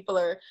brown-eyed people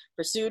are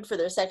pursued for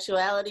their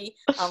sexuality,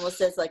 almost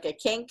as like a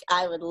kink.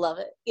 I would love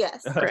it.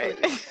 Yes, great.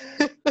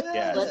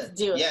 Let's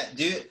do it. Yeah,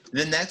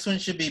 the next one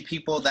should be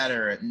people that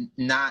are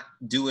not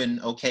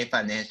doing okay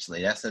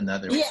financially. That's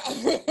another one.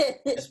 Yeah.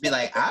 Just be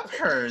like, I've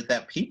heard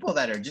that people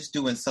that are just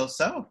doing so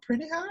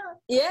pretty hot.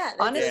 Yeah.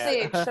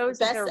 Honestly, it shows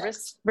that they're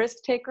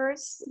risk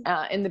takers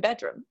in the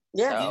bedroom.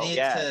 Yeah. So, you need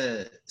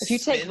to if you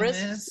take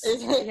risks,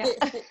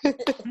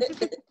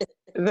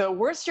 the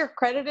worse your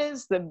credit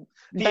is, the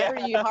better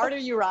harder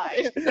you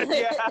ride.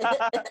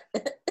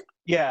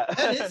 Yeah.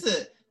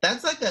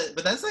 That's like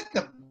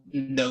a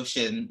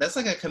notion. That's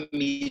like a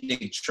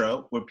comedic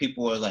trope where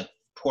people are like,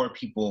 poor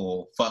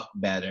people fuck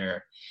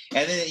better,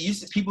 and then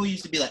people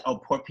used to be like, oh,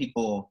 poor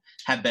people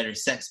have better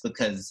sex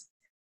because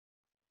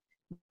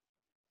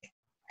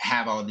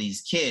have all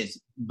these kids.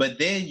 But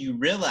then you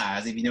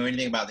realize, if you know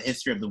anything about the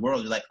history of the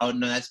world, you're like, oh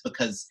no, that's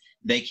because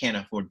they can't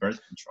afford birth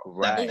control.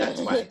 Right.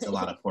 That's why it's a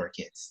lot of poor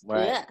kids.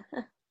 Right. Yeah.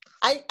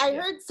 I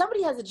heard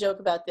somebody has a joke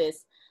about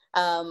this,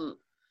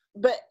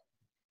 but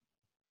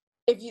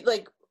if you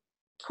like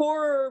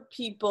poor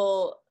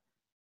people,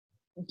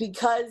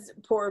 because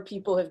poor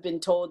people have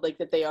been told like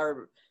that they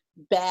are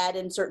bad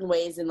in certain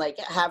ways and like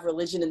have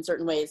religion in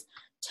certain ways,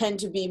 tend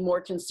to be more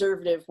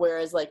conservative,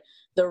 whereas like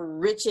the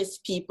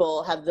richest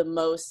people have the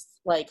most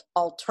like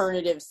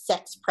alternative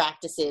sex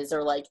practices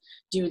or like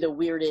do the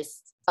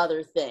weirdest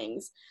other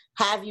things.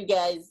 Have you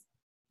guys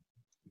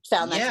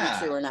found that to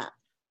be true or not?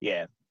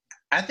 Yeah.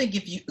 I think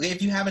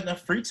if you have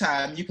enough free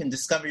time, you can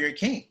discover your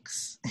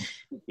kinks.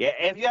 Yeah,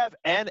 if you have,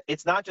 and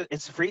it's not just,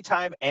 it's free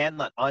time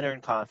and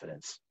unearned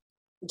confidence.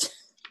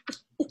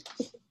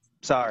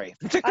 Sorry.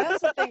 I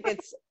also think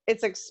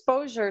it's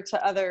exposure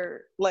to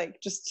other,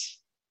 like, just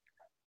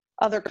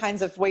other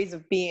kinds of ways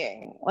of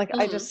being. Like,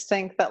 I just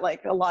think that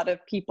like a lot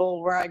of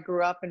people where I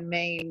grew up in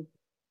Maine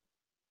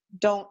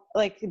don't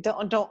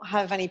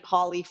have any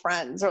poly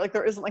friends, or like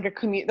there isn't like a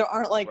community. There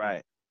aren't like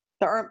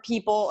there aren't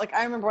people. Like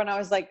I remember when I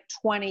was like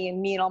 20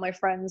 and me and all my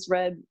friends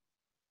read,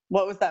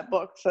 what was that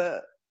book?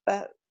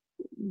 That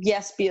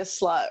Yes, Be a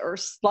Slut, or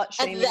Slut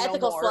Shaming The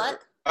Ethical No More. Slut.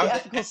 The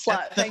Ethical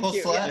Slut. Thank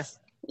you. Slut. Yes.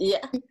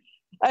 Yeah.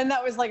 And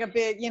that was like a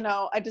big,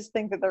 I just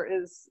think that there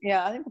is,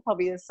 I think there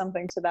probably is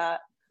something to that.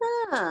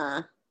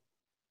 Huh.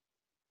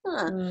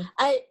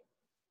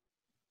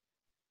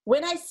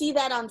 when I see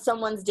that on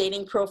someone's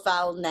dating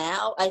profile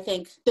now, I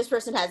think this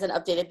person hasn't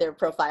updated their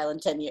profile in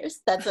 10 years.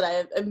 That's what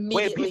I immediately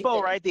Wait, people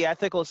think. write the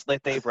ethical,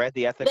 like they've read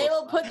the ethical. They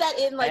will put that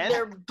in like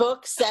their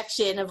book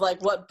section of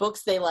like what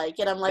books they like.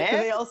 And I'm like, do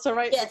they also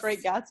write The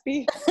Great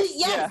Gatsby?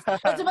 Yes. Yeah.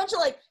 It's a bunch of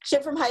like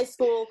shit from high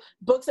school,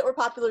 books that were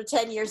popular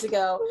 10 years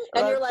ago.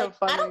 And you're like, so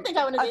I don't think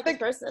I want to date this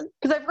person.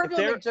 Because I've heard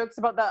people make jokes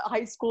about that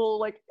high school,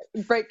 like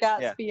Great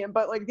Gatsby,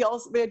 but like the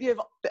idea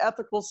of the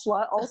ethical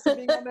slut also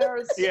being on there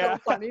is so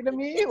funny to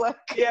me. Like,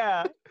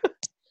 yeah,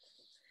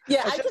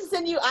 I can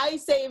send you. I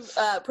save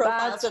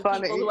profiles of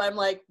people who I'm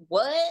like,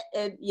 what?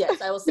 And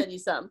yes, I will send you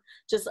some.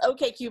 Just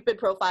OkCupid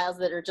profiles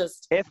that are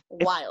just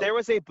wild. If there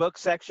was a book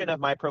section of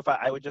my profile,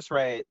 I would just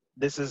write,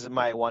 "This is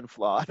my one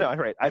flaw." No,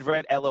 I've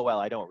read LOL.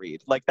 I don't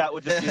read. Like that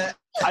would just be.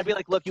 I'd be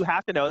like, look, you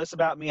have to know this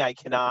about me. I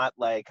cannot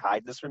like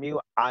hide this from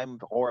you. I'm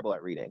horrible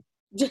at reading.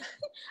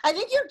 I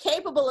think you're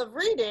capable of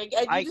reading,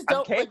 and you just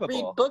don't like,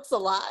 read books a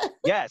lot.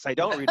 Yes, I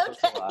don't read books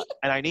a lot,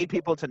 and I need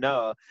people to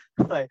know.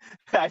 Like,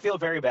 I feel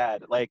very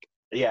bad. Like,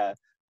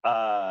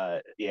 I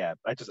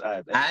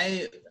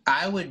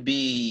would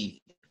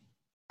be.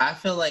 I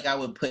feel like I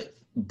would put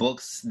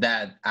books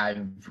that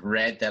I've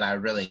read that I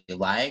really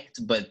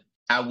liked, but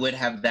I would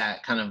have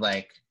that kind of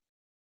like,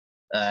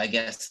 I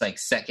guess like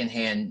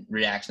secondhand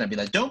reaction. I'd be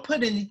like, don't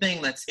put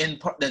anything that's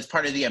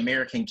part of the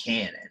American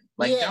canon.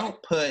 Like,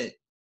 don't put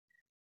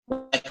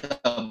like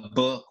a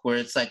book where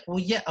it's like, well,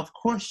 yeah, of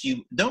course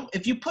you don't.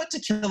 If you put To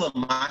Kill a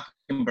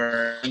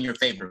Mockingbird in your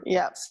favorite,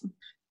 yes,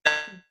 it's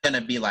gonna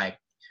be like,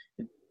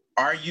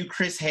 are you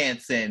Chris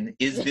Hansen?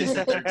 Is this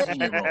a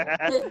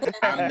 13-year-old?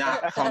 I'm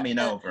not coming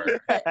over.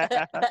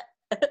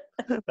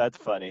 That's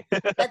funny.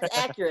 That's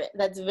accurate.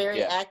 That's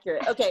very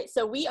accurate. Okay,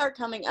 so we are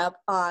coming up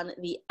on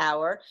the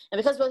hour. And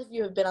because both of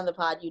you have been on the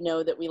pod, you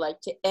know that we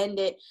like to end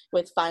it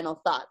with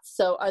final thoughts.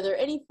 So are there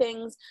any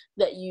things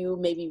that you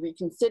maybe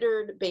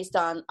reconsidered based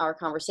on our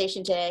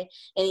conversation today?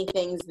 Any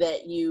things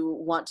that you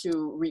want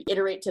to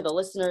reiterate to the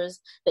listeners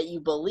that you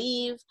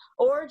believe,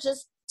 or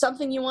just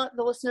something you want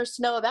the listeners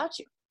to know about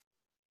you?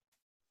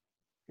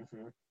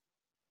 Mm-hmm.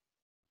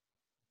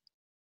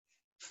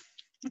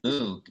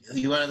 Ooh,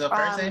 you want to go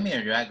first, Amy,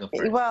 or do I go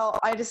first? Well,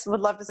 I just would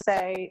love to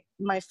say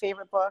my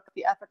favorite book,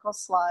 The Ethical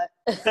Slut.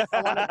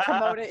 I want to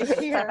promote it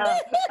here.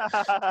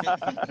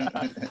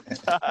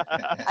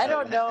 I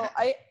don't know.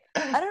 I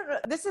don't know.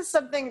 This is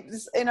something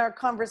in our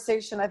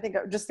conversation. I think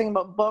I'm just thinking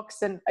about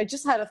books, and I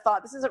just had a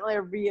thought. This isn't really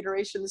a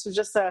reiteration. This was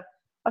just a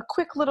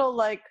quick little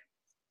like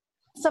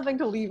something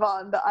to leave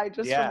on that I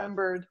just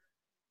remembered.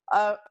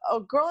 A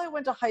girl I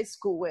went to high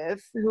school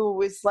with, who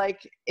was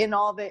like in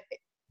all the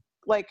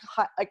like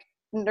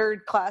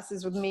nerd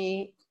classes with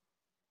me,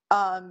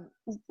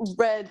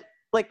 read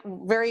like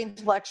very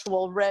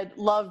intellectual,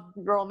 loved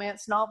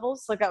romance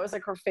novels. Like that was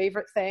like her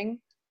favorite thing.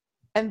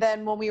 And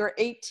then when we were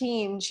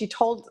 18, she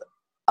told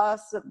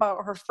us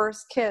about her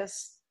first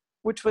kiss,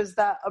 which was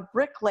that a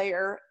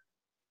bricklayer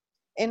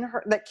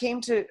that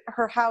came to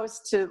her house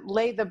to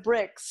lay the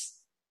bricks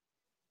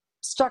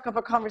struck up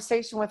a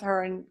conversation with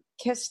her and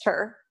kissed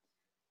her.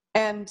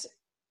 And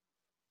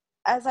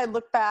as I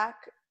look back,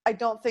 I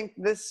don't think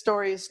this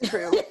story is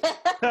true.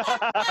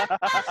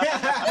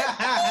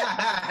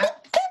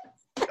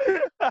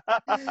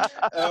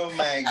 Oh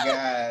my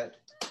God.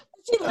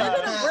 She lived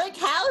in a brick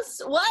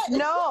house? What?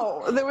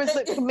 No, there was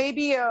like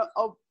maybe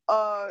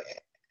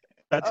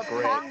That's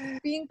great.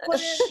 Being put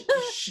in.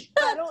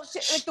 I don't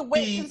like the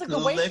way. It was like the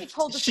way she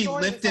told the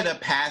story. She lifted a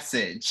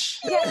passage.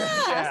 Yeah.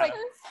 I was like,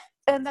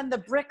 and then the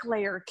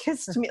bricklayer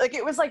kissed me. Like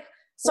it was like.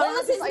 So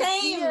what was his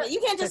name? You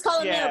can't just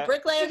call him a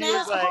bricklayer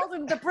now. I called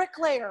him the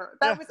bricklayer.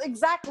 That was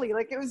exactly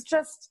like it was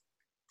just.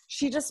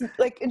 She just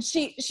like, and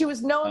she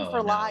was known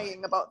for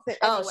lying about things.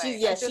 Oh,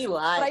 anyway, she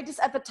lied. But I just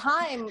at the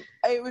time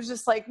it was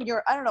just like when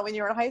you're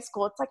in high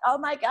school, it's like, oh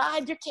my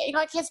God, you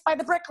got kissed by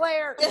the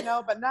bricklayer,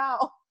 But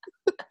now.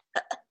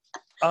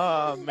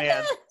 Oh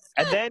man.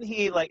 And then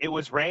it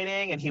was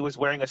raining and he was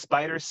wearing a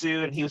spider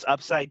suit and he was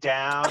upside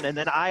down. And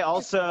then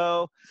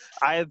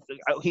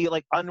he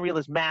unreeled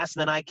his mask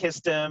and then I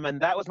kissed him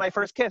and that was my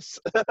first kiss.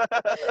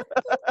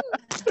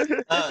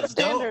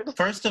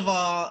 First of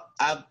all,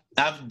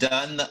 I've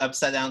done the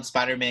upside down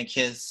Spider-Man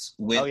kiss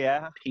with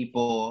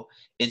people.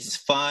 It's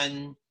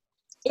fun.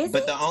 This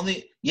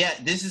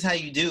is how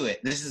you do it.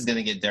 This is going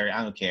to get dirty.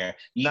 I don't care.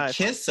 You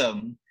kiss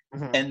them.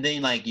 Mm-hmm. And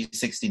then you're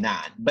 69,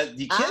 but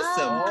you kiss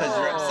them because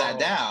you're upside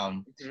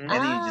down, and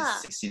then you're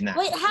just 69.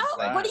 Wait, how?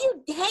 What are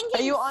you hanging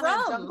from? Are you on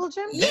a jungle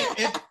gym?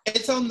 Yeah,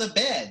 it's on the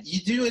bed. You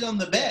do it on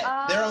the bed.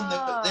 They're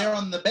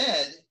on the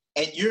bed,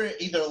 and you're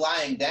either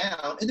lying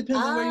down. It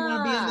depends on where you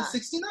want to be in the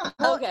 69.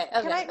 Okay.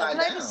 Can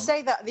I just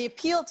say that the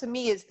appeal to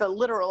me is the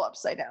literal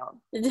upside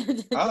down?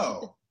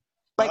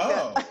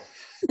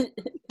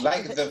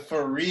 Like the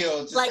for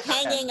real, just like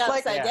hanging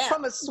upside down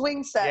from a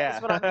swing set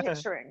is what I'm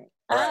picturing.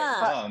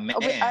 Right. Oh man,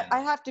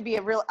 I have to be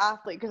a real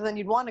athlete because then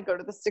you'd want to go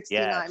to the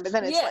 69, but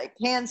then it's like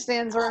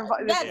handstands are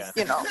involved.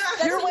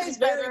 Your way's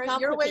better.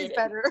 Your way's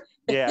better.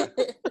 Yeah.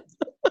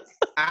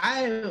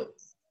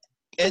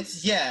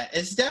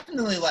 It's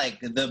definitely like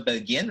the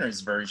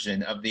beginner's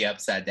version of the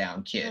upside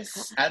down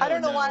kiss. I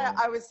don't know why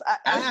I was.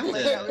 I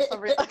was so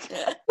real.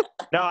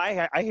 No,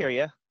 I hear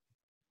you.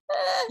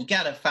 You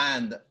gotta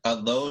find a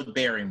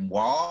load-bearing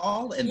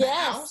wall in the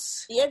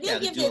house. Yeah, you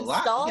gotta do a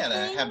lot. You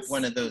gotta have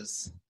one of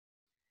those.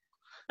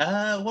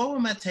 What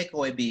would my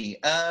takeaway be?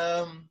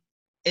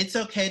 It's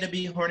okay to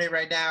be horny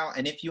right now,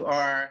 and if you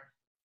are,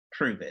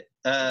 prove it.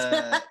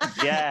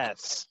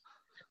 Yes.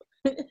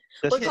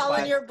 We're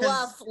calling your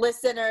bluff,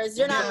 listeners.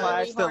 You're not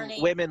really horny.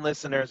 The women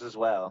listeners as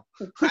well.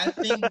 I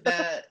think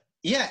that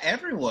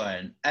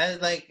everyone.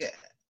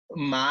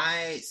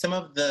 Some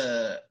of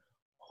the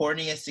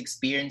horniest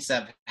experience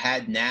I've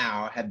had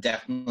now have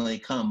definitely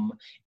come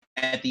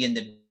at the end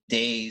of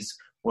days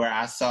where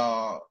I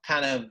saw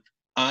kind of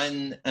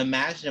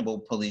unimaginable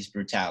police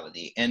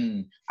brutality,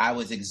 and I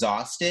was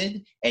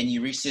exhausted, and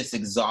you reach this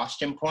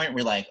exhaustion point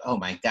where like, oh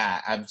my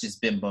God, I've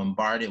just been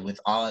bombarded with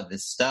all of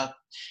this stuff.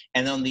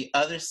 And on the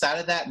other side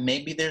of that,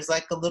 maybe there's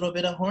like a little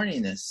bit of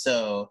horniness.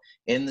 So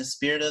in the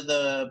spirit of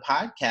the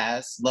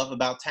podcast, Love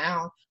About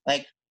Town,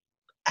 like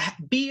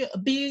be a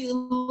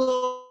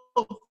little,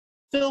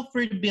 feel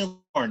free to be a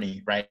little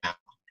horny right now.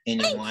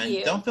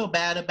 Anyone, don't feel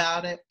bad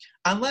about it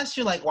unless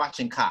you're like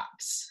watching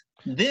Cops.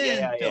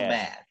 Then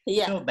bad.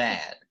 Yeah. Feel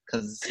bad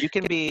because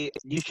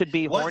you should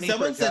be horny.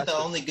 Someone said the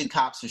only good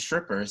cops are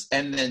strippers,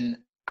 and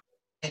then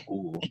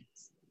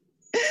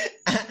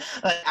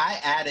I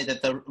added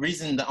that the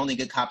reason the only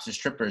good cops are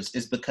strippers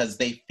is because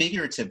they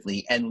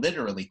figuratively and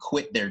literally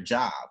quit their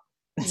job.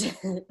 I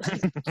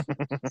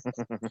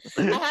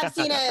have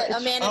seen a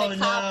man in a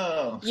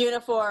cop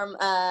uniform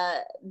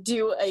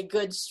do a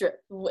good strip.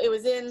 It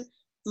was in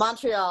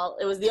Montreal.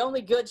 It was the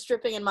only good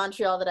stripping in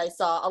Montreal that I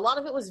saw. A lot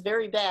of it was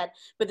very bad,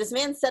 but this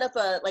man set up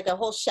a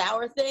whole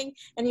shower thing,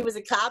 and he was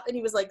a cop, and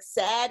he was like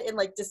sad and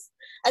like now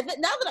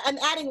that I'm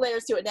adding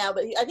layers to it now,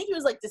 but I think he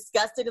was like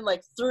disgusted and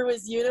like threw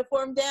his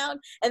uniform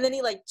down, and then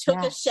he like took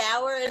a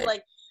shower, and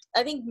like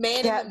I think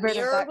Man in the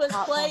Mirror was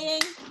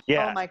playing.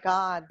 Yeah. Oh my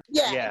God.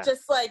 Yeah,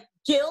 just like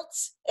guilt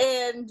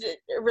and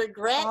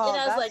regret, and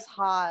I was like,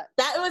 hot.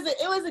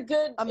 It was a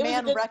good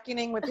man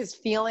reckoning with his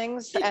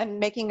feelings and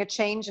making a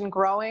change and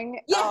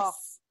growing.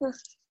 Yes. Oh.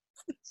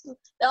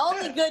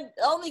 The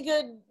only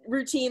good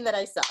routine that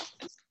I saw.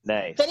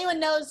 Nice. If anyone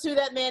knows who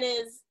that man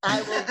is,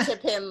 I will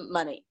tip him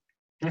money.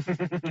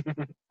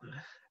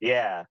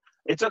 Yeah,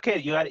 it's okay.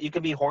 You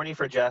can be horny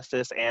for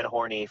justice and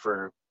horny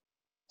for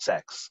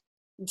sex.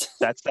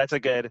 That's a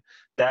good.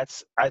 I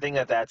think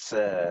that's.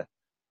 I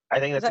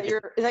think that's.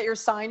 Is that your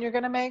sign you're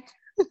gonna make?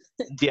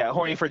 Yeah,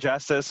 horny for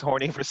justice,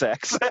 horny for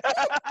sex.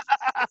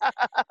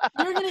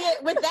 You're gonna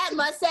get with that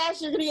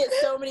mustache. You're gonna get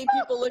so many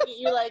people looking at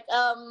you like,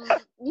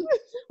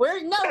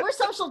 we're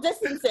social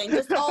distancing,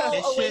 just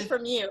all away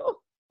from you.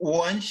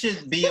 One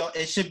should be.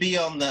 It should be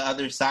on the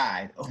other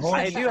side.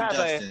 Horny I do have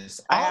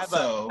justice.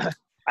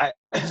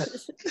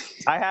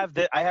 I have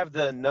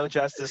the no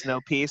justice, no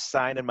peace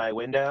sign in my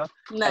window.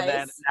 Nice. And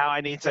then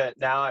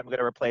now I'm going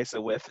to replace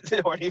it with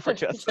horny for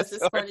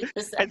justice.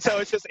 And so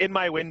it's just in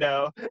my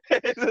window.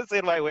 It's just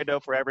in my window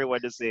for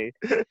everyone to see.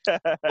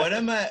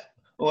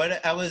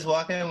 I was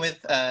walking with,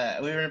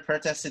 we were in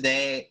protest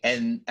today,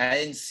 and I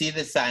didn't see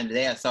the sign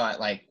today. I saw it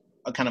like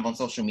kind of on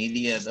social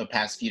media the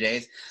past few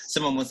days.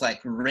 Someone was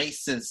like,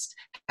 racists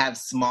have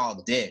small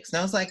dicks. And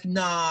I was like,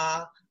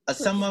 nah,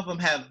 some of them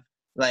have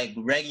like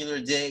regular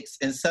dicks,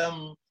 and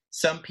some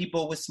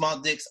people with small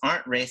dicks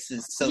aren't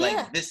racist. So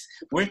like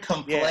we're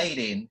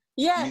conflating.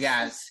 Yeah. You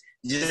guys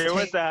just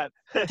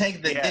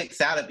take the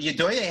dicks out of.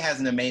 Udoye has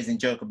an amazing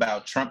joke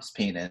about Trump's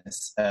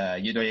penis.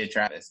 Udoye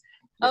Travis.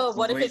 Oh,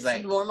 what if it's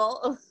like,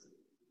 normal?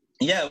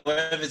 Yeah,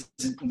 what if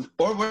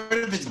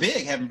it's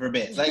big? Heaven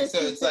forbid. Like, so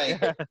it's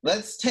like,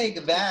 let's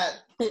take that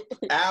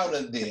out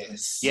of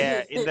this.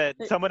 Yeah,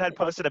 someone had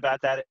posted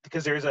about that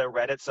because there's a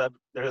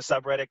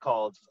subreddit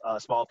called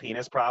Small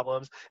Penis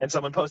Problems, and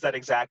someone posted that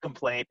exact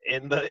complaint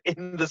in the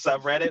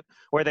subreddit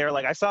where they were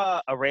like, I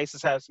saw a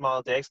racist have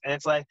small dicks, and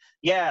it's like,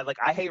 yeah, like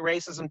I hate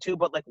racism too,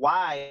 but like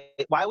why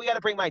we got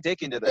to bring my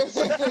dick into this?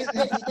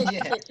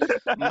 Yeah,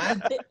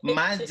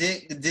 my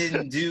dick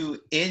didn't do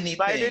anything.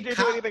 My dick didn't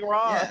do anything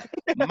wrong.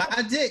 Yeah.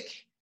 My dick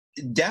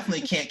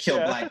definitely can't kill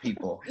black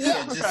people.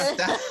 So just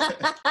stop.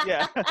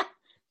 Yeah.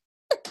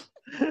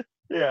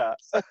 Yeah.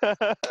 All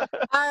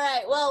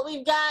right. Well,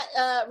 we've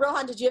got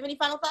Rohan. Did you have any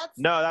final thoughts?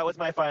 No, that was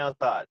my final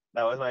thought.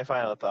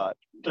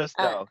 Just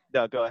no,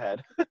 go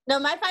ahead. No,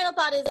 my final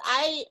thought is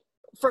I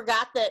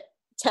forgot that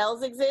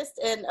tells exist,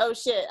 and oh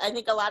shit, I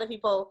think a lot of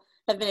people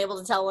have been able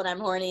to tell when I'm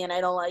horny, and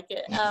I don't like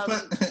it. I'm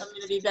going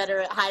to be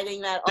better at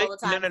hiding that all the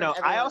time. No.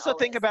 I also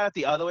think about it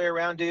the other way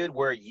around, dude,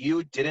 where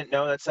you didn't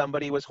know that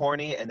somebody was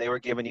horny, and they were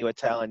giving you a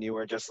tell, and you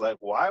were just like,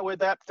 why would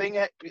that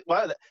thing?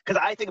 Because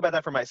I think about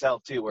that for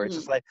myself too, where it's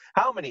just like,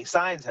 how many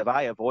signs have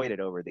I avoided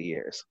over the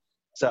years?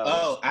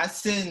 So.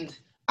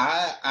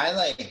 I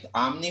like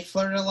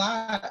omni-flirt a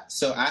lot,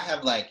 so I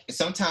have like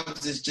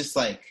sometimes it's just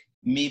like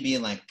me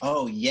being like,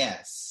 oh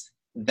yes,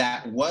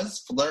 that was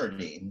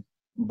flirting,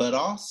 but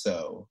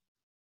also.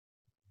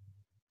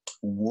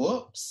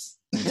 Whoops.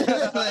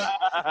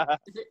 Because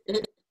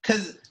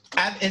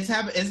it's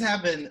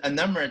happened a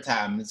number of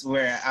times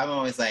where I'm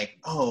always like,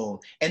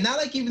 oh, and not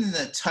like even in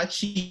a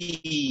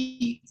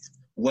touchy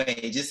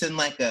way, just in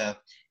like a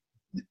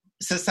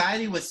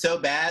society was so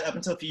bad up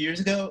until a few years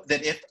ago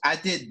that if I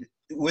did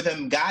with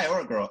a guy or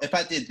a girl, if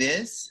I did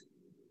this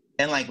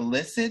and like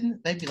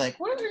listen, they'd be like,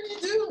 what are you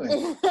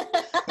doing?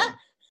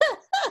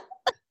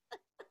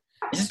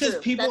 Just because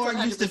people are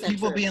used to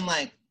people true. Being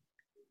like,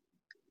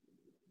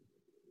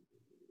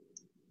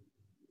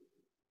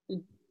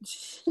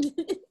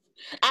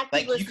 active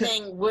like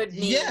listening would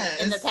mean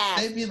in the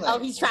past. Like, oh,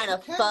 he's trying to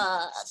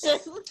fuck.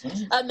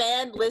 A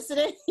man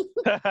listening?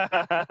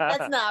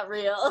 That's not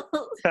real.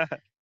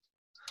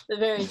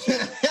 Very true.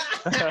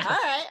 All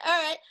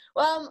right.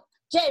 Well,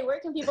 Jay, where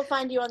can people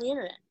find you on the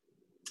internet?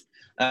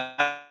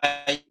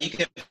 You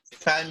can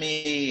find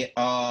me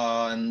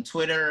on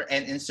Twitter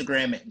and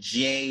Instagram at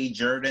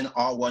JJordan,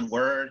 all one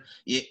word.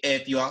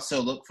 If you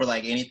also look for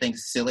like anything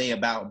silly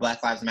about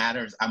Black Lives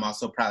Matter, I'm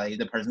also probably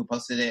the person who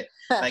posted it.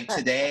 Like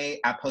today,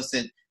 I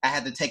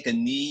had to take a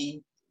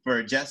knee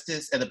for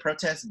justice at the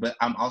protest, but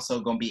I'm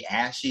also going to be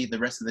ashy the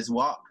rest of this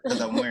walk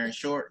because I'm wearing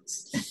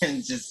shorts.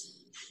 And just,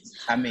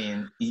 I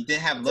mean, you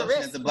didn't have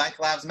lotion at the Black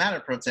Lives Matter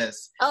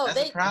protest. Oh,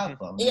 that's a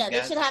problem. Yeah,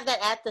 they should have that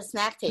at the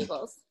snack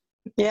tables.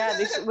 Yeah,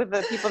 with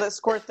the people that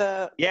squirt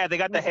the... Yeah, they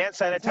got the hand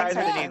sanitizer.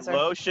 They need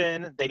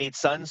lotion. They need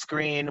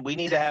sunscreen. We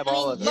need to have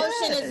all of this.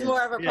 Lotion is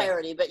more of a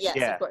priority, but yes,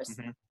 of course.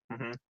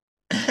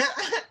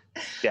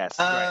 Yes.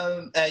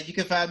 You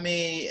can find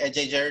me at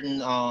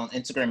JJordan on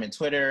Instagram and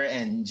Twitter,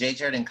 and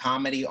JJordan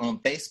Comedy on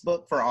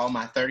Facebook for all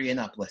my 30 and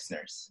up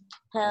listeners.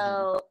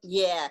 Hell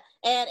yeah.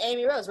 And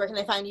Amy Rose, where can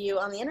they find you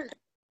on the internet?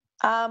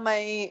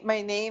 My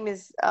name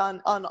is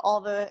on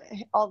all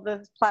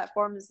the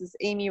platforms is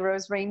Amy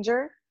Rose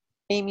Ranger.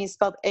 Amy is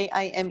spelled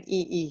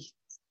AIMEE.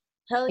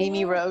 Hell yeah.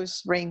 Amy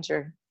Rose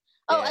Ranger.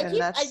 Oh,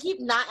 I keep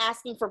not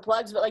asking for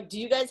plugs, but like, do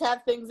you guys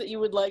have things that you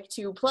would like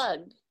to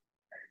plug?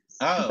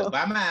 Oh,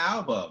 buy my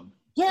album.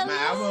 Yeah. My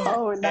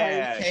album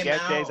came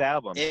out Jay's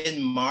album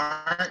in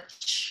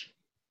March.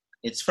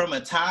 It's from a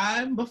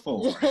time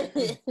before.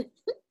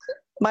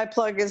 My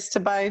plug is to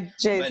buy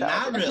Jay's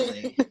album. But not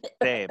really.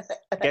 Same.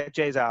 Get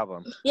Jay's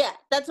album. Yeah,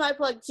 that's my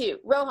plug too.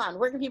 Rohan,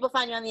 where can people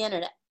find you on the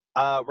internet?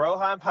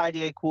 Rohan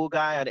Paidier, cool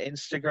guy on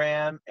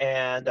Instagram,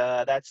 and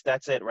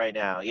that's it right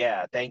now.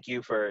 Yeah, thank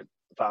you for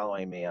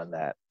following me on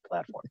that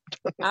platform.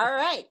 All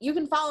right, you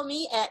can follow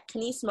me at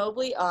Kenice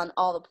Mobley on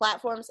all the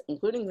platforms,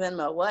 including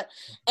Venmo.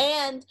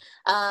 And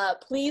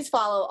please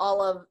follow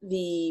all of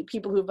the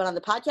people who've been on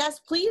the podcast.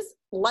 Please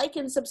like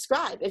and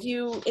subscribe if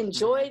you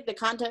enjoy the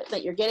content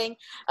that you're getting.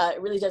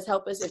 It really does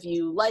help us if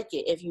you like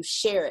it, if you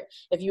share it,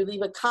 if you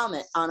leave a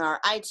comment on our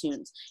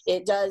iTunes.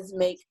 It does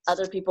make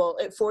other people,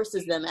 it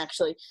forces them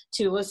actually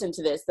to listen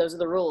to this. Those are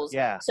the rules.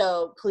 Yeah.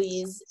 So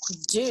please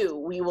do.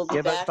 We will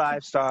give us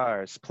 5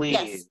 stars, please.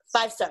 Yes,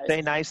 5 stars.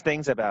 Say nice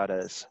things about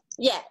us.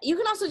 Yeah, you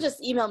can also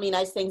just email me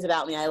nice things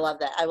about me. I love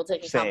that. I will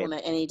take a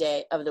compliment any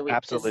day of the week.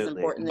 Absolutely. This is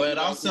important. But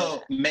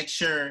also make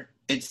sure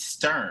it's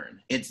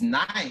stern. It's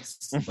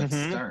nice, but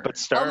stern. But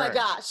stern. Oh my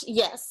gosh,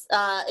 yes.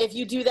 If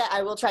you do that,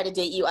 I will try to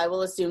date you. I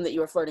will assume that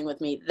you are flirting with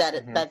me.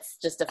 That's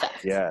just a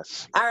fact.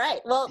 Yes. All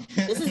right. Well,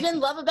 this has been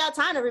Love About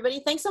Time,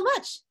 everybody. Thanks so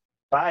much.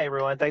 Bye,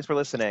 everyone. Thanks for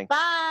listening.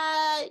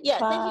 Bye. Yeah,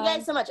 Bye. Thank you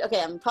guys so much.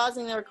 Okay, I'm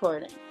pausing the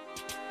recording.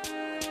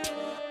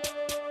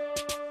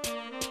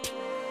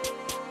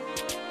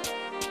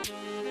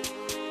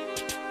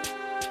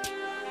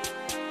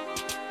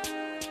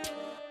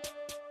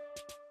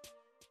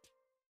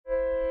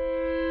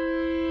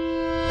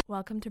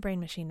 Welcome to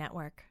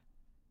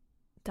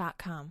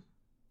BrainMachineNetwork.com.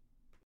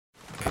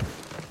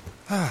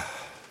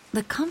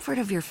 The comfort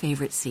of your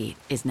favorite seat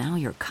is now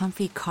your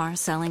comfy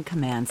car-selling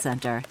command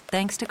center,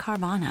 thanks to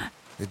Carvana.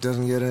 It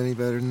doesn't get any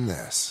better than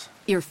this.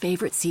 Your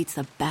favorite seat's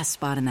the best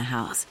spot in the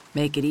house.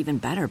 Make it even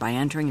better by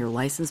entering your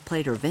license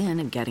plate or VIN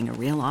and getting a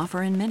real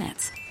offer in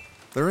minutes.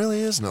 There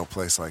really is no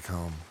place like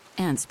home.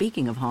 And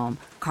speaking of home,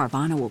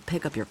 Carvana will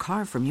pick up your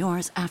car from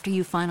yours after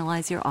you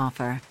finalize your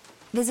offer.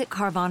 Visit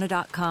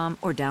Carvana.com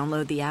or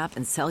download the app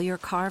and sell your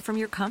car from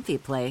your comfy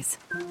place.